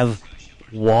you have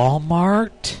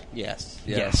Walmart? Yes.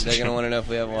 Yes. They're going to want to know if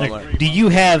we have Walmart. Do you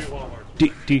have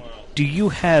do you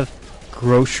have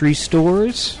grocery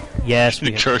stores? Yes,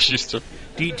 we have. Grocery store.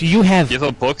 Do you have... You have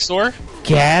a bookstore?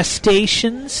 Gas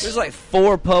stations? There's like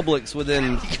 4 Publix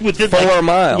within 4 like,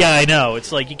 miles. Yeah, I know.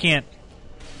 It's like you can't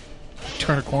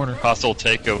turn a corner. Hostile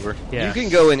takeover. Yeah. You can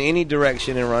go in any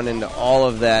direction and run into all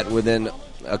of that within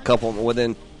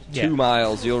 2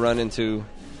 miles. You'll run into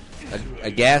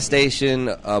a gas station,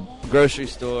 a grocery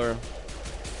store,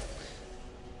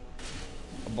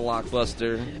 a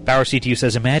Blockbuster. Bauer CTU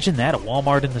says, imagine that, a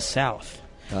Walmart in the South.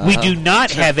 We do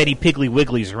not have any Piggly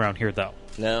Wigglies around here, though.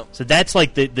 No. So that's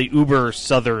like the uber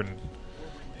southern.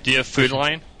 Do you have Food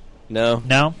Lion? No.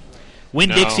 No?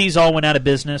 Winn-Dixie's all went out of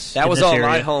business. That in was this all area.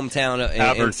 my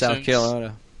hometown in South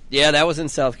Carolina. Yeah, that was in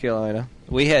South Carolina.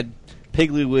 We had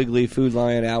Piggly Wiggly, Food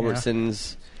Lion,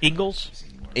 Albertsons. Ingalls?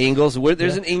 Ingalls.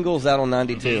 There's an Ingalls out on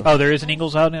 92. Oh, there is an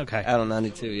Ingalls out? Okay. Out on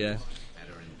 92, yeah.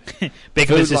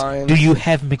 Food says, do you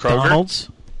have McDonald's?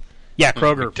 Kroger? Yeah,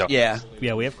 Kroger. Yeah.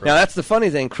 Yeah, we have Kroger. Now, that's the funny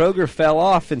thing. Kroger fell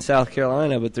off in South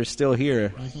Carolina, but they're still here.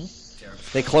 Mm-hmm.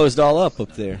 They closed all up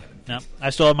there. No, I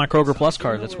still have my Kroger Plus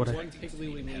card. That's what I...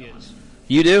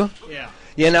 You do? Yeah.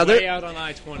 Yeah, now way out on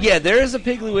I-20. Yeah, there is a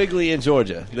Piggly Wiggly in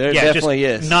Georgia. There definitely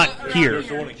is. Not here.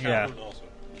 There's one in Calhoun also.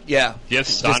 Yeah. You have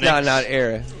Just Sonic? not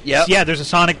area. Yep. Yeah, there's a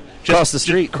Sonic just across the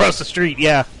street. Across the street,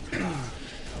 yeah.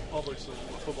 All the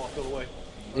football field away.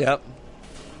 Yep.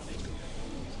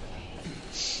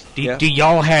 Do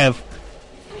y'all have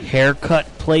haircut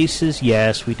places?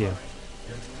 Yes, we do.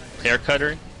 Hair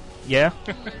cuttery? Yeah.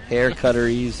 Hair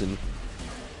cutteries and...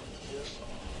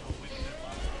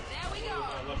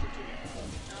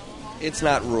 It's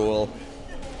not rural.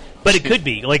 But it could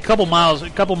be. Like a couple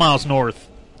miles north.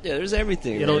 Yeah, there's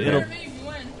everything. It'll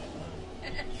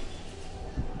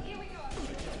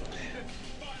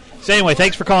So anyway,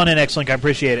 thanks for calling in, X-Link. I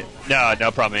appreciate it.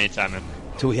 No problem. Anytime, man.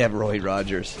 Do we have Roy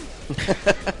Rogers?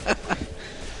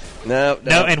 No,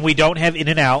 and we don't have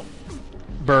In-N-Out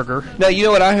Burger. No, you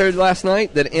know what I heard last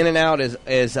night? That In-N-Out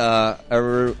is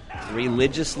a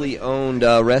religiously owned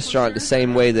restaurant the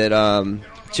same way that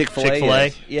Chick-fil-A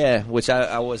is. Yeah, which I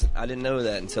didn't know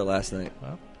that until last night.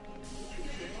 Well.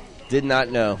 Did not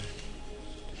know.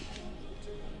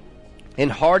 And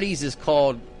Hardee's is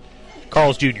called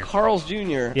Carl's Jr. Carl's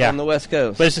Jr. Yeah. on the West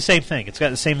Coast. But it's the same thing. It's got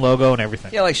the same logo and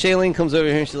everything. Yeah, like Shailene comes over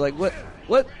here and she's like, What?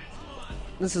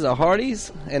 This is a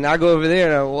Hardee's? And I go over there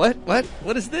and I go,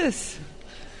 What is this?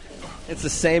 It's the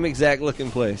same exact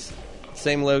looking place.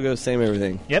 Same logo, same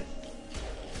everything. Yep.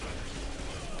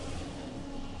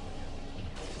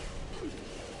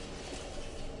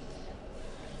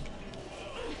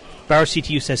 Bauer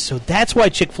CTU says, so that's why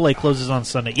Chick-fil-A closes on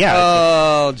Sunday. Yeah.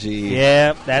 Oh, gee.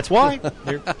 Yeah, that's why.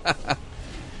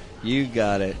 You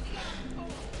got it.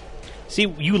 See,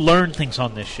 you learn things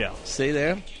on this show. See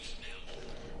there?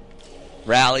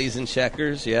 Rallies and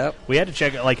checkers, yep. We had to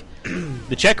check it. Like,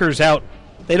 the checkers out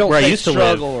they don't, where I they used to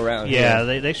struggle live. around yeah,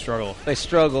 here. they struggle. They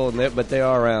struggle, but they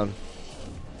are around.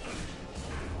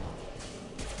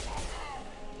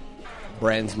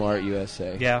 Brandsmart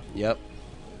USA. Yeah. Yep.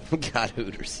 We got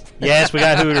Hooters. Yes, we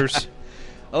got Hooters.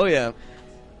 Oh, yeah.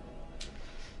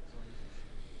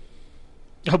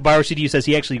 Oh, Bauer CDU says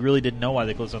he actually really didn't know why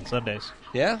they closed on Sundays.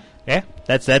 Yeah? Yeah,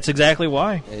 that's exactly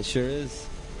why. It sure is.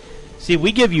 See,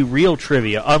 we give you real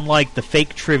trivia, unlike the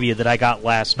fake trivia that I got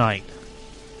last night.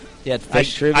 Yeah, fake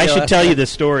trivia. I should tell you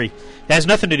this story. It has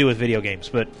nothing to do with video games,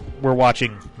 but we're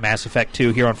watching Mass Effect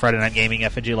 2 here on Friday Night Gaming,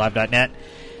 FNGLive.net.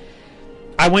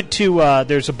 I went to,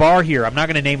 there's a bar here. I'm not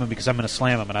going to name them because I'm going to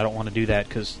slam them, and I don't want to do that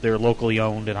because they're locally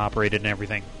owned and operated and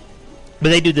everything. But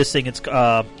they do this thing. It's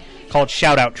called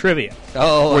Shout Out Trivia.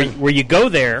 Oh. Where you go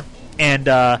there, and,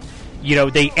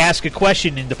 they ask a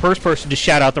question, and the first person to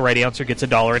shout out the right answer gets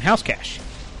 $1 in house cash.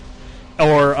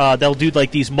 Or they'll do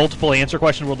like these multiple answer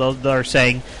questions where they're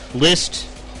saying list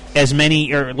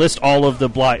all of the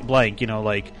blank,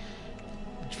 like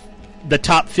the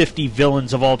top 50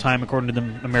 villains of all time according to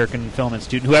the American Film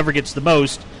Institute. And whoever gets the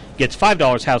most gets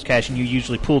 $5 house cash, and you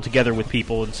usually pool together with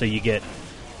people, and so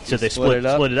they split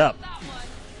it up.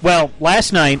 Well,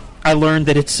 last night I learned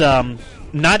that it's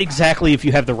not exactly if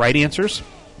you have the right answers,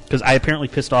 because I apparently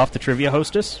pissed off the trivia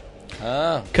hostess.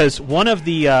 Because one of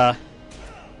the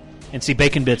and see,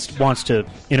 Bacon Bits wants to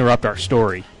interrupt our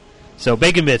story. So,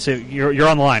 Bacon Bits, you're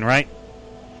on the line, right?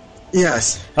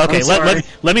 Yes. Okay,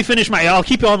 let me finish I'll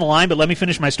keep you on the line, but let me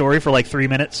finish my story for like 3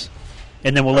 minutes,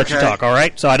 and then we'll let you talk, all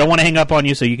right? So, I don't want to hang up on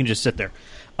you, so you can just sit there.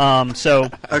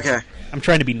 Okay. I'm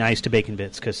trying to be nice to Bacon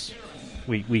Bits, because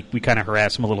we kind of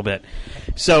harass him a little bit.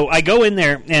 So, I go in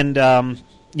there, and, I'm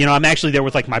actually there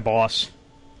with, like, my boss,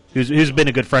 who's been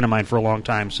a good friend of mine for a long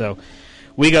time. So,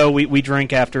 we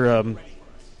drink after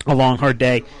a long, hard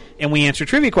day, and we answer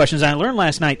trivia questions. And I learned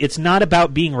last night it's not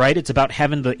about being right, it's about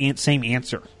having the same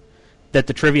answer that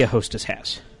the trivia hostess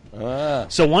has.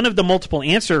 So one of the multiple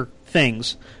answer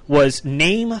things was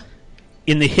name,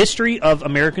 in the history of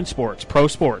American sports, pro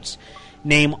sports,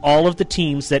 name all of the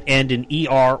teams that end in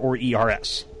ER or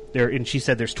ERS. And she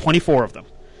said there's 24 of them.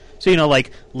 So, like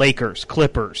Lakers,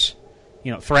 Clippers,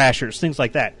 Thrashers, things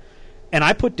like that. And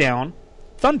I put down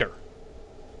Thunder,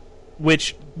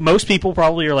 which most people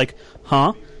probably are like,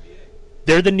 huh?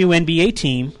 They're the new NBA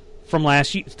team from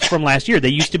last year. They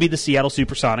used to be the Seattle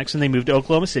Supersonics, and they moved to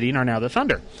Oklahoma City and are now the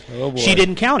Thunder. Oh, boy. She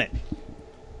didn't count it.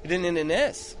 You didn't end in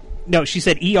S. No, she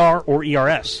said ER or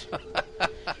ERS.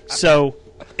 So,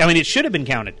 it should have been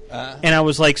counted. And I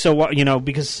was like, so what,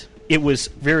 because it was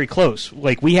very close.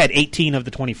 Like, we had 18 of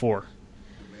the 24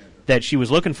 that she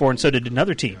was looking for, and so did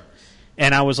another team.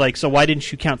 And I was like, so why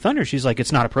didn't you count Thunder? She's like,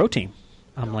 it's not a pro team.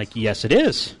 I'm like, yes, it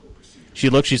is. She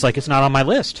looks, she's like, it's not on my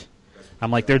list.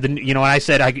 I'm like, they're the, and I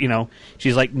said,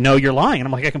 she's like, no, you're lying. And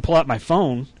I'm like, I can pull out my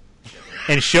phone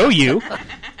and show you.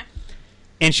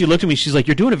 And she looked at me, she's like,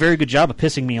 you're doing a very good job of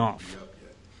pissing me off.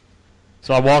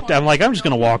 So I'm like, I'm just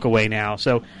going to walk away now.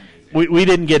 So we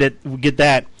didn't get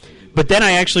that. But then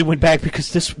I actually went back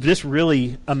because this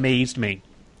really amazed me.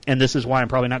 And this is why I'm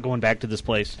probably not going back to this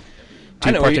place. I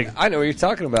know what you're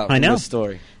talking about from this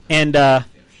story. And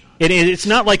it's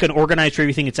not like an organized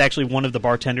trivia thing. It's actually one of the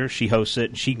bartenders. She hosts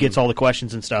it. And she gets all the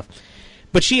questions and stuff.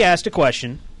 But she asked a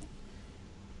question.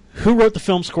 Who wrote the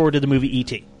film score to the movie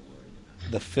E.T.?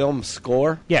 The film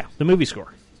score? Yeah, the movie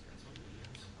score.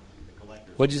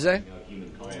 What'd you say?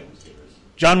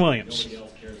 John Williams.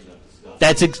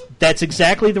 That's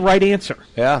exactly the right answer.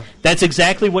 Yeah. That's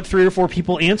exactly what 3 or 4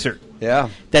 people answered. Yeah.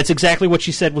 That's exactly what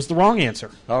she said was the wrong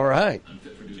answer. All right.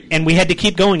 And we had to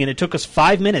keep going, and it took us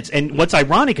 5 minutes. And what's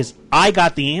ironic is I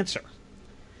got the answer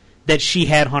that she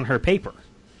had on her paper.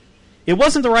 It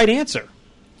wasn't the right answer.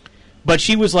 But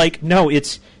she was like, no,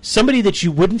 it's somebody that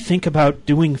you wouldn't think about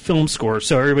doing film scores.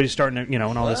 So everybody's starting to,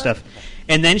 and all this stuff.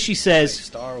 And then she says, like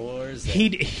Star Wars.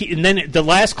 And then the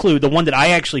last clue, the one that I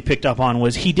actually picked up on,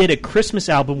 was he did a Christmas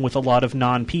album with a lot of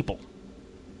non-people.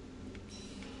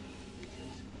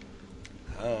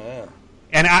 Oh, yeah.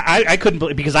 And I couldn't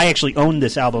believe, because I actually owned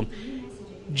this album.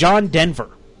 John Denver.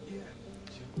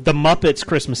 The Muppets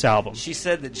Christmas album. She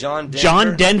said that John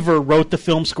Denver wrote the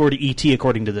film score to E.T.,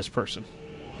 according to this person.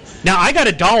 Now, I got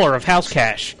 $1 of house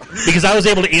cash because I was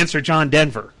able to answer John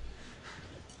Denver.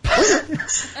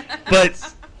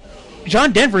 But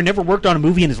John Denver never worked on a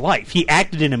movie in his life. He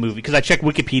acted in a movie because I checked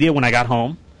Wikipedia when I got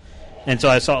home. And so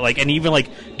I saw, and even,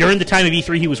 during the time of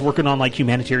E3, he was working on,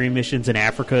 humanitarian missions in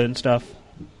Africa and stuff.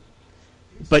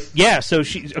 But, yeah, so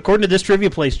according to this trivia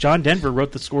place, John Denver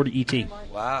wrote the score to E.T.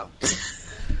 Wow.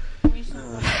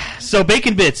 So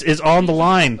Bacon Bits is on the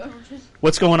line.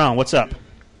 What's going on? What's up?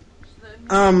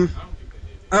 I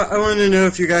wanted to know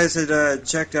if you guys had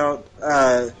checked out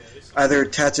either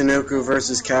Tatsunoko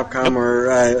versus Capcom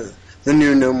or the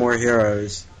new No More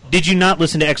Heroes. Did you not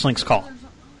listen to X-Link's call?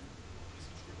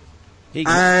 He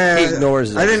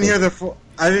ignores it. I didn't hear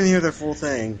the full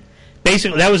thing.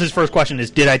 Basically, that was his first question: is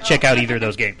did I check out either of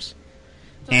those games?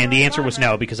 And the answer was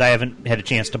no, because I haven't had a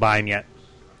chance to buy them yet.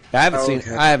 I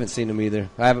haven't seen them either.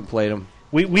 I haven't played them.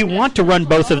 We want to run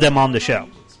both of them on the show,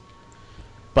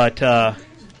 but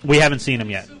we haven't seen them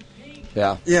yet.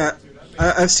 Yeah. Yeah,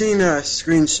 I've seen I've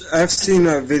seen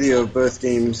a video of both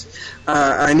games.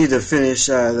 I need to finish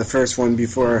the first one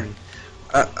before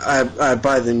I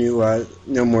buy the new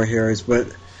No More Heroes. But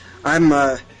I'm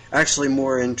actually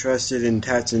more interested in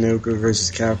Tatsunoko versus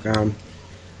Capcom.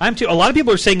 I'm too. A lot of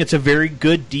people are saying it's a very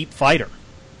good deep fighter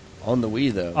on the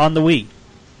Wii, though. On the Wii.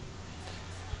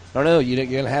 I don't know. You're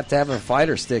going to have a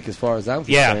fighter stick, as far as I'm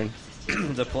concerned,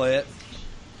 to play it.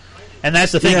 And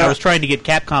that's the thing. I was trying to get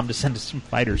Capcom to send us some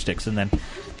fighter sticks, and then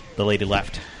the lady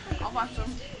left. I'll buy some.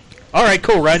 All right,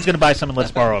 cool. Ryan's going to buy some, and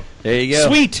let's borrow them. There you go.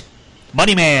 Sweet.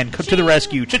 Money Man, come to the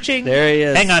rescue. Cha-ching. There he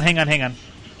is. Hang on.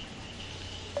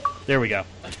 There we go.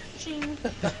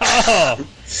 Oh.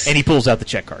 And he pulls out the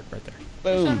check card right there.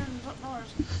 Boom.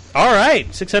 All right,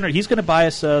 $600. He's going to buy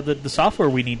us the software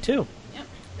we need, too.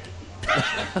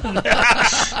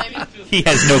 He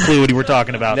has no clue what we were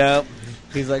talking about. No.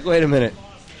 He's like, wait a minute.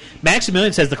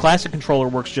 Maximilian says the classic controller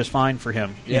works just fine for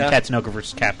him in Tatsunoko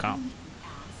vs. Capcom.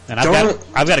 And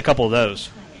I've got a couple of those.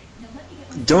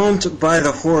 Don't buy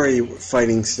the Hori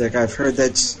fighting stick. I've heard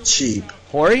that's cheap.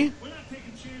 Hori?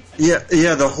 Yeah,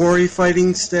 the Hori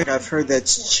fighting stick. I've heard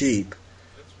that's cheap.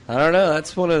 I don't know.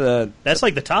 That's one of the. That's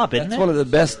like the top, isn't it? That's one of the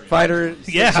best fighter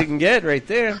sticks you can get right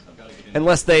there,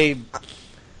 unless they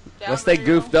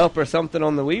goofed up or something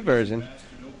on the Wii version.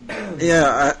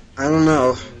 Yeah, I don't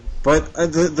know, but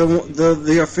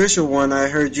the official one I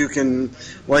heard you can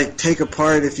like take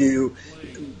apart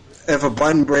if a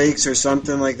button breaks or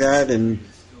something like that, and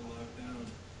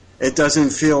it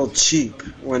doesn't feel cheap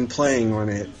when playing on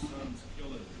it.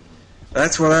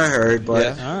 That's what I heard,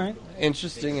 but all right,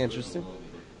 interesting.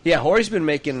 Yeah, Hori's been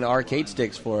making arcade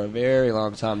sticks for a very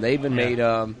long time. They've been made.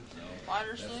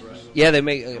 Fighter sticks? Yeah, they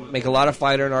make a lot of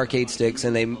fighter and arcade sticks,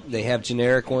 and they have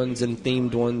generic ones and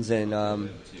themed ones.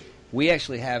 And we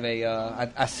actually have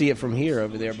I see it from here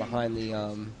over there behind the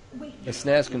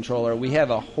SNES controller. We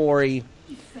have a Hori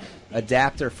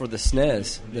adapter for the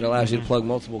SNES that allows you to plug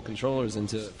multiple controllers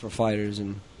into it for fighters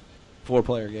and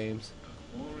 4-player games.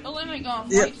 Oh, they make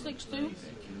flight sticks too?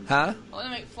 Huh? Oh, they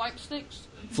make flight sticks?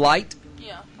 Flight?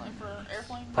 Yeah, like for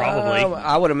airplanes? Probably.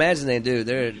 I would imagine they do.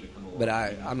 But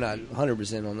I'm not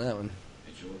 100% on that one.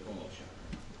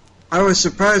 I was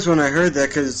surprised when I heard that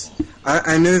because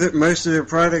I knew that most of their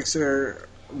products are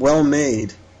well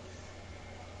made.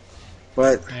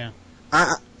 But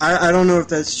I don't know if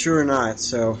that's true or not.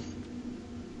 So,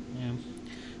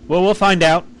 well, we'll find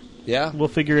out. Yeah, we'll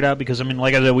figure it out because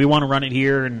like I said, we want to run it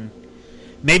here, and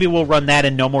maybe we'll run that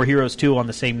and No More Heroes 2 on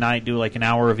the same night. Do like an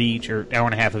hour of each or hour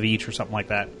and a half of each or something like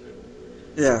that.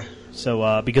 Yeah.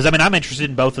 So, because I'm interested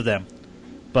in both of them,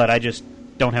 but I just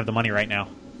don't have the money right now.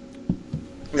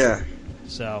 Yeah.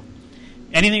 So,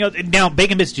 anything else? Now,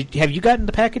 Bacon Bits, have you gotten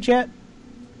the package yet?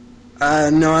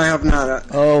 No, I have not.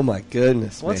 Oh my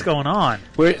goodness! What's going on?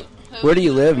 Where do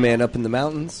you live, man? Up in the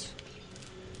mountains?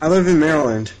 I live in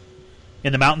Maryland.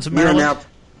 In the mountains of Maryland?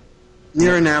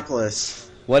 Near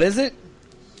Annapolis. What is it?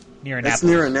 Near Annapolis.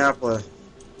 It's near Annapolis.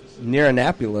 Near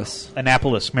Annapolis.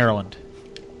 Annapolis, Maryland.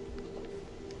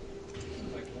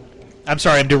 I'm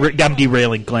sorry, I'm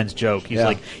derailing Glenn's joke.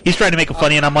 He's trying to make it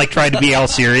funny, and I'm like trying to be all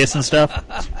serious and stuff.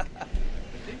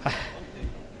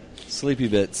 Sleepy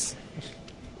Bits.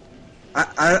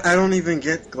 I don't even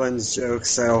get Glenn's jokes,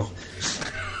 so.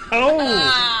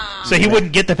 Oh, so he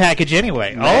wouldn't get the package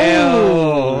anyway.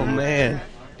 Oh man!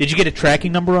 Did you get a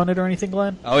tracking number on it or anything,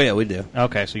 Glenn? Oh yeah, we do.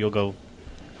 Okay, so you'll go.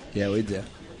 Yeah, we do.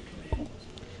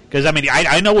 Because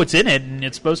I know what's in it, and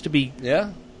it's supposed to be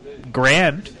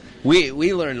grand.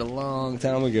 We learned a long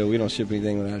time ago we don't ship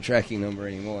anything without a tracking number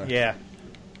anymore. Yeah.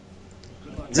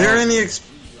 Is there any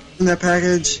in that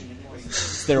package?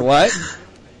 Is there what?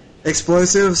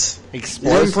 Explosives?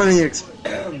 Explosives?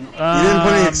 You didn't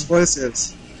put any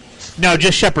explosives. No,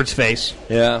 just Shepherd's face.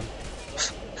 Yeah.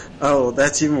 Oh,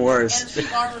 that's even worse.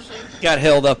 Got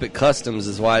held up at customs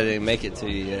is why they didn't make it to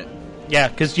you yet. Yeah,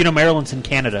 because, Maryland's in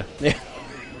Canada. Yeah.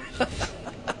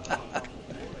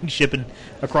 Shipping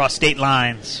across state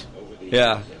lines.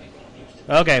 Yeah.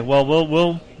 Okay, well,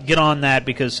 we'll get on that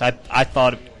because I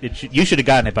thought you should have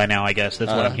gotten it by now, I guess.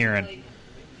 That's what I'm hearing.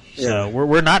 So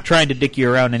we're not trying to dick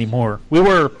you around anymore. We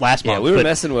were last month. Yeah, we were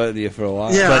messing with you for a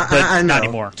while. Yeah, but I know. not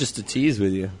anymore. Just to tease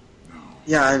with you.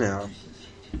 Yeah, I know.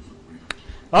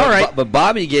 All right. But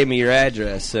Bobby gave me your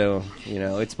address, so,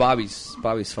 it's Bobby's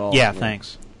fault. Yeah,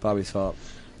 thanks. Bobby's fault.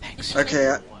 Thanks.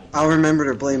 Okay, I'll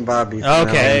remember to blame Bobby.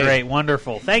 Okay, great,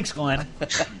 wonderful. Thanks, Glenn.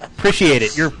 Appreciate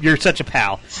it. You're such a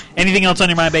pal. Anything else on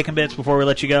your mind, Bacon Bits, before we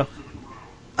let you go?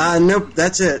 Nope,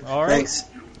 that's it. All right. Thanks.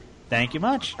 Thank you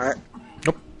much. All right.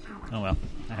 Nope. Oh well,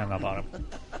 I hung up on him.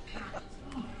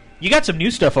 You got some new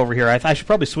stuff over here. I should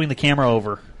probably swing the camera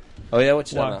over. Oh yeah,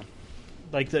 what you talking about?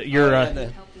 Like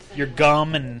your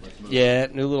gum and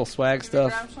new little swag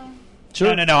stuff.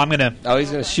 Sure. No. I'm gonna. Oh,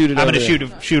 he's gonna shoot it. I'm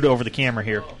gonna shoot over the camera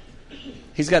here.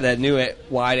 He's got that new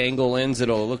wide angle lens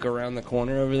that'll look around the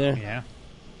corner over there. Yeah.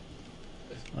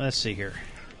 Let's see here.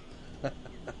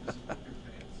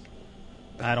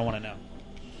 I don't want to know.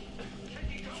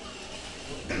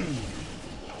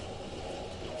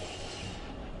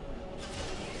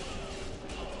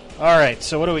 All right,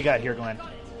 so what do we got here, Glenn?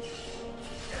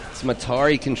 Some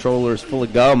Atari controllers full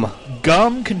of gum.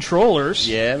 Gum controllers?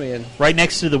 Yeah, man. Right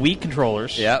next to the Wii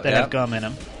controllers that have gum in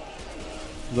them.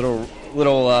 Little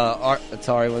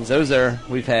Atari ones. Those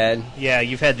we've had. Yeah,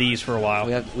 you've had these for a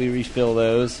while. We refill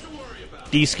those.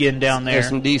 D-Skin down there. There's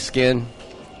some D-Skin.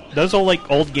 Those are like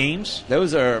old games?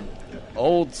 Those are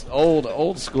old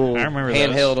school I remember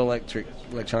handheld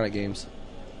electronic games.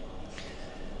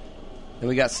 And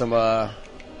we got some I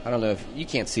don't know if you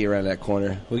can't see around that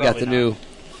corner. We got the new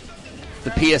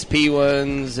PSP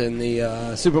ones and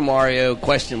the Super Mario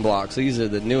question blocks. These are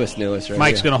the newest right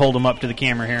Mike's here. going to hold them up to the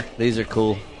camera here. These are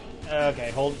cool.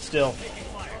 Okay, hold it still.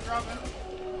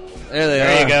 There they are.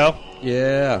 There you go.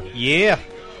 Yeah. Yeah.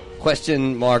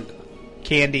 Question mark.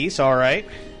 Candies, all right.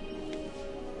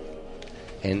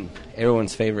 And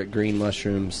everyone's favorite green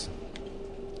mushrooms.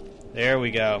 There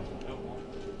we go.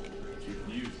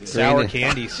 Sour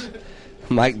candies.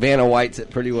 Mike Vanna White's it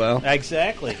pretty well.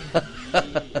 Exactly.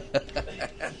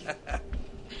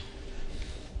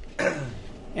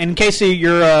 In case of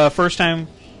your first time,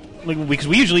 because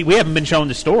we haven't been showing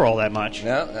the store all that much.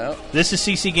 No. This is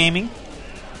CC Gaming.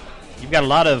 You've got a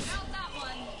lot of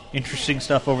interesting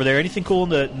stuff over there. Anything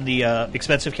cool in the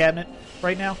expensive cabinet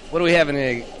right now? What do we have in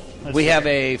a? We have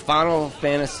a Final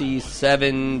Fantasy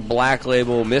VII Black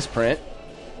Label misprint.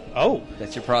 Oh,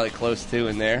 that you're probably close to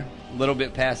in there. A little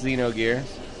bit past Xenogears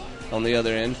on the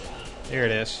other end. There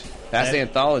it is. That's the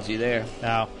anthology there.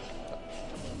 Oh.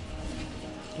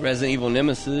 Resident Evil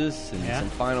Nemesis and some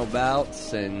Final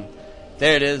Bouts, and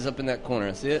there it is up in that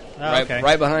corner. See it? Oh, okay.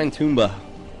 Right behind Toomba.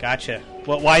 Gotcha.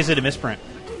 Well, why is it a misprint?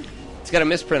 It's got a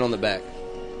misprint on the back.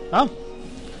 Oh.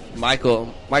 Mike's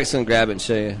going to grab it and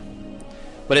show you.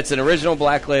 But it's an original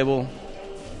Black Label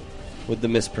with the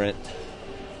misprint.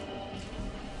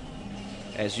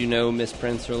 As you know,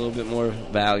 misprints are a little bit more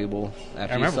valuable.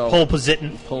 I remember Pole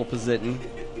Positin.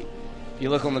 If you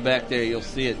look on the back there, you'll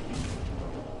see it.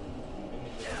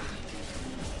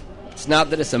 It's not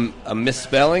that it's a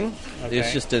misspelling. Okay.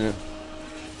 It's just it's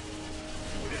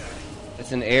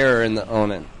an error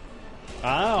on it.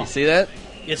 Oh. You see that?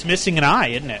 It's missing an eye,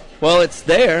 isn't it? Well, it's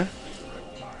there.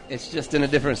 It's just in a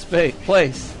different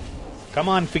place. Come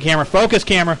on, camera. Focus,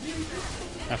 camera.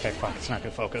 Okay, fuck. It's not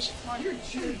going to focus.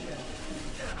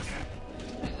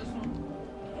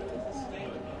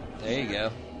 There you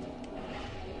go.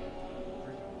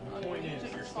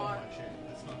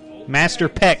 Master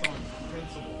Peck.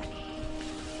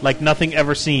 Like nothing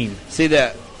ever seen. See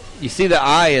that? You see the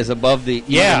I is above the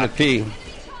E and the P.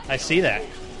 I see that.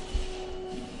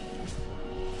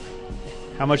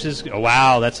 How much is? Oh,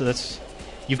 wow, that's.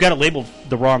 You've got it labeled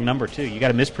the wrong number too. You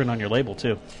got a misprint on your label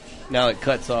too. Now it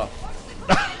cuts off.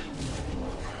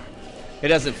 It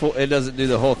doesn't do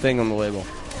the whole thing on the label.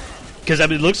 Because it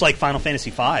looks like Final Fantasy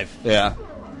V. Yeah.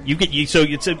 So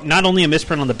it's not only a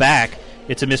misprint on the back,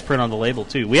 it's a misprint on the label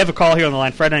too. We have a call here on the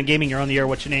line. Friday Night Gaming, you're on the air.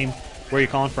 What's your name? Where are you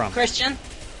calling from?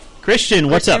 Christian,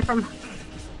 what's up?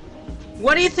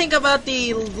 What do you think about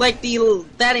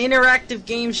that interactive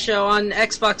game show on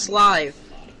Xbox Live?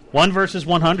 1 versus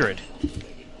 100.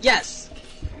 Yes.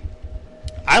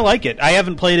 I like it. I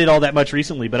haven't played it all that much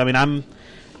recently, but I mean,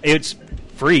 it's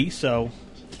free, so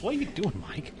what are you doing,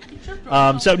 Mike?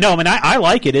 I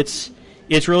like it. It's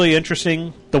really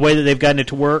interesting the way that they've gotten it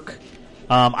to work.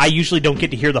 I usually don't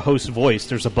get to hear the host's voice.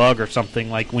 There's a bug or something,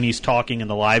 like when he's talking in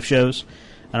the live shows.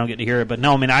 I don't get to hear it. But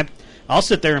no, I mean, I'll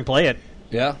sit there and play it.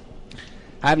 Yeah.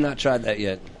 I have not tried that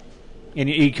yet. And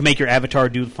you can make your avatar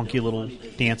do funky little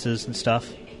dances and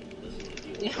stuff.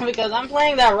 Yeah, because I'm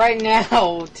playing that right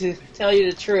now, to tell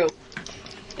you the truth.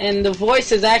 And the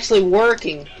voice is actually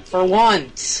working, for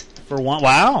once.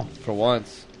 Wow. For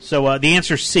once. So the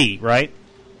answer's C, right?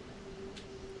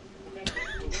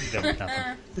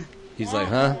 He's like,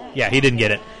 huh? Yeah, he didn't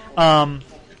get it.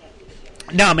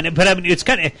 No, I mean, it's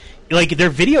kind of like their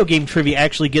video game trivia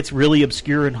actually gets really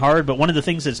obscure and hard. But one of the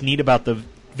things that's neat about the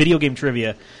video game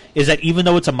trivia is that even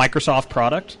though it's a Microsoft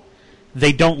product,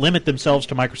 they don't limit themselves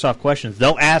to Microsoft questions.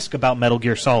 They'll ask about Metal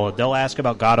Gear Solid. They'll ask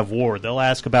about God of War. They'll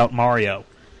ask about Mario.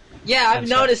 Yeah, I've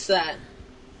noticed that.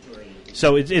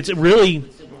 So it's really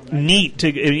neat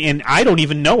to, and I don't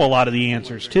even know a lot of the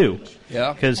answers too.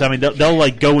 Yeah. Because I mean, they'll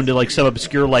like go into like some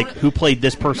obscure like who played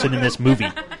this person in this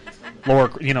movie,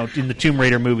 Laura, in the Tomb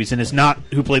Raider movies, and it's not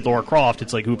who played Lara Croft.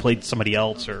 It's like who played somebody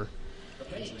else or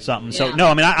something. So no,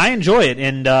 I mean I enjoy it,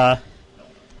 and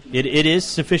it is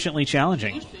sufficiently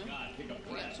challenging.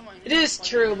 It is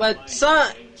true, but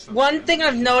one thing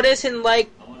I've noticed in like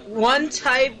one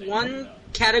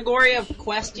category of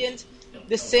questions,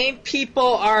 the same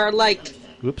people are like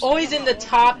always in the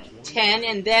top 10,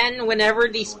 and then whenever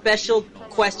these special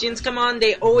questions come on,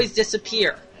 they always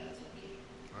disappear.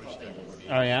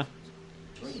 Oh yeah,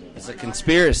 it's a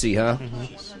conspiracy, huh?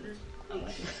 Mm-hmm.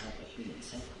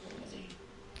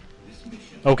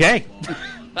 Okay.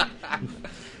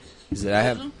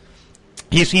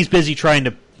 He's busy trying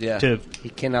to. Yeah. He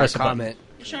cannot press a button. comment.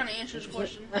 He's trying to answer his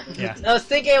question. Yeah. I was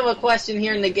thinking of a question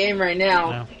here in the game right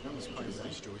now.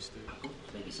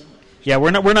 Yeah,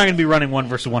 we're not going to be running 1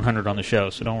 versus 100 on the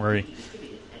show, so don't worry.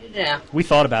 Yeah. We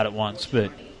thought about it once,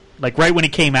 but like right when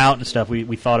it came out and stuff,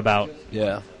 we thought about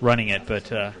running it,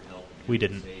 but we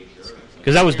didn't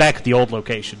because that was back at the old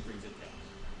location.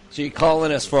 So you're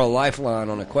calling us for a lifeline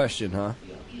on a question, huh?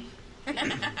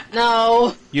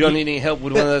 No. You don't need any help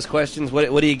with one of those questions?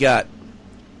 What do you got?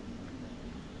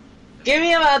 Give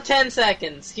me about 10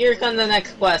 seconds. Here comes the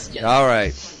next question. All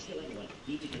right.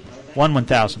 1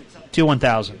 1,000, 2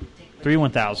 1,000, 3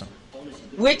 1,000.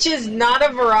 Which is not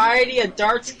a variety of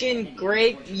dark-skinned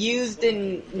grape used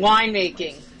in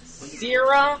winemaking?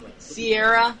 Syrah,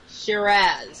 Sierra,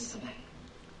 Shiraz.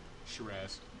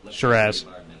 Shiraz.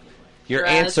 Your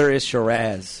Shiraz. answer is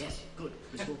Shiraz.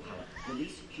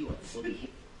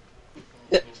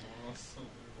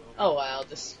 Oh wow,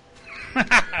 this.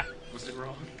 Was it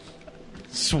wrong?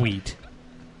 Sweet.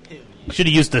 Should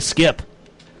have used the skip.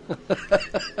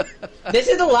 This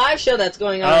is the live show that's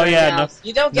going on Oh right yeah, now. no,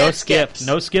 You don't no get skips.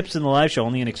 No skips in the live show.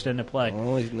 Only an extended play.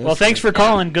 No Well, thanks for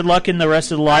calling. Good luck in the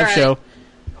rest of the live All right. show.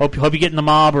 Hope you get in the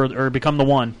mob or become the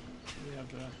one.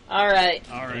 All right.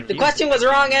 All right. The question was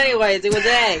wrong anyways. It was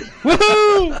A.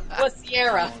 Woohoo! It was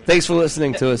Sierra. Thanks for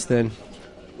listening to us, then.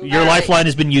 Your lifeline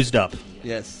has been used up.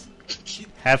 Yes.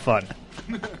 Have fun.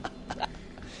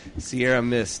 Sierra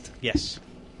Mist. Yes.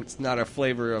 It's not a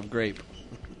flavor of grape.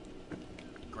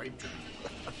 Grape drink.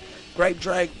 Grape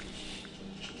drink.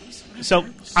 So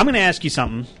I'm going to ask you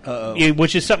something,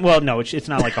 which is something. Well, no, it's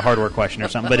not like a hardware question or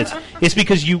something, but it's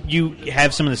because you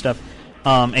have some of the stuff,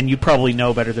 and you probably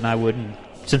know better than I would. And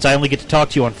since I only get to talk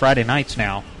to you on Friday nights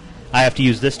now, I have to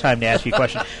use this time to ask you a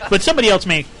question. But somebody else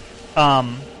may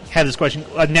have this question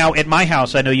now at my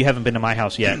house. I know you haven't been to my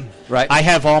house yet. Right. I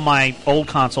have all my old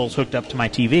consoles hooked up to my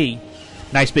TV,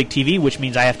 nice big TV, which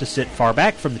means I have to sit far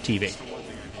back from the TV.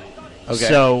 Okay.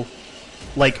 So,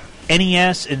 like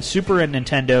NES and Super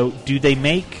Nintendo, do they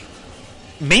make,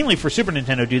 mainly for Super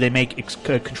Nintendo, do they make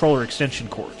controller extension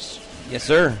cords? Yes,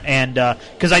 sir. And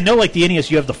because I know, like the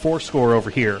NES, you have the 4-score over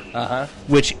here,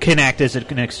 which can act as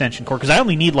an extension cord. Because I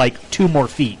only need like 2 more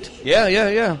feet.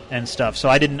 Yeah. And stuff. So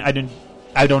I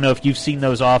don't know if you've seen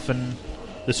those often,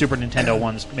 the Super Nintendo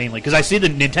ones mainly, because I see the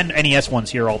Nintendo NES ones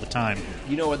here all the time.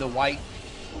 You know where the white...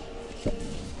 You know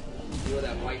where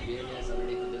that white bin is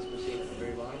underneath the disc machine at the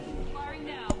very bottom?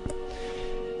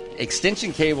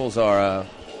 Extension cables are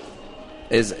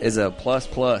is a plus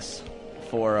for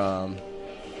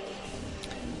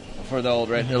the old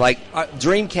red. Like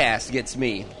Dreamcast gets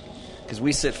me because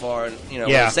we sit far and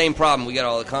the same problem. We got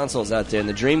all the consoles out there, and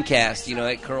the Dreamcast,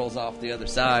 it curls off the other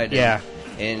side.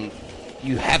 And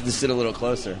you have to sit a little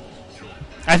closer.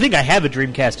 I think I have a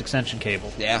Dreamcast extension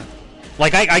cable. Yeah.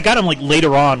 Like, I got them, like,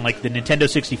 later on. Like, the Nintendo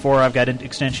 64, I've got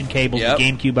extension cables. Yep. The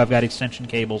GameCube, I've got extension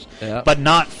cables. Yep. But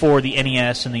not for the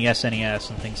NES and the SNES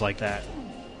and things like that.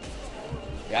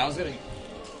 Yeah, I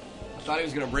thought he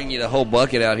was going to bring you the whole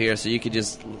bucket out here so you could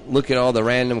just look at all the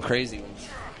random crazy ones.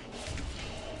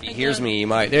 If he hears me, he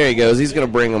might. There he goes. He's going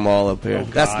to bring them all up here. Oh,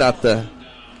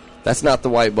 That's not the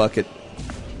white bucket.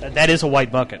 That is a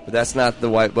white bucket. But that's not the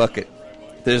white bucket.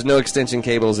 There's no extension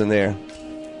cables in there.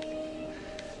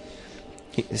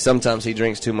 Sometimes he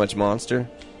drinks too much Monster.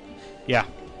 Yeah.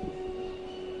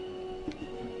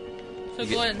 So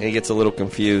go ahead. And he gets a little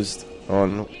confused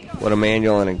on what a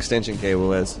manual and an extension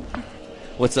cable is.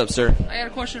 What's up, sir? I got a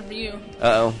question for you.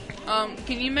 Uh-oh.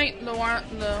 Can you make the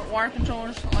wire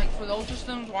controllers, like for the old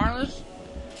systems, wireless?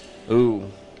 Ooh.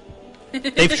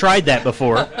 They've tried that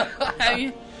before. Have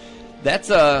you? That's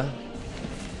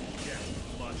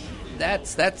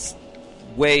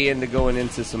way into going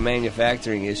into some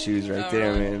manufacturing issues right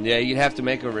there, man. Yeah, you'd have to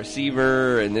make a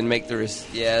receiver and then make the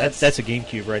that's a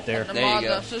GameCube right there. And there you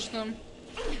go. the system.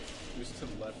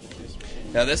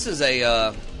 Now this is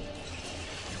a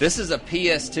This is a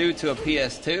PS2 to a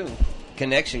PS2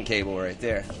 connection cable right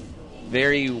there.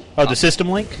 Very. Oh, the system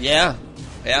link? Yeah.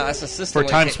 Yeah, that's a system For link.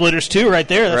 Time Splitters 2 right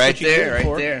there. That's right what you there, get it right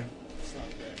for. there.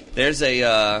 There's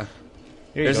a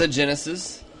go.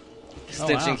 Genesis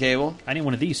extension Oh, wow. cable. I need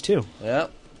one of these too.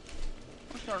 Yep.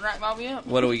 Up.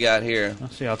 What do we got here?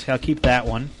 Let's see. I'll keep that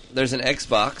one. There's an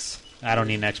Xbox. I don't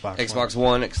need an Xbox. Xbox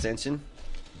One extension.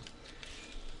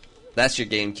 That's your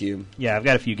GameCube. Yeah, I've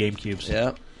got a few GameCubes.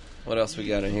 Yep. What else we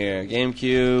got in here?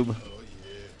 GameCube.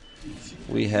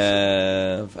 We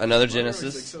have another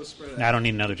Genesis. No, I don't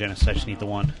need another Genesis. I just need the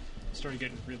one. Started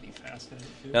getting really fast at it,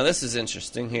 too. Now this is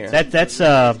interesting here. That's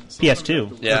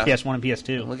PS2. Yeah. Or PS1 and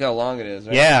PS2. Look how long it is,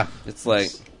 right? Yeah. It's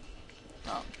like...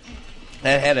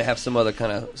 That had to have some other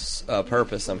kind of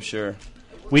purpose, I'm sure.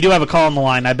 We do have a call on the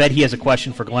line. I bet he has a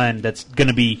question for Glenn that's going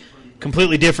to be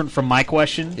completely different from my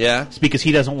question. Yeah. It's because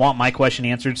he doesn't want my question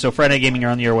answered. So Friday Night Gaming,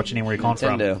 you're on the air. What's your name? Where are you calling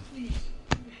Nintendo. from?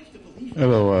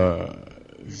 Hello,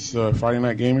 this is Friday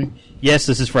Night Gaming? Yes,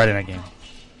 this is Friday Night Gaming.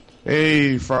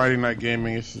 Hey, Friday Night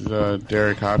Gaming. This is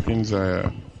Derek Hopkins. I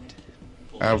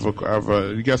have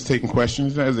you guys taking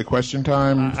questions? Is it question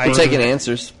time? I'm taking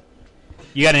answers.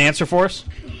 You got an answer for us?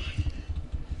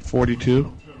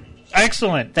 42.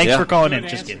 Excellent. Thanks for calling in. Good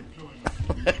Just answer.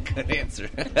 kidding. Good answer.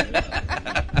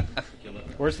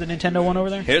 Where's the Nintendo one over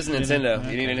there? Here's a Nintendo.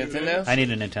 You need a Nintendo? I need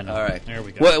a Nintendo. All right. There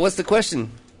we go. What's the question?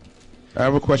 I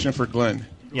have a question for Glenn.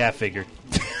 Yeah, I figured.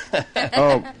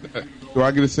 Oh, do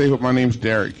I get to say what my name's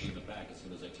Derek?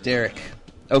 Derek.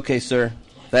 Okay, sir.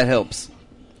 That helps.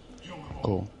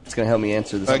 Cool. It's going to help me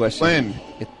answer this question. Glenn.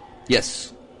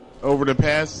 Yes. Over the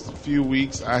past few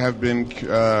weeks, I have been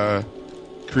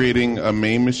creating a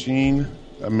MAME machine,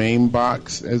 a MAME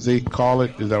box, as they call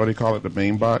it. Is that what they call it, the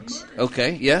MAME box?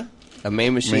 Okay, yeah. A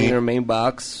MAME machine or a MAME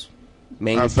box.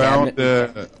 MAME I found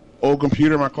cabinet. the old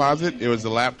computer in my closet. It was a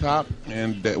laptop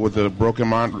and with a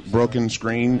broken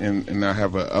screen, and I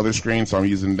have a other screen, so I'm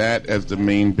using that as the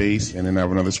main base, and then I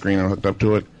have another screen I'm hooked up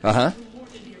to it.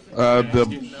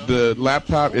 The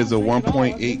laptop is a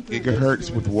 1.8 gigahertz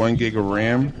with 1 gig of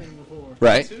RAM.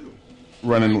 Right.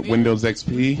 Running Windows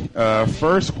XP.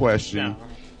 First question.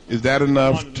 Is that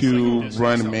enough to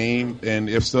run MAME? And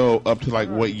if so, up to like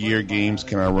what year games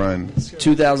can I run?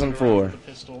 2004.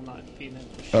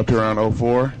 Up to around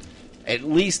 04? At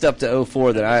least up to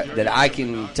 04 that I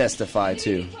can testify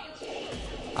to.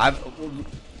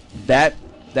 That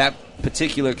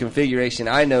particular configuration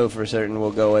I know for certain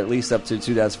will go at least up to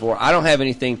 2004. I don't have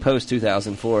anything post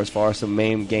 2004 as far as some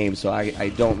MAME games, so I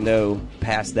don't know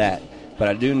past that. But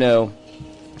I do know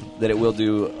that it will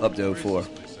do up to 04.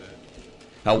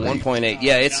 1.8.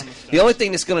 Yeah, it's the only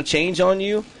thing that's going to change on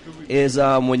you is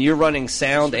when you're running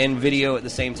sound and video at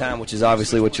the same time, which is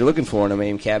obviously what you're looking for in a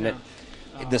MAME cabinet.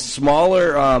 The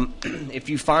smaller, if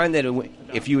you find that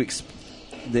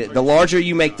the larger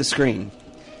you make the screen,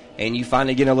 and you find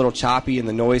it getting a little choppy and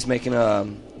the noise making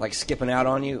like skipping out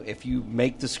on you, if you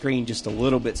make the screen just a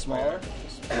little bit smaller,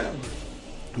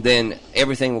 then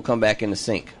everything will come back into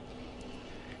sync.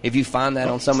 If you find that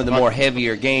on some of the more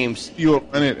heavier games, you'll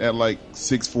run it at like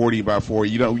 640 by 4.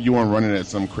 You won't run it at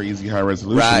some crazy high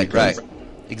resolution. Right.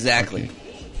 Exactly. Okay.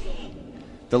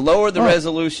 The lower the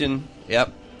resolution,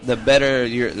 the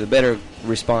better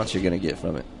response you're going to get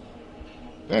from it.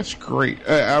 That's great.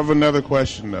 I have another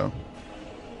question though.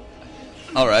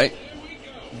 All right.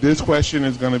 This question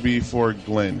is going to be for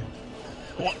Glenn.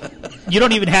 You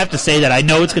don't even have to say that. I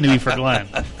know it's going to be for Glenn.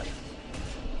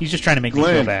 He's just trying to make me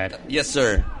feel bad. Yes,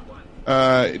 sir.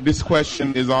 This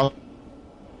question is all.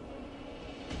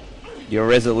 Your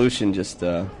resolution just.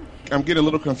 I'm getting a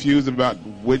little confused about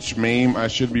which MAME I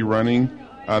should be running.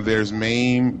 There's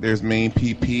MAME, there's MAME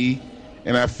PP,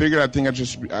 and I figured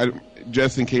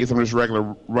just in case I'm just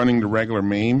running the regular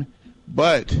MAME,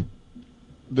 but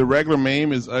the regular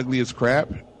MAME is ugly as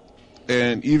crap,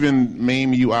 and even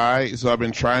MAME UI. So I've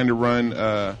been trying to run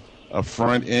a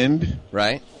front end.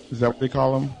 Right. Is that what they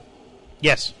call them?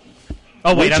 Yes.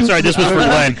 Oh, wait, I'm sorry. This was for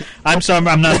Glenn. I'm sorry.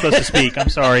 I'm not supposed to speak. I'm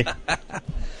sorry.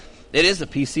 It is a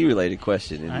PC-related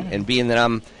question, and being that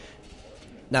I'm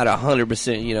not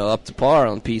 100%, up to par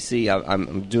on PC,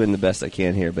 I'm doing the best I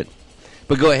can here. But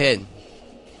go ahead.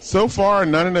 So far,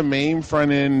 none of the MAME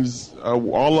front ends,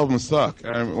 all of them suck.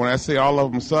 When I say all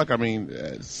of them suck, I mean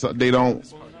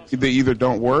they either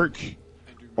don't work,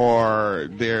 or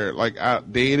they're like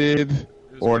outdated,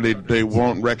 or they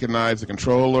won't recognize the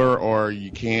controller, or you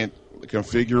can't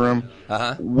configure them.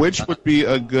 Which would be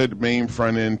a good MAME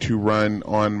front end to run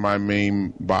on my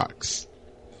MAME box?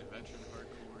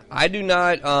 I do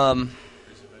not.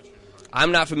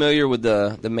 I'm not familiar with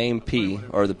the MAME P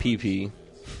or the PP.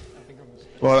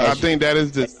 Well, I think that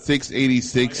is the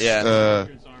 686. Yeah.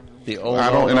 The old.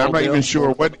 I'm not deal. even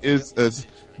sure what is.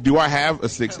 Do I have a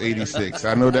 686?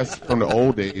 I know that's from the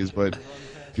old days, but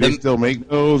do they still make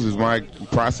those? Is my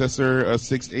processor a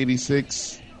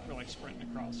 686?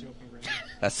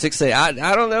 A 680.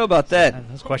 I don't know about that.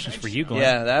 Those questions for you, Glenn.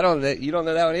 Yeah, you don't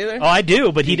know that one either. Oh, I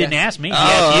do, but he didn't ask me. He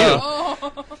asked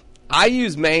you. I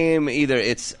use MAME either.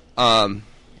 It's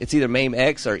either MAME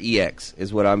X or EX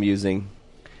is what I'm using,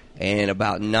 and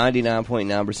about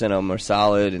 99.9% of them are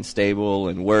solid and stable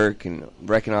and work and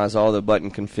recognize all the button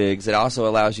configs. It also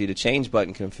allows you to change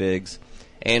button configs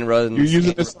and run. You're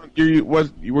using this.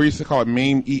 What you used to call it,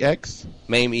 MAME EX.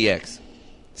 MAME EX.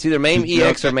 It's either MAME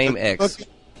EX or MAME X.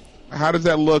 How does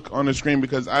that look on the screen?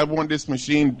 Because I want this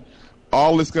machine.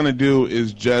 All it's going to do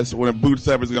is just when it boots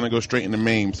up, it's going to go straight into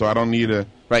MAME. So I don't need a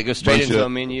go straight into a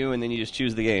menu, and then you just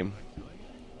choose the game.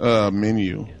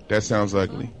 Menu. That sounds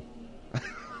ugly.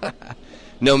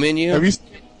 No menu. Have you seen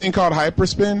anything called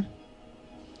Hyperspin?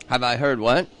 Have I heard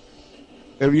what?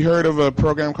 Have you heard of a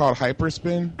program called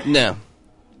Hyperspin? No.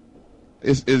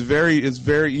 It's very.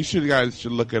 You guys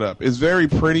should look it up. It's very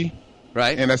pretty.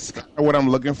 Right. And that's kind of what I'm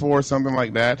looking for. Something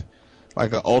like that,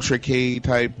 like an Ultra K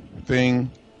type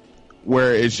thing,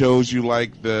 where it shows you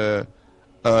like the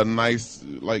nice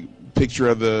picture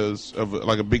of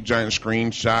like a big giant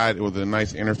screenshot with a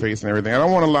nice interface and everything. I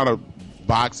don't want a lot of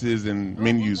boxes and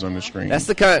menus on the screen. That's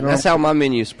the kind. That's how my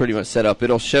menu is pretty much set up.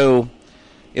 It'll show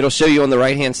you on the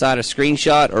right hand side a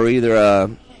screenshot or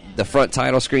either the front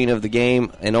title screen of the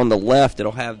game, and on the left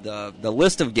it'll have the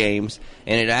list of games,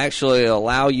 and it actually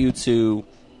allow you to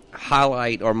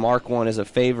highlight or mark one as a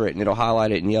favorite, and it'll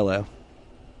highlight it in yellow.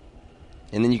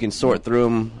 And then you can sort through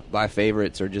them by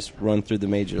favorites or just run through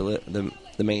the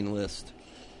the main list.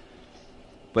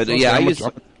 But So I use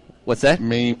what's that?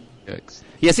 MAME EX.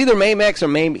 Yeah, it's either MAME X or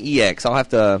MAME EX. I'll have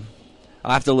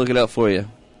to look it up for you.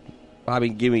 Bobby,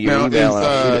 give me your email and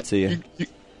I'll send it to you.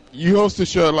 You host a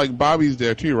show like Bobby's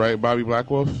there too, right? Bobby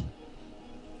Blackwolf.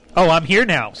 Oh, I'm here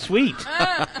now. Sweet.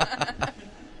 I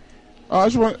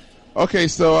just want. Okay,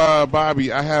 so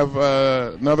Bobby, I have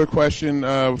another question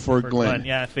for Glenn.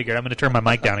 Yeah, I figured. I'm going to turn my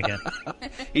mic down again.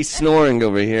 He's snoring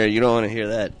over here. You don't want to hear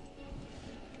that.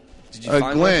 Did you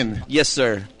find Glenn? one? Yes,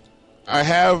 sir. I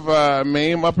have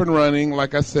MAME up and running,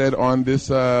 like I said, on this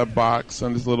box,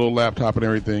 on this little laptop and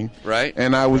everything. Right.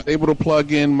 And I was able to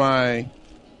plug in my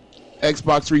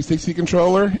Xbox 360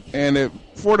 controller, and it,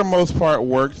 for the most part,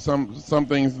 worked. Some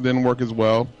things didn't work as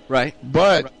well. Right.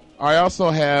 But I also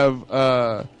have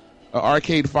an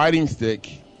arcade fighting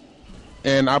stick,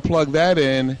 and I plug that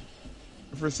in.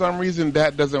 For some reason,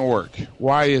 that doesn't work.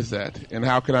 Why is that? And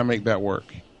how can I make that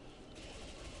work?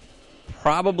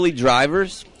 Probably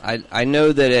drivers. I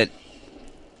know that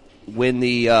when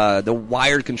the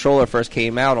wired controller first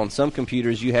came out on some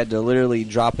computers, you had to literally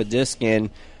drop a disc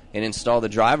in and install the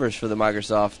drivers for the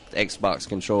Microsoft Xbox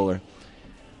controller.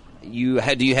 Do you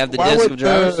have the disc of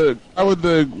drivers? Why would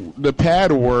the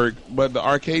pad work, but the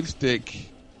arcade stick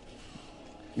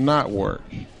not work?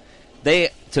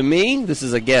 To me, this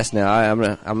is a guess now.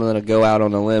 I'm gonna go out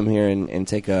on a limb here and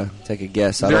take a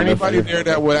guess. Is there anybody there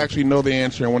that would actually know the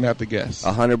answer and wouldn't have to guess?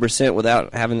 100%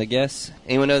 without having to guess.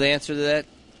 Anyone know the answer to that?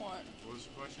 What was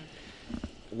the question?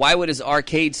 Why would his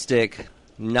arcade stick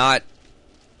not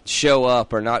show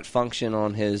up or not function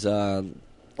on his on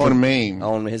MAME?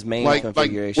 On his MAME Like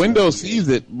configuration. Windows sees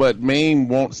it, but MAME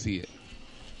won't see it.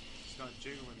 It's not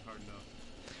jiggling hard enough.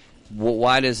 Well,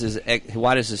 why does his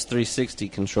 360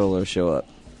 controller show up?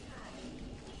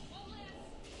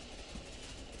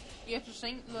 You have to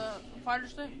sync the fighter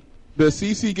stick? The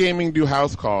CC Gaming do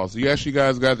house calls. You actually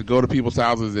guys got to go to people's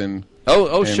houses and.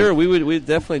 Sure. We'd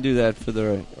definitely do that for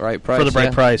the right price. For the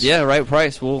right price. Yeah, right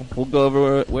price. We'll go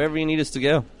over wherever you need us to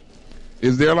go.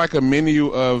 Is there like a menu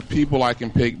of people I can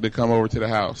pick to come over to the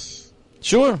house?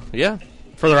 Sure. Yeah.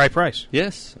 For the right price.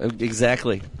 Yes.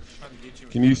 Exactly.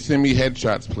 Can you send me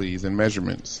headshots, please, and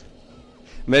measurements?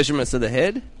 Measurements of the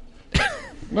head?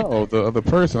 No, the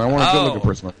person. I want a good-looking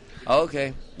person.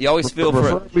 Okay. You always feel for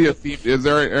preferably a thief. Are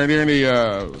there any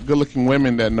good-looking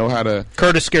women that know how to?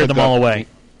 Curtis scared them all away.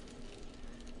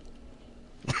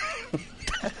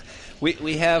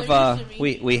 We have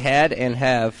we had and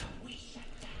have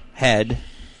had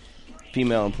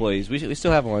female employees. We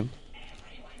still have one.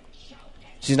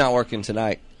 She's not working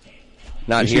tonight.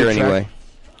 Not here anyway.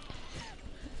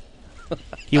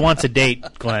 He wants a date,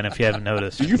 Glenn, if you haven't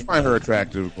noticed. Do you find her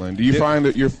attractive, Glenn? Do you find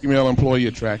that your female employee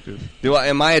attractive?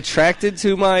 Am I attracted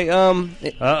to my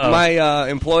my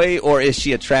employee, or is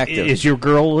she attractive? Is your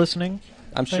girl listening?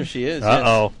 I'm sure she is.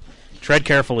 Uh-oh. Tread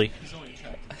carefully.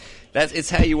 It's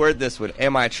how you word this one.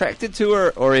 Am I attracted to her,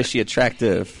 or is she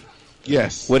attractive?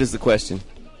 Yes. What is the question?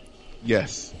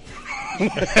 Yes.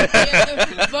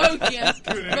 Both, yes.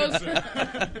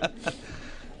 Both.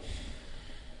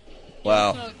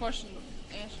 Wow. Another question.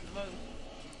 Answer to both.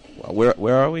 Well,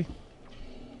 where are we?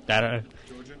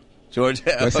 Georgia.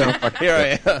 That sounds like Here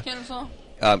I am. Kennesaw?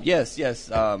 Yes.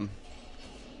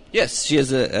 Yes, she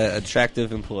is an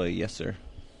attractive employee. Yes, sir.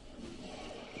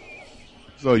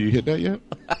 So you hit that yet?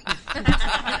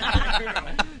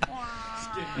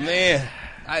 Man,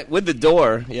 with the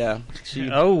door, yeah. She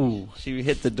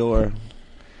hit the door.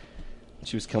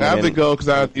 She was coming I have in. to go because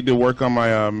I need to work on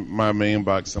my my main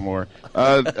box some more.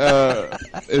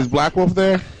 Is Black Wolf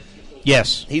there?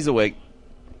 Yes. He's awake.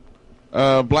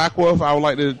 Black Wolf, I would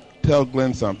like to tell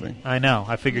Glenn something. I know.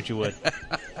 I figured you would.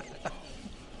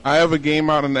 I have a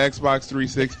game out on the Xbox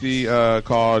 360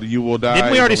 called You Will Die.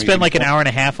 Didn't we already spend like an hour and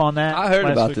a half on that? I heard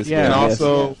last about week? this. Yeah. And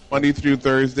also, Monday through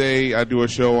Thursday, I do a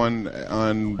show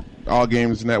on All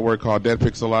Games Network called Dead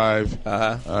Pixel Live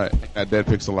at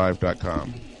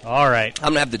deadpixellive.com. All right. I'm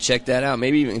going to have to check that out.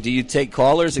 Maybe even, do you take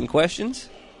callers and questions?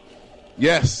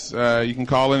 Yes. You can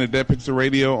call in to Dead Pixel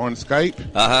Radio on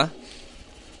Skype.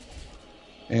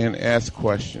 And ask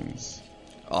questions.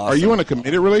 Awesome. Are you in a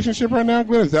committed relationship right now,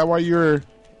 Glenn? Is that why you're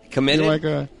committed? You're like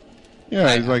a,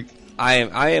 yeah, he's like.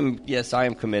 I am. Yes, I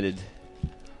am committed.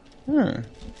 Yeah.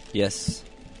 Yes.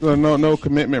 So no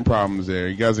commitment problems there.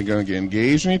 You guys are going to get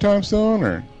engaged anytime soon,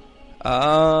 or?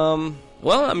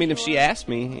 Well, I mean, if she asked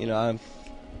me, I'm.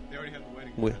 They already have the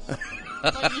wedding.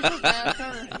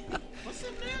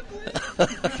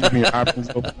 Keeping your options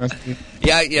open.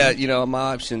 Yeah.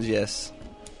 My options. Yes.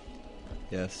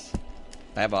 Yes.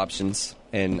 I have options,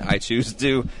 and I choose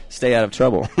to stay out of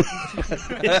trouble. And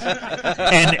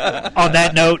on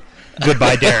that note,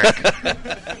 goodbye, Derek.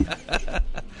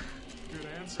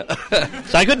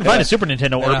 So I couldn't find a Super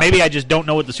Nintendo, or maybe I just don't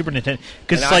know what the Super Nintendo...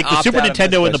 Because it's like the Super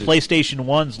Nintendo and the PlayStation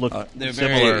 1s look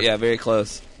similar. Very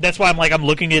close. That's why I'm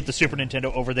looking at the Super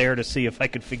Nintendo over there to see if I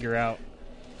could figure out.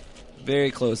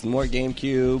 Very close. More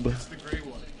GameCube. It's the gray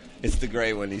one. It's the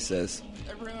gray one, he says.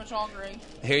 They're pretty much all gray.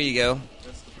 Here you go.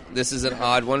 This is an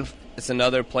odd one. It's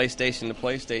another PlayStation to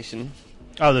PlayStation.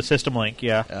 Oh, the System Link,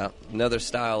 yeah. Another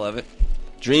style of it.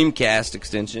 Dreamcast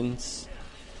extensions.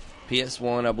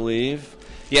 PS1, I believe.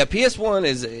 Yeah, PS1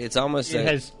 it's almost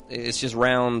it's just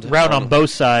round. Round on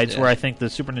both sides, where I think the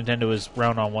Super Nintendo is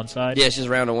round on one side. Yeah, it's just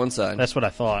round on one side. That's what I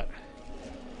thought.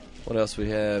 What else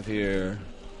we have here?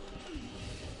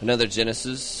 Another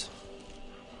Genesis.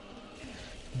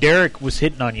 Derek was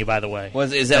hitting on you, by the way.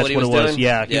 Is that what he was doing?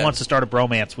 Yeah, he wants to start a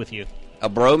bromance with you. A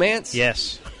bromance?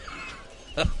 Yes.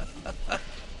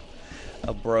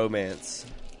 A bromance.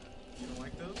 You don't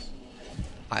like those?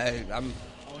 I'm.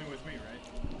 Only with me,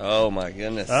 right? Oh my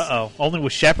goodness. Uh-oh. Only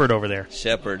with Shepard over there.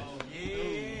 Shepard.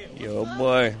 Yo,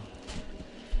 boy.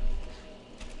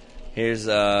 Here's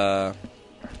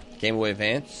Game Boy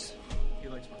Advance. He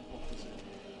likes my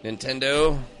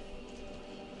Nintendo.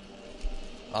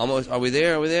 Almost. Are we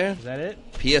there? Is that it?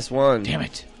 PS1. Damn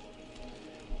it.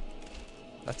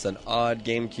 That's an odd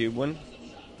GameCube one.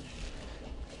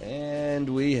 And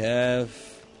we have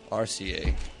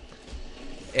RCA.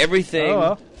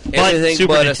 Everything. Everything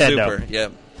but a Super.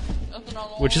 Yep.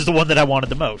 Which is the one that I wanted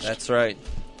the most. That's right.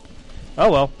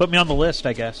 Oh, well. Put me on the list,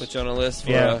 I guess. Put you on a list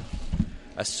for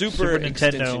a Super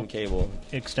Nintendo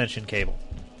extension cable.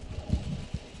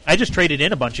 I just traded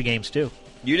in a bunch of games, too.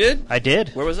 You did? I did.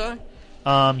 Where was I?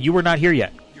 You were not here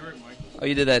yet. You were at Mike. Oh,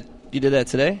 you did that? You did that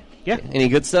today? Yeah. Any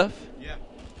good stuff? Yeah.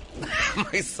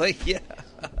 Mike's like, yeah.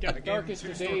 Darkest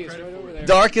of Days right over there.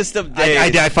 Darkest of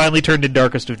Days. I finally turned in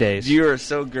Darkest of Days. You are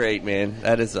so great, man.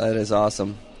 That is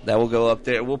awesome. That will go up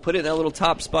there. We'll put it in that little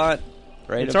top spot.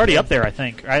 Right. It's already up there, I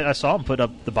think. I saw him put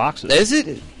up the boxes. Is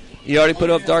it? You already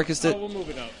put up Darkest of... we'll move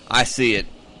it up. I see it.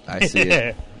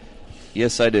 It.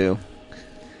 Yes, I do.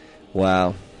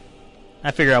 Wow. I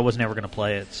figured I was never going to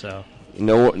play it, so...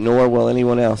 Nor will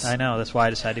anyone else. I know. That's why I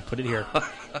decided to put it here.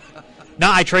 No,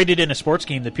 I traded in a sports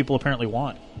game that people apparently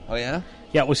want. Oh, yeah?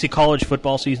 Yeah, well, see, college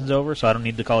football season's over, so I don't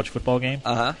need the college football game.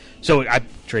 Uh-huh. So I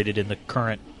traded in the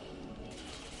current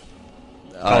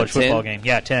college 10? football game.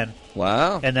 Yeah, 10.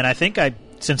 Wow. And then I think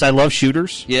since I love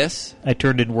shooters... Yes? I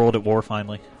turned in World at War,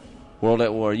 finally. World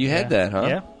at War. You had that, huh?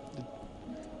 Yeah.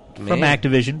 Man. From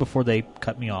Activision before they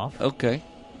cut me off. Okay.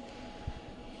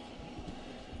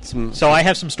 So I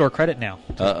have some store credit now.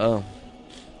 Uh-oh.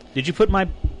 Did you put my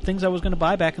things I was going to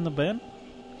buy back in the bin?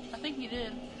 I think you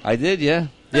did. I did, yeah.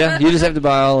 Yeah, you just have to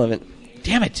buy all of it.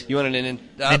 Damn it. You want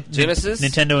Genesis?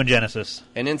 Nintendo and Genesis.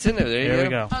 And Nintendo, there you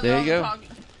go. There we go. There you go.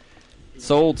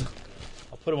 Sold.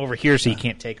 I'll put them over here so you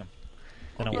can't take them.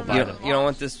 then I will buy them. You don't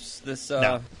want this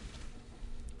No.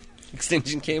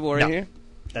 extension cable right No. here?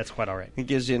 That's quite all right. It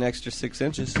gives you an extra 6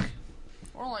 inches.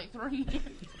 Or like 3.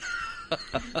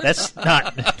 That's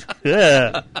not.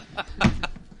 Ugh.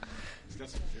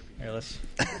 Here, let's.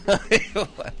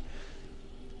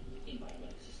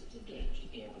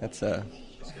 That's a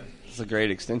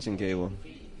great extension cable.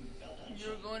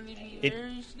 You're going to be It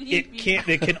very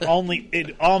sleepy.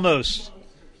 it almost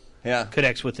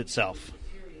connects with itself.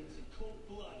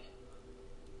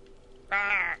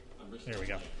 There we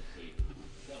go.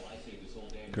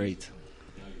 Great.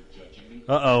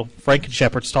 Uh-oh, Franken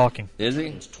Shepard's talking. Is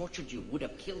he? Tortured you, would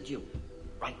have killed you.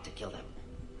 Right to kill them.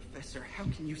 Professor, how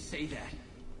can you say that?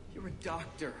 You're a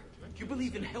doctor. You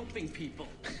believe in helping people.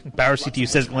 Bauer CTU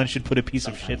says Glenn should put a piece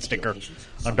of shit sticker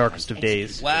on Darkest of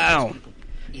Days. Wow.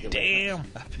 Damn.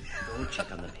 Go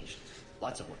check on the patients.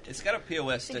 Lots of work. It's got a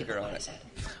POS sticker on it.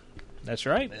 That's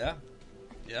right. Yeah.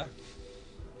 Yeah.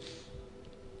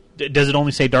 Does it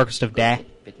only say Darkest of Day?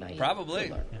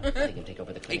 Probably.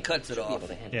 He cuts it off.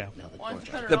 Yeah.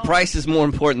 The price is more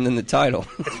important than the title.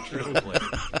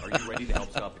 Are you ready to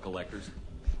help stop the collectors?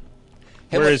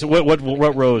 Where is it?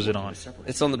 What row is it on?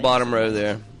 It's on the bottom row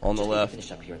there, on the left.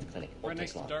 Finish up here at the clinic. Won't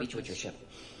take long. Meet you at your ship.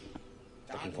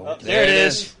 Looking Oh, forward to there it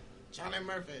is. Johnny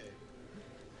Murphy.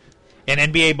 And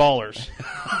NBA Ballers.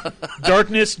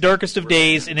 Darkness, Darkest of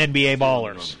Days, and NBA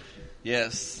Ballers.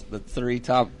 Yes, the 3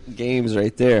 top games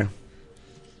right there.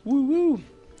 Woo woo.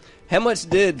 How much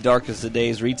did Darkest of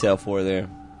Days retail for there?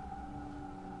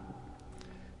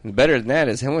 And better than that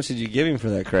is, how much did you give him for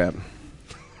that crap?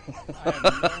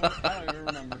 I don't even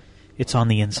remember. It's on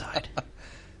the inside.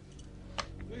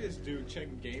 Look at this dude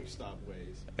checking GameStop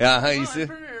ways. Yeah, you see?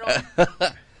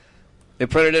 They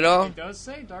printed it all? It does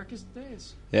say Darkest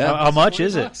Days. Yeah. How much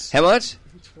is it? $20. How much?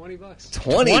 $20.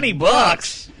 20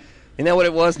 bucks. Isn't that what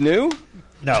it was, new?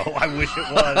 No, I wish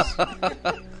it was.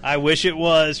 I wish it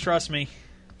was, trust me.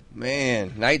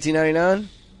 Man, 1999?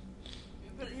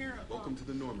 Welcome to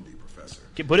the Normandy, Professor.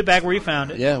 Put it back where you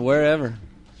found it. Yeah, wherever.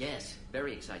 Yes,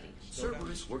 very exciting.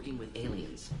 Cerberus working with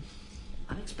aliens.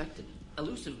 Unexpected.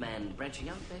 Elusive man branching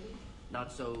out, maybe?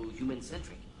 Not so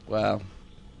human-centric. Wow.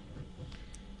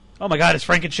 Oh my God, it's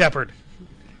Franken Shepard.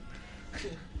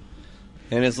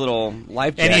 And his little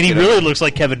life jacket. And he really looks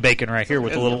like Kevin Bacon right here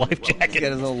with the little life He's jacket.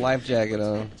 got his little life jacket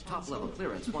on. Top-level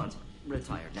clearance once.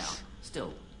 Retired now.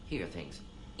 Still, hear things.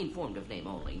 Informed of name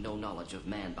only. No knowledge of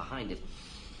man behind it.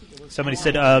 Somebody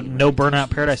said no Burnout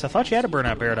Paradise. I thought you had a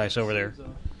Burnout Paradise over there.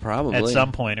 Probably. At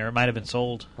some point, or it might have been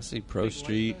sold. I see Pro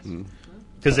Street.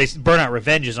 Because Burnout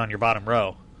Revenge is on your bottom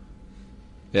row.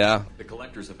 Yeah. The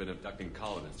collectors have been abducting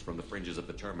colonists from the fringes of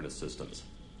the Terminus systems.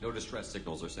 No distress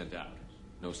signals are sent out.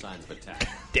 No signs of attack.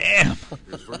 Damn.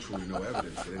 There's virtually no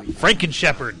evidence that any Franken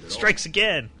Shepard strikes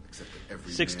again.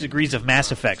 6 degrees of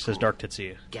Mass Effect, says Dark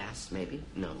Tetsuya. Gas, maybe?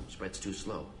 No. Spreads too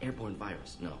slow. Airborne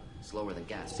virus? No. Slower than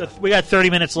gas. So we got 30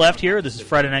 minutes left here. This is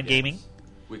Friday Night Gaming.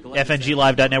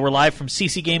 FNGLive.net. We're live from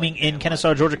CC Gaming in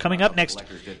Kennesaw, Georgia. Coming up next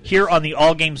here on the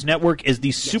All Games Network is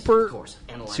the Spooky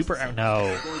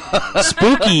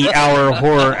Hour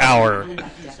Horror Hour.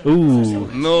 Ooh.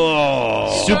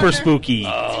 No. Super spooky.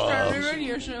 Start a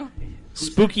radio show.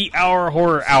 Spooky Hour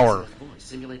Horror Hour.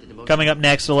 Coming up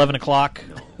next at 11 o'clock.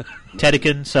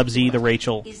 Tedekin, Sub-Z, the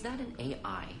Rachel. Is that an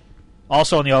AI?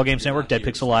 Also on the All Games Network, Dead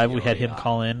Pixel Live, we had him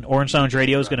call in. Orange Lounge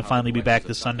Radio is going to finally be back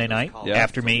this Sunday night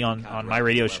after me on my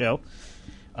radio show.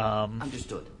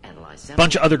 Understood. Analyze.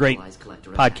 Bunch of other great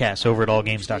podcasts over at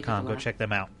allgames.com. Go check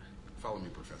them out. Follow me,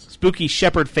 Professor. Spooky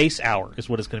Shepherd Face Hour is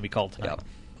what it's going to be called tonight. Yep.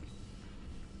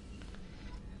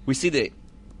 We see that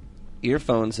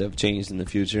earphones have changed in the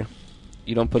future.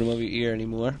 You don't put them over your ear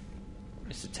anymore.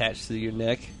 It's attached to your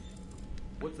neck.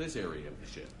 What's this area of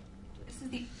the ship? This is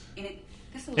the.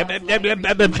 This Yep, allows yep, yep,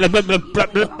 light yep, yep, yep, to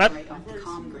yep, yep, operate off the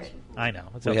comm grid. I know.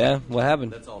 It's Yeah, okay. what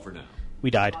happened? That's all for now.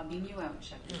 We died. I'll beam you out,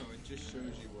 Shepard. No, it just shows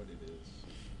you what it is.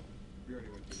 We already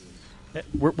went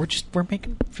through this. We're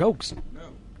making jokes. No.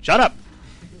 Shut up.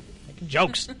 Making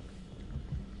jokes.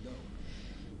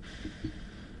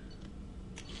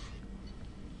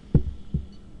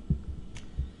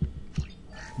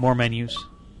 More menus.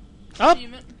 Up.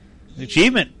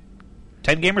 Achievement.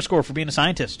 10 gamer score for being a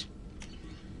scientist.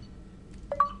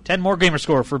 10 more gamer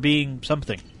score for being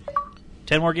something.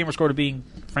 10 more gamer score to being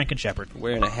Franken Shepard.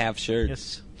 Wearing a half shirt.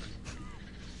 Yes.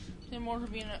 10 more for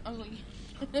being an ugly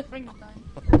Frankenstein.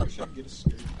 I wish I could get a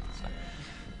skirt.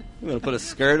 You want to put a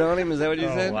skirt on him? Is that what you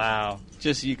Oh, said? wow.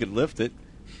 Just so you could lift it.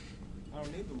 I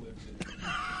don't need to lift it.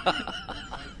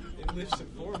 It lifts it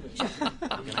for me.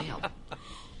 How can I help?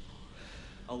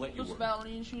 I'll let you Those work.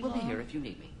 ballerina shoes We'll be on. here if you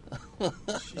need me.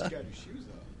 She's got her shoes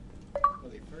off. Are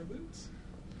they fur boots?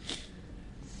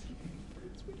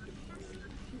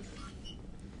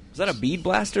 Was that a bead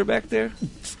blaster back there?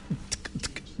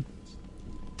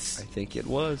 I think it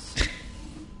was.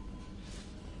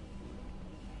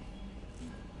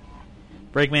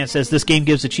 Breakman says this game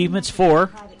gives achievements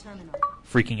for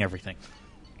freaking everything.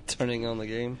 Turning on the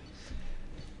game.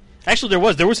 Actually,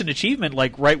 there was an achievement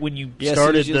like right when you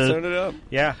started you turn it up.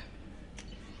 Yeah.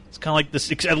 It's kind of like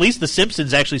this. At least The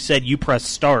Simpsons actually said you press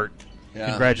start. Yeah.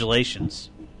 Congratulations.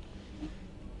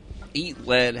 Eat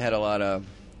Lead had a lot of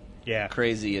Yeah.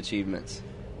 crazy achievements.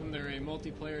 When they're a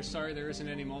multiplayer, sorry there isn't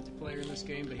any multiplayer in this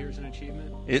game, but here's an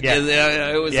achievement. It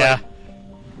was Yeah. like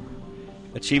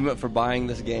achievement for buying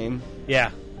this game.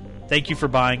 Yeah. Thank you for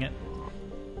buying it.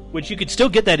 Which you could still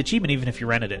get that achievement even if you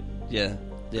rented it. Yeah.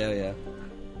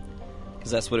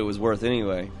 Because that's what it was worth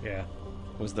anyway. Yeah.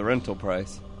 Was the rental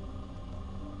price.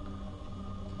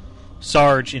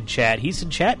 Sarge in chat. He's in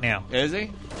chat now. Is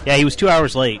he? Yeah, he was 2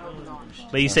 hours late.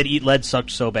 But he said Eat Lead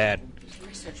sucked so bad.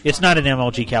 It's not an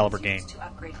MLG caliber game.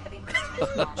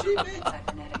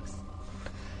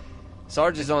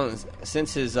 Sarge is on,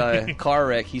 since his car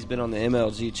wreck, he's been on the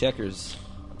MLG Checkers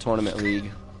Tournament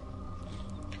League.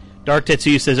 Dark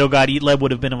Tetsuya says, oh god, Eat Lead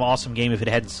would have been an awesome game if it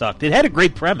hadn't sucked. It had a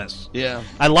great premise. Yeah.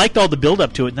 I liked all the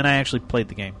build-up to it, and then I actually played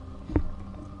the game.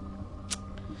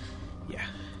 Yeah.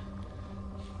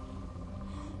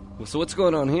 Well, so what's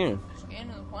going on here?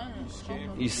 Scanning the planet.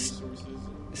 You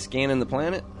scanning the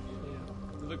planet?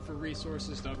 Yeah. Look for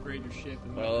resources to upgrade your ship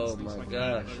and Oh things my like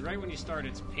gosh. that. But right when you start,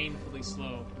 it's painfully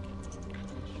slow.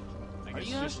 I Are guess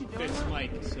you just actually doing fits that?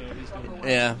 Mike, so he's doing that.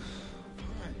 Yeah.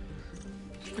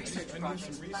 Research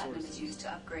Project Platinum is used to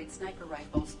upgrade sniper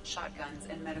rifles, shotguns,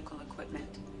 and medical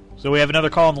equipment. So we have another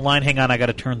call on the line. Hang on, I got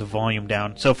to turn the volume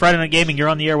down. So Friday Night Gaming, you're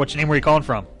on the air. What's your name? Where are you calling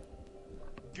from?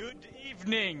 Good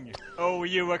evening, oh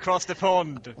you across the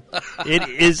pond. It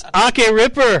is Ake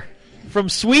Ripper from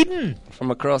Sweden. From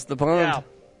across the pond? Yeah.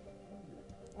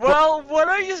 Well, what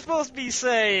are you supposed to be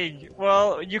saying?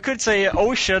 Well, you could say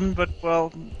ocean, but,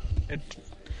 well...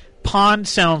 Pond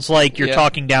sounds like you're Yeah.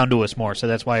 talking down to us more, so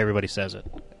that's why everybody says it.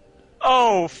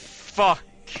 Oh, fuck.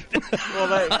 Well,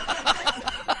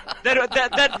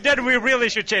 that we really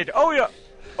should change. Oh, yeah.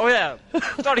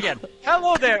 Start again.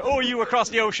 Hello there, oh, you across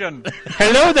the ocean.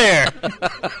 Hello there.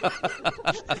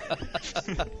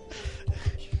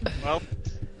 Well.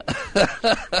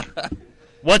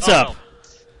 What's up?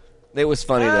 It was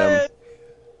funny, though.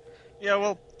 Yeah,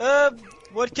 well,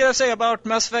 what can I say about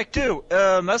Mass Effect 2?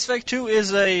 Mass Effect 2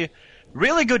 is a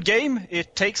really good game.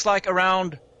 It takes like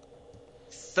around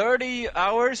 30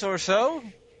 hours or so,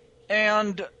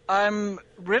 and I'm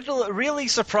really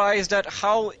surprised at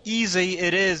how easy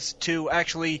it is to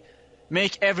actually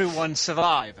make everyone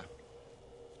survive.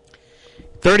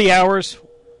 30 hours,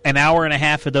 an hour and a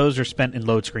half of those are spent in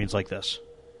load screens like this.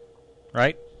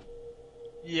 Right?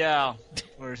 Yeah,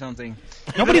 or something.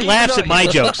 Nobody Even laughs though- at my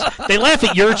jokes. They laugh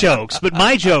at your jokes, but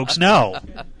my jokes, no.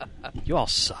 You all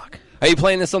suck. Are you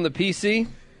playing this on the PC?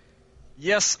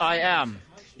 Yes, I am.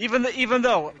 Even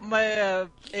though my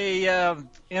in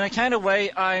a kind of way,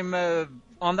 I'm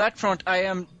on that front. I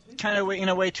am kind of in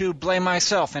a way to blame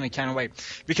myself in a kind of way,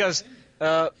 because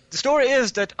the story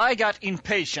is that I got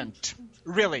impatient,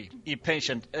 really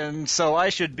impatient, and so I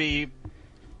should be,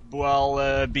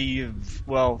 I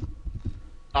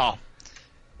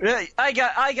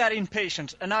got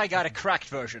impatient, and I got a cracked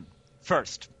version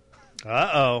first.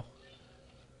 Uh-oh.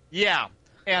 Yeah,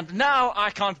 and now I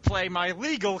can't play my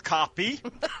legal copy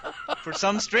for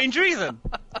some strange reason.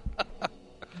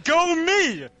 Go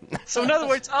me! So in other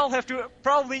words, I'll have to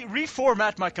probably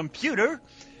reformat my computer,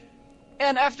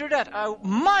 and after that I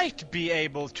might be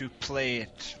able to play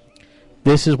it.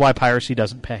 This is why piracy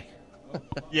doesn't pay.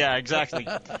 Yeah, exactly.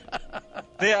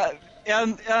 And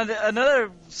another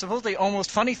supposedly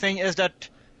almost funny thing is that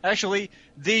actually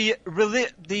the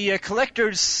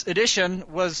collector's edition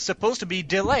was supposed to be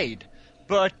delayed,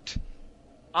 but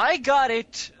I got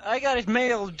it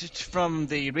mailed from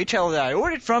the retailer that I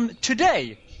ordered from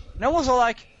today, and I was all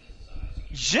like,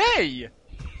 "Yay!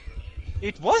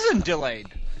 It wasn't delayed."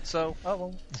 So, oh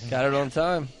well. Got it on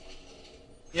time.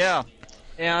 Yeah,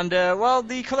 and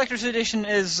the collector's edition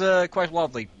is quite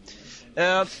lovely.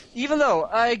 Even though,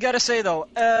 I gotta say though,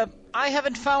 I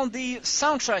haven't found the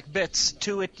soundtrack bits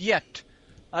to it yet.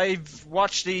 I've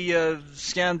watched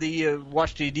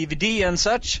watched the DVD and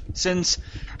such, since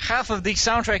half of the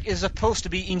soundtrack is supposed to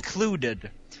be included,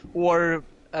 or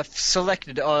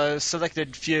selected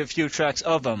few tracks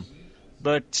of them,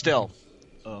 but still,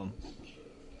 yeah,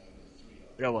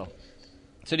 well.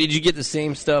 So did you get the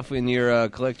same stuff in your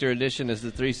collector edition as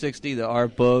the 360, the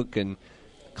art book and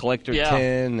collector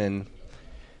 10 and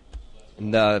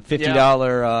the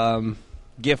 $50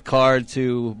 gift card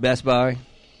to Best Buy?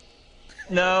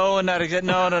 No, not exactly.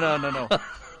 No.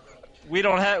 We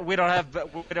don't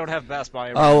have Bass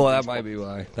Buy. Oh, well, that might be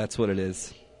why. That's what it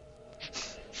is.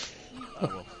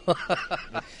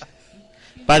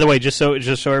 By the way, just so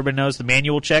everybody knows, the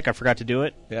manual check, I forgot to do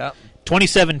it. Yeah.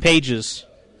 27 pages,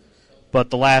 but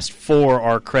the last 4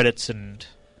 are credits and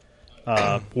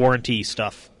warranty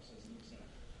stuff.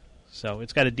 So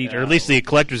it's got a or at least the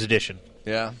collector's edition.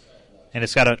 Yeah. And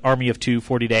it's got an Army of 2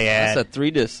 40-day ad. That's a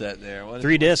 3-disc set there.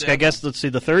 3-disc, I guess. Let's see.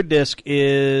 The third disc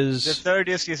is... The third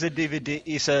disc is a DVD.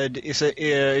 It's a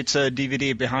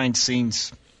DVD behind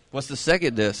scenes. What's the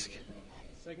second disc?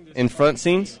 In front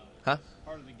scenes? Huh?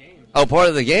 Part of the game. Oh, part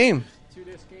of the game?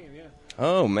 2-disc game, yeah.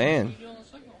 Oh, man.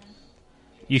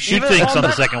 You shoot things on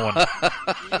the second one.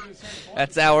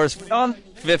 That's hours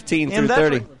 15 through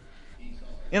 30.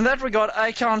 In that regard,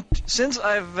 I can't... Since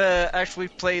I've actually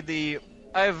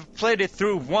I've played it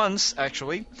through once,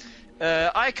 actually.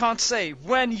 I can't say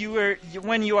when you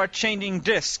are changing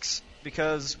discs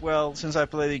because, well, since I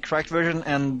play the cracked version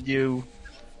and you,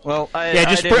 well,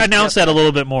 just announce that a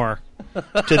little bit more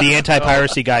to the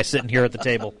anti-piracy guy sitting here at the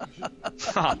table.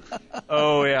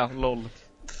 Oh yeah, lol.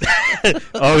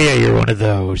 Oh yeah, you're one of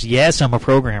those. Yes, I'm a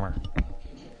programmer.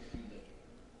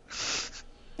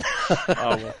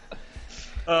 Oh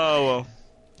well.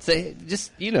 Say,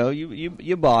 just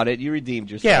you bought it, you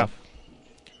redeemed yourself.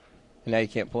 Yeah. And now you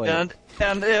can't play it.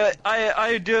 And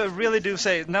I really do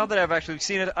say, now that I've actually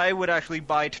seen it, I would actually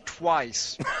buy it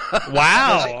twice.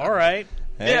 Wow! All right.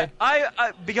 Yeah,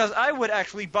 because I would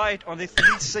actually buy it on the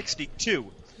 360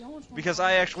 too, because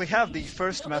I actually have the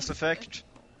first Mass Effect,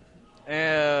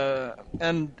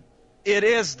 and it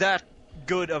is that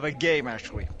good of a game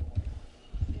actually.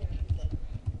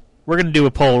 We're going to do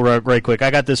a poll right quick.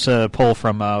 I got this poll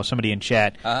from somebody in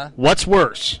chat. What's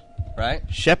worse? Right.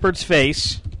 Shepard's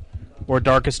Face or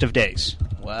Darkest of Days?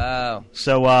 Wow.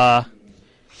 So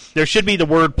there should be the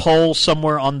word poll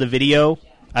somewhere on the video.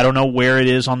 I don't know where it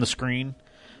is on the screen.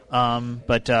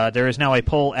 But there is now a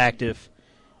poll active.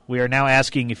 We are now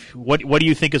asking what do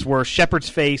you think is worse, Shepard's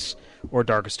Face or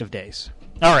Darkest of Days?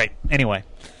 All right. Anyway.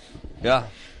 Yeah.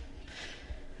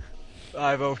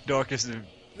 I vote Darkest of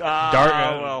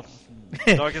well.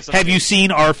 Darkest of Have you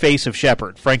seen Our Face of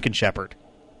Shepard, Franken Shepard?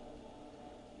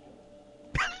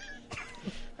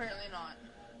 Apparently not.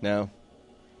 No.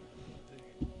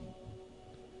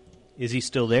 Is he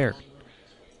still there?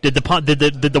 Did the pond? Did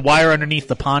the wire underneath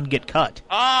the pond get cut?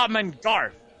 Ah,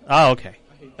 Mengar. Oh, okay.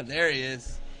 There he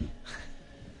is.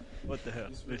 What the hell?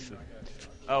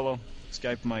 Oh well,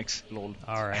 Skype mics. Lol.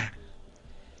 All right.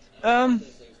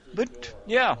 But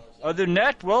yeah. Other than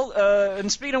that, well,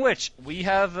 and speaking of which, we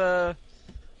have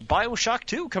BioShock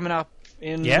 2 coming up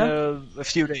in a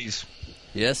few days.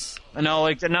 Yes. No,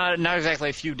 like not exactly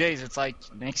a few days. It's like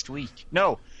next week.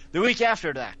 No, the week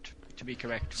after that, to be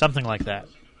correct. Something like that.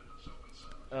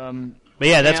 But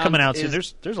yeah, that's coming out soon.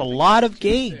 There's a lot of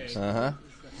games. Yeah.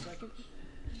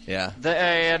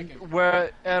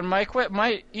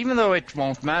 My even though it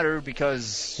won't matter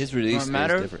because his release won't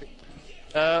matter, is different.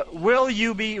 Will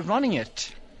you be running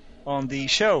it on the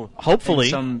show? Hopefully,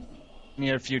 in some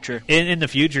near future. In the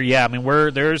future, yeah. I mean,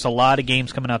 there's a lot of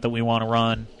games coming out that we want to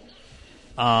run.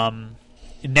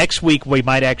 Next week we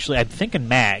might actually. I'm thinking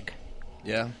Mag.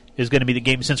 Yeah. Is going to be the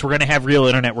game. Since we're going to have real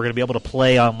internet, we're going to be able to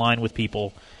play online with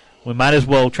people. We might as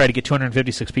well try to get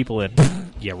 256 people in.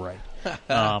 Yeah, right.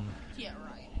 Yeah,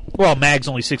 right. Well, Mag's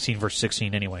only 16 versus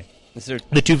 16 anyway. The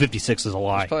 256 is a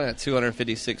lie. There's probably not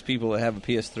 256 people that have a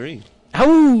PS3.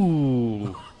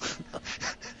 Oh!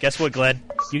 Guess what, Glenn?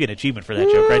 You get an achievement for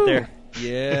that joke right there.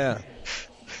 Yeah.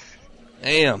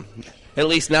 Damn. At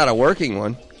least not a working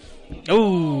one.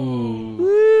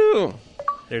 Ooh.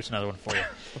 There's another one for you.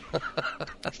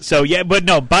 So, yeah, but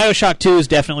no, BioShock 2 is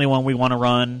definitely one we want to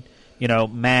run. You know,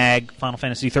 Mag, Final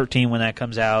Fantasy 13 when that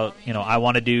comes out. You know, I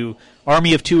want to do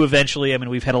Army of 2 eventually. I mean,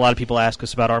 we've had a lot of people ask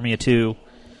us about Army of 2.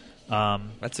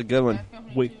 That's a good one.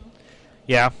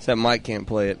 Yeah. Except Mike can't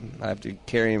play it. I have to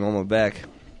carry him on my back.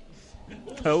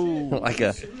 Oh. like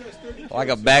a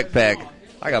backpack.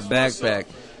 Like a backpack.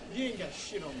 You ain't got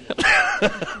shit on me.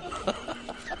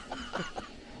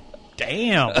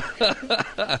 Damn.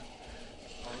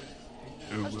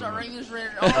 I'll start ringing this red.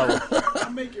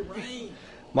 I'll make it rain.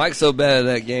 Mike's so bad at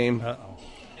that game.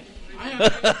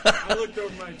 I looked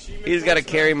over my achievement. He's got to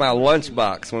carry my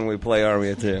lunchbox when we play Army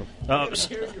of 2.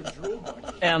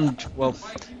 And, well,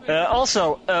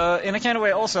 also, in a kind of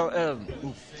way, also,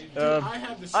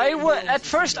 at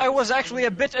first I was actually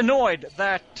a bit annoyed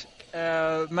that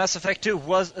Mass Effect 2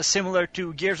 was similar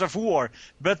to Gears of War,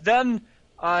 but then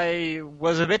I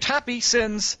was a bit happy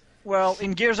since, well,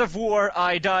 in Gears of War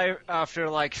I die after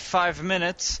like 5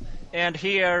 minutes, and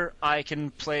here I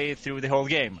can play through the whole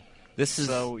game.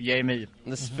 So yay me.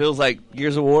 This feels like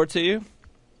Gears of War to you?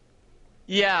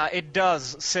 Yeah, it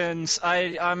does, since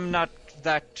I'm not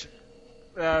that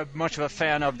much of a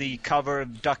fan of the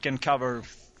duck and cover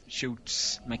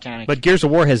shoots mechanic. But Gears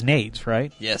of War has nades,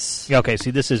 right? Yes. Yeah, okay,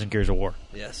 see, this isn't Gears of War.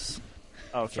 Yes.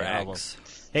 Okay. Frags.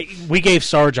 Hey, we gave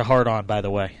Sarge a hard-on, by the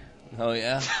way. Oh,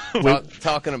 yeah?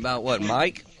 Talking about what,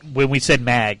 Mike? When we said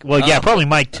Mag. Well, yeah, Oh. probably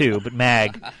Mike, too, but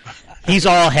Mag. He's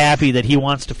all happy that he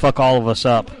wants to fuck all of us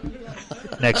up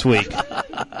next week.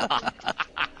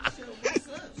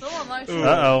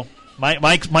 Uh-oh.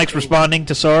 Mike's responding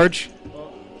to Sarge.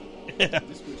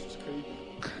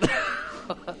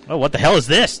 Oh, what the hell is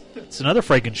this? It's another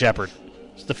Franken Shepherd.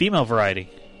 It's the female variety.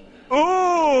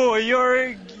 Oh,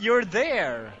 you're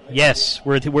there. Yes,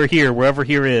 we're here, wherever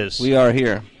here is. We are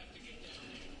here.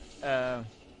 Yeah.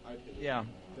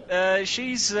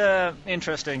 She's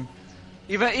interesting.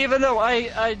 Even though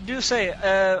I do say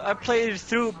I played it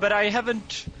through, but I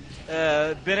haven't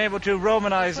been able to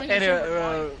Romanize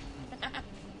any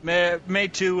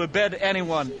made to bed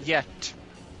anyone yet.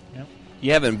 Yep.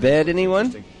 You haven't bed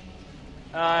anyone?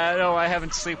 No, I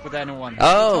haven't slept with anyone.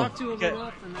 Oh. Talk to him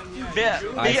enough and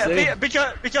then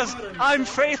Because I'm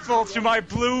faithful to my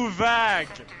blue vag,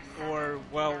 or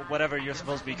well, whatever you're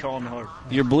supposed to be calling her.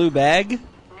 Your blue bag?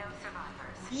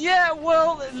 Yeah,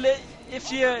 well,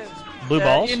 if you blue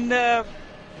balls in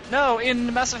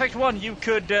Mass Effect 1, you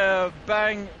could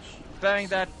bang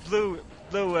that blue.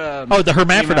 Oh, the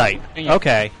hermaphrodite.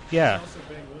 Okay, yeah.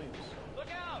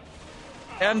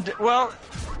 And well,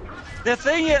 the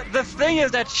thing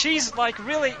is that she's like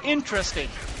really interesting.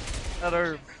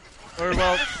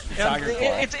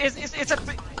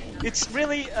 It's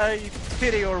really a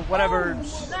pity or whatever.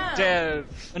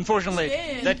 Unfortunately,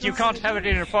 that you can't have it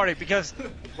in your party because,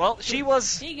 well, she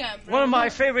was one of my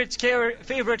favorite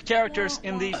characters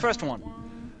in the first one.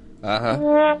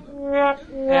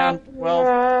 And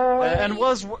well,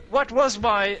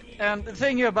 and the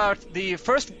thing about the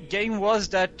first game was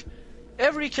that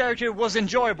every character was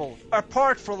enjoyable,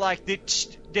 apart from like the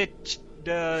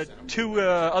two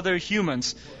other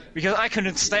humans, because I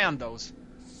couldn't stand those.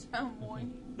 Oh boy.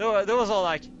 There was all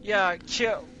like, yeah,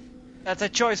 kill. That's a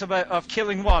choice of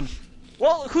killing one.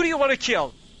 Well, who do you want to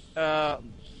kill? How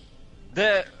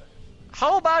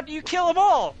about you kill them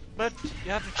all? But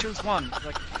you have to choose one.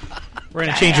 Like, we're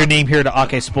going to change your name here to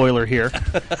Ake Spoiler here.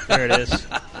 There it is.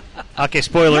 Ake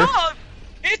Spoiler. No,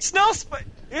 it's no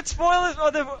it's spoilers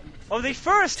of the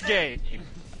first game.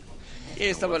 Yeah,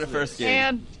 it's talking about the first game.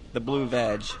 And the blue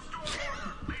vag.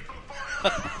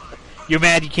 You're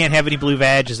mad you can't have any blue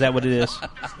vag? Is that what it is?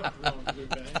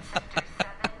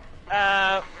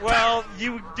 Well,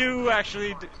 you do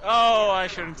actually. Oh, I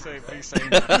shouldn't be saying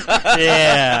that.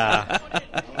 Yeah.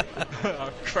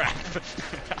 Oh crap.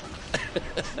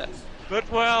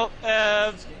 But well,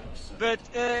 in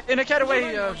a kind of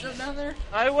way,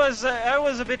 I was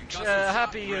a bit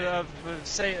happy of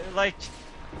like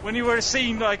when you were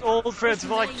seeing like old friends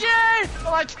were like, yay,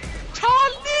 like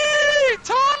Tony.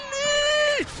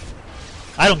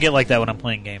 I don't get like that when I'm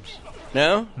playing games.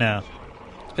 No? No.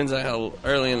 Depends on how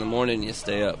early in the morning you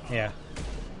stay up. Yeah.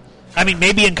 I mean,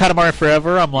 maybe in Katamari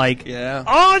Forever, I'm like, yeah.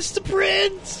 Oh, it's the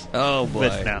prince. Oh boy.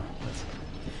 But no.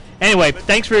 Anyway,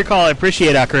 thanks for your call. I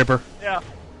appreciate it, Ripper. Yeah.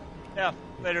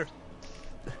 Later.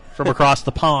 From across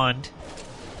the pond.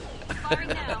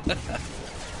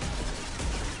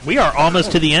 We are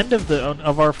almost to the end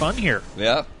of our fun here.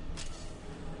 Yeah.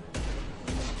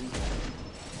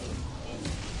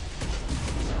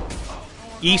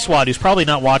 Eswad, who's probably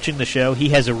not watching the show, he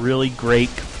has a really great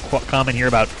comment here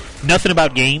about nothing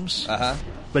about games.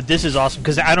 But this is awesome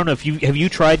because I don't know if have you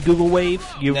tried Google Wave?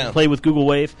 You No. play with Google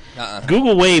Wave?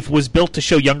 Google Wave was built to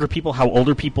show younger people how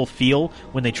older people feel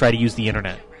when they try to use the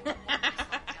internet.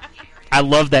 I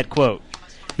love that quote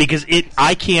because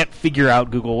I can't figure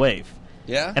out Google Wave.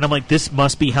 Yeah? And I'm like, this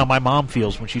must be how my mom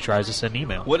feels when she tries to send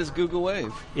email. What is Google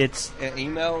Wave? It's an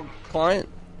email client?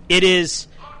 It is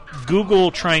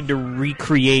Google trying to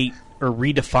recreate or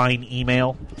redefine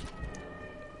email.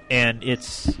 And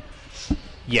it's...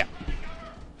 Yeah.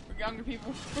 For younger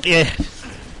people. Yeah.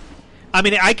 I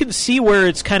mean, I can see where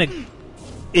it's kind of...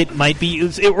 It might be...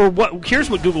 Here's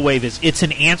what Google Wave is. It's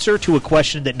an answer to a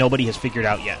question that nobody has figured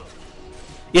out yet.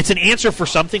 It's an answer for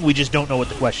something, we just don't know what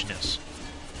the question is.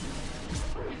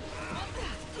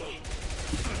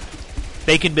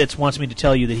 Bacon Bits wants me to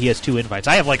tell you that he has 2 invites.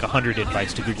 I have like 100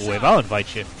 invites to Google Wave. I'll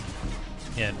invite you.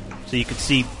 And so you can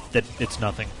see that it's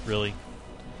nothing, really.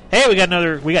 Hey, we got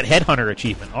Headhunter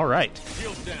achievement. All right. Is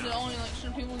it only like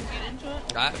certain people can get into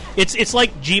it? It's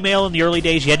like Gmail in the early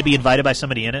days. You had to be invited by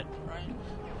somebody in it. Right.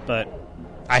 but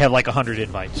I have like 100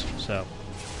 invites, so.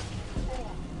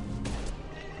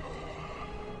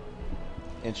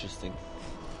 Interesting.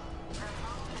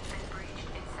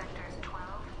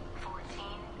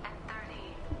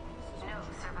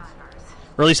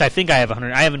 Or at least I think I have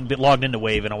 100. I haven't been logged into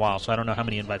Wave in a while, so I don't know how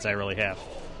many invites I really have.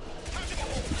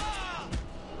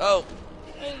 Oh.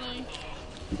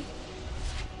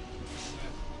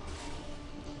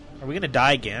 Are we going to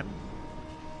die again?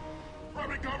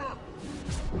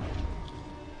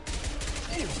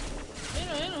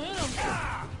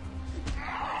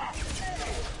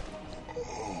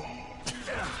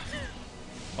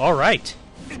 All right.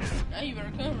 Now you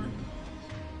better cover.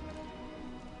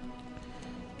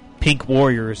 Pink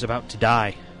Warrior is about to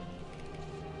die.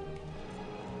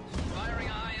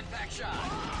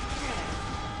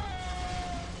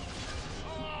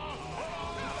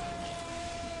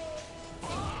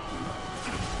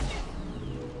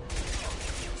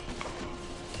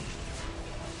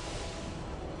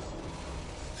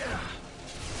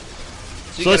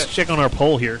 So let's check on our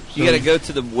poll here. You got to go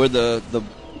to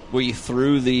where you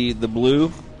threw the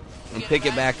blue and pick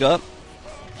it back up.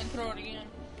 And throw it again.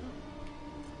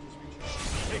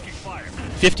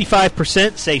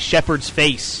 55% say Shepard's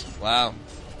face. Wow.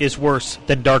 Is worse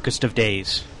than Darkest of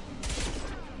Days.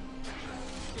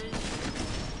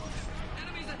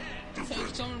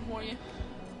 Tank's coming for you.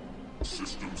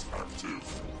 Systems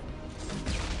active.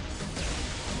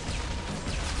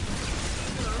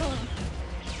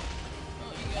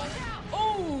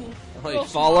 Oh! Oh, he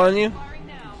fall on you?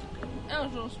 That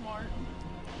was real smart.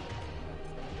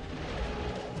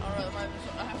 Alright,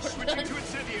 I put it done.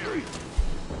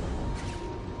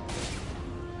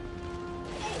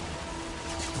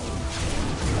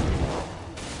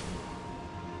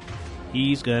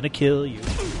 He's gonna kill you.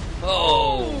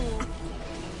 Oh!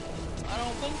 I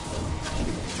don't think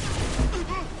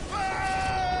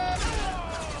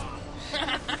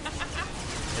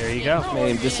so. There you go. Made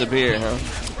him disappear, huh?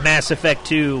 Mass Effect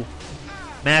 2.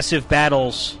 Massive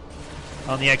battles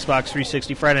on the Xbox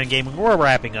 360 Friday Night Gaming. We're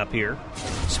wrapping up here.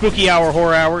 Spooky Hour,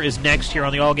 Horror Hour is next here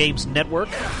on the All Games Network.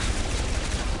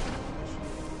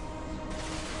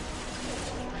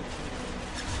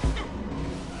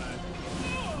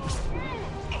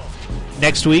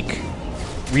 Next week,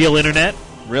 Real Internet.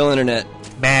 Real Internet.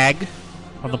 MAG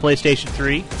on the PlayStation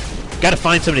 3. Got to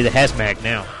find somebody that has MAG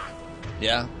now.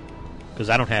 Yeah.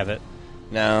 Because I don't have it.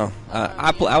 No.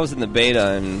 I was in the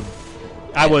beta and...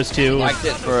 I was too. Liked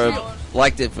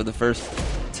it for the first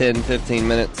 10, 15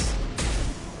 minutes.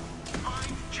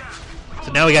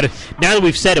 So now now that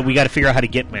we've said it, we got to figure out how to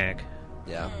get MAG.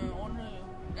 Yeah.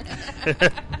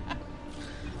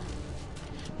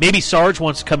 Maybe Sarge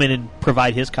wants to come in and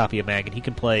provide his copy of MAG, and he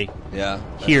can play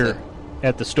here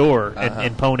at the store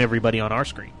and pwn everybody on our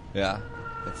screen. Yeah,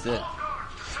 that's it.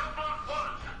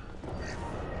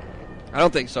 I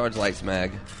don't think Sarge likes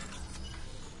MAG.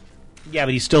 Yeah,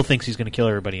 but he still thinks he's going to kill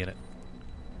everybody in it.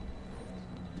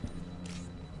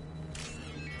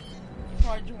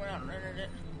 Probably just went out and rented it.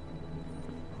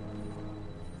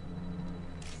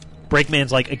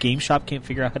 Breakman's like, a game shop can't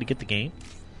figure out how to get the game?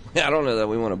 Yeah, I don't know that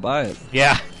we want to buy it.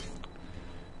 Yeah.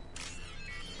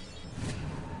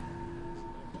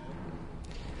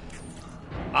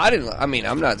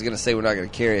 I'm not going to say we're not going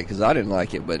to carry it because I didn't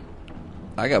like it, but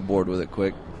I got bored with it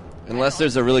quick. Unless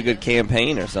there's a really good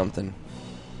campaign or something.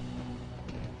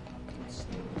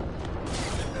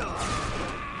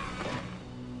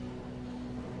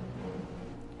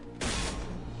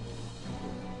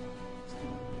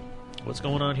 What's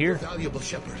going on here? Valuable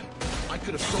Shepard. I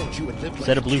could have sold you and lived Is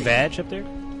that a blue badge up there?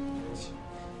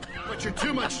 But you're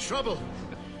too much trouble.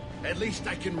 At least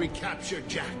I can recapture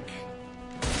Jack.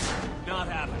 Not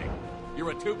happening.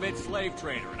 You're a two-bit slave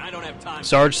trader, and I don't have time.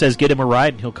 Sarge says get him a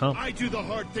ride and he'll come. I do the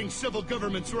hard things civil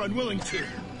governments are unwilling to.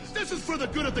 This is for the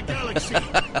good of the galaxy.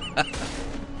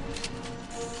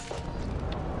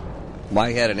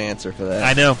 Mike had an answer for that.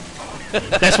 I know.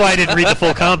 That's why I didn't read the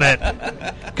full comment.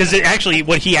 Because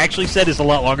what he actually said is a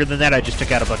lot longer than that. I just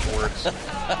took out a bunch of words.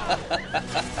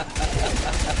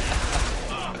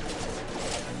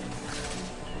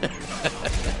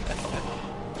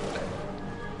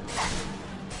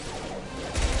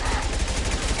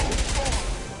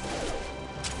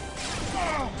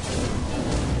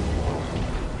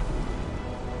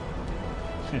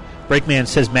 Breakman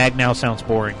says Mag now sounds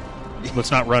boring.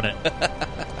 Let's not run it.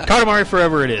 Katamari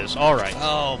Forever it is. All right.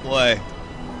 Oh, boy.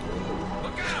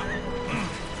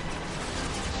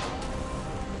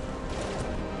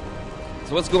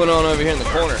 So what's going on over here in the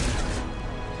corner?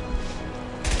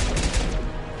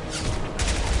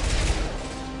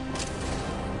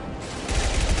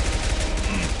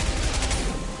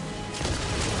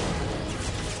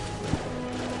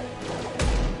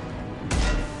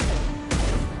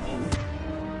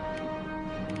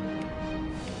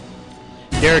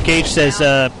 Derek H. says,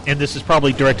 and this is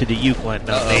probably directed to you, Glenn,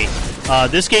 not me.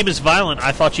 This game is violent.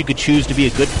 I thought you could choose to be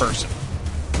a good person.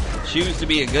 Choose to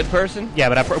be a good person? Yeah,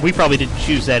 but we probably didn't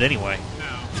choose that anyway.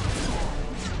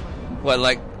 What,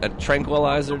 like a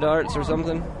tranquilizer darts or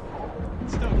something?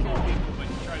 Still kill people, but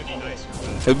you try to be nicer about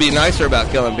it. It would be nicer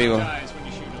about killing people.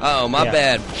 Oh, my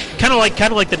bad. Kind of like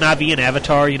the Na'vi in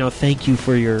Avatar. You know, thank you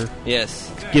for your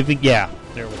giving. Yeah,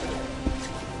 there we go.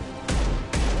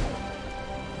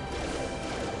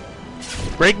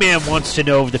 Breakman wants to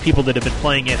know, the people that have been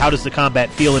playing it, how does the combat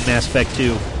feel in Mass Effect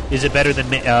 2? Is it better than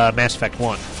Mass Effect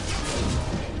 1?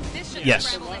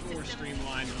 Yes. A lot more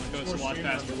streamlined, and it goes a lot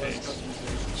faster pace.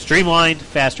 Streamlined,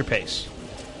 faster pace.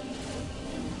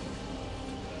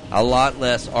 A lot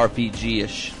less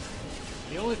RPG-ish.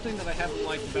 The only thing that I haven't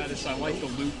liked about it is I like the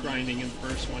loot grinding in the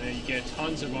first one, and you get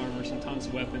tons of armors and tons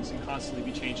of weapons and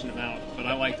constantly be changing them out. But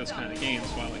I like those kind of games,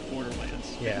 so I like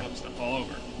Borderlands. Yeah. Picking up stuff all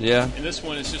over. Yeah. And this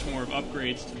one is just more of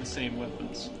upgrades to the same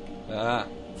weapons. Ah.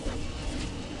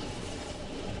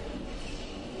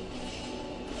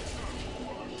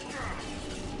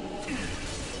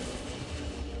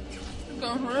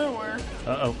 Going nowhere.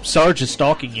 Uh-oh. Sarge is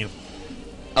stalking you.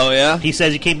 Oh, yeah? He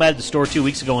says he came by the store 2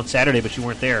 weeks ago on Saturday, but you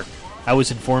weren't there. I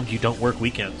was informed you don't work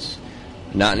weekends.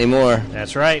 Not anymore.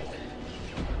 That's right.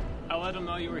 I let him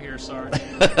know you were here, Sarge.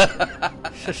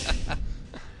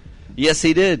 Yes,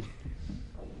 he did.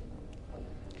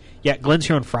 Yeah, Glenn's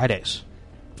here on Fridays.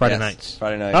 Friday nights.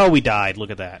 Friday night. Oh, we died. Look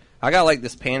at that. I got like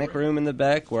this panic room in the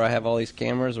back where I have all these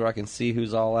cameras where I can see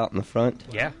who's all out in the front.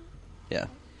 Yeah. Yeah.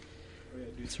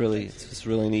 It's just a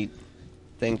really neat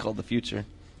thing called the future.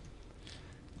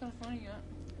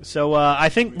 So I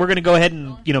think we're going to go ahead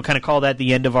and kind of call that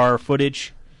the end of our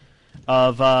footage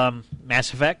of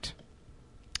Mass Effect,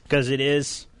 because it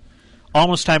is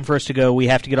almost time for us to go. We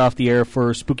have to get off the air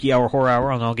for Spooky Hour Horror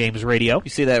Hour on All Games Radio.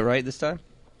 You see that right this time?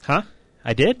 Huh?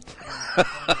 I did?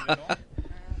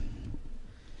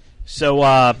 So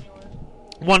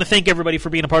want to thank everybody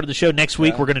for being a part of the show. Next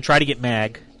week we're going to try to get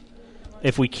Mag.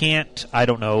 If we can't, I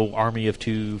don't know, Army of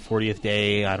Two, 40th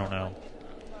Day, I don't know.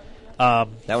 That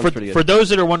one's pretty good. For those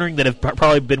that are wondering that have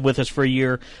probably been with us for a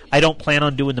year, I don't plan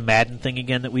on doing the Madden thing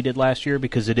again that we did last year,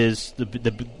 because it is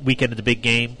the weekend of the big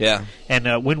game. Yeah.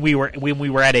 And when we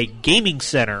were at a gaming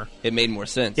center, it made more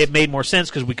sense. It made more sense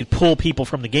because we could pull people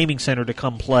from the gaming center to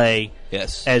come play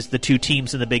as the two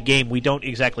teams in the big game. We don't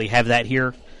exactly have that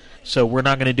here, so we're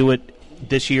not going to do it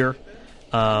this year.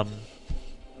 But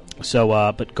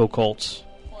go Colts,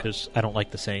 because I don't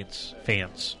like the Saints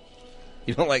fans.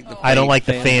 You don't like the I don't like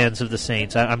the fans of the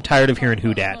Saints. I'm tired of hearing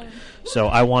who dat. So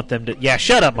I want them to... Yeah,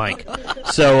 shut up, Mike.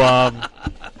 So,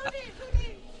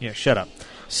 yeah, shut up.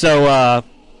 So, I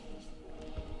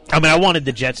wanted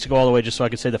the Jets to go all the way just so I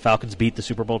could say the Falcons beat the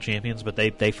Super Bowl champions, but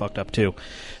they fucked up too.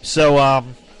 So,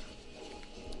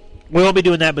 we won't be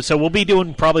doing that, but so we'll be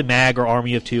doing probably Mag or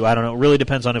Army of Two. I don't know. It really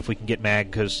depends on if we can get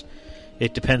Mag, because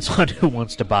it depends on who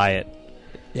wants to buy it.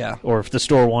 Yeah. Or if the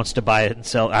store wants to buy it and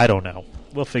sell. I don't know.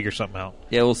 We'll figure something out.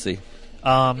 Yeah, we'll see.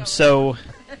 So,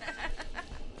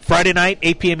 Friday night,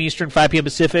 8 p.m. Eastern, 5 p.m.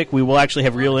 Pacific, we will actually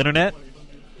have real internet.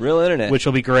 Real internet. Which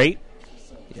will be great.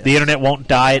 Yes. The internet won't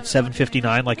die at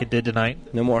 7:59 like it did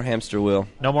tonight. No more hamster wheel.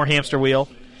 No more hamster wheel.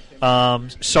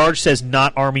 Sarge says,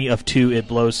 not Army of Two, it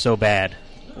blows so bad.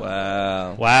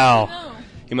 Wow. Wow.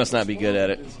 He must not be good at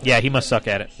it. Yeah, he must suck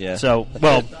at it. Yeah. So,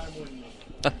 well...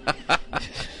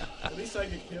 At least I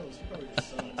get kills. He probably just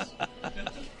sucks.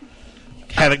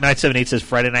 Havoc978 says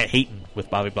Friday Night Hatin' with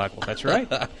Bobby Blackwell. That's right.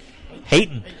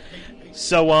 Hatin'.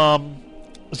 So one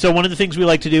of the things we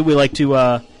like to do, we like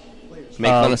to...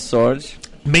 make fun of Sarge.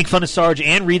 Make fun of Sarge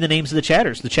and read the names of the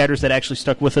chatters that actually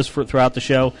stuck with us throughout the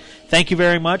show. Thank you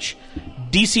very much.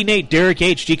 DC Nate, Derek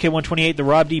H, GK128, the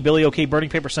Rob D, Billy OK, Burning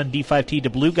Paper Sun, D5T, the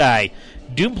Blue Guy,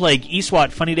 Doomplague,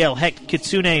 Eswat, Funnydale, Heck,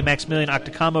 Kitsune, Maximilian,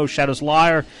 Octacamo, Shadows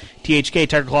Liar, THK,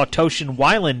 Tiger Claw, Toshin,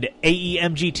 Wyland,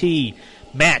 AEMGT,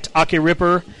 Matt, Ake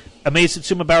Ripper, Amaze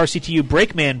Satsuma, Bauer CTU,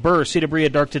 Breakman, Burr, Cita Bria,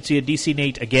 Dark Tetsuya, DC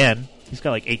Nate again. He's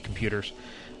got like 8 computers.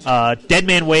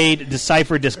 Deadman Wade,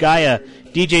 Decipher, Disgaea,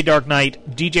 DJ Dark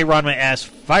Knight, DJ Ronma S,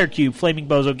 Firecube, Flaming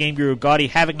Bozo, Game Guru, Gaudy,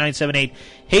 Havoc978,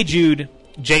 Hey Jude,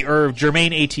 J. Irv,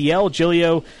 Jermaine ATL,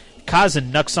 Gilio,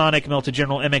 Kazan, Nuxonic, Melted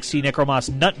General, MXC, Necromoss,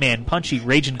 Nutman, Punchy,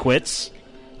 Raging Quits.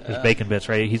 There's Bacon Bits,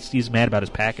 right? He's mad about his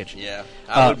package. Yeah,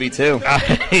 I would be too.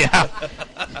 Yeah.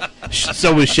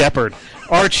 So was Shepard.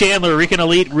 R. Chandler, Rican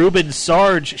Elite, Ruben,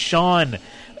 Sarge, Sean,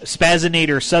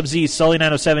 Spazinator, Sub-Z,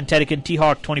 Sully907, Tedekin,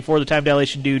 T-Hawk24, The Time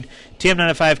Dilation Dude,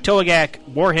 TM905, Toagak,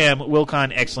 Warham,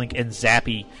 Wilcon, X-Link, and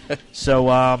Zappy.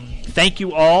 So, thank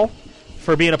you all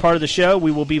for being a part of the show.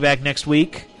 We will be back next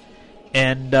week.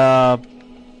 And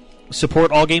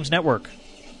support All Games Network.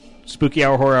 Spooky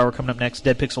Hour, Horror Hour coming up next.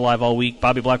 Dead Pixel Live all week.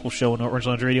 Bobby Blackwell Show on Orange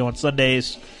Lounge Radio on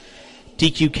Sundays.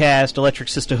 DQ Cast, Electric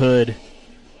Sisterhood.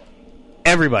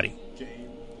 Everybody.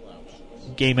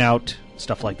 Game Out,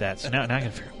 stuff like that. So now I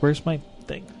can figure out, where's my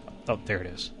thing? Oh, there it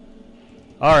is.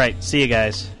 All right, see you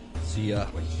guys. See ya.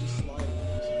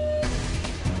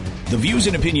 The views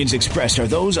and opinions expressed are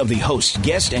those of the host,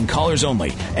 guest, and callers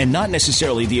only, and not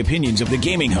necessarily the opinions of the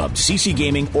Gaming Hub, CC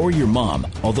Gaming, or your mom.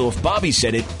 Although if Bobby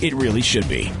said it, it really should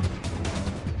be.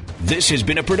 This has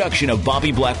been a production of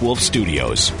Bobby Black Wolf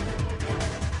Studios.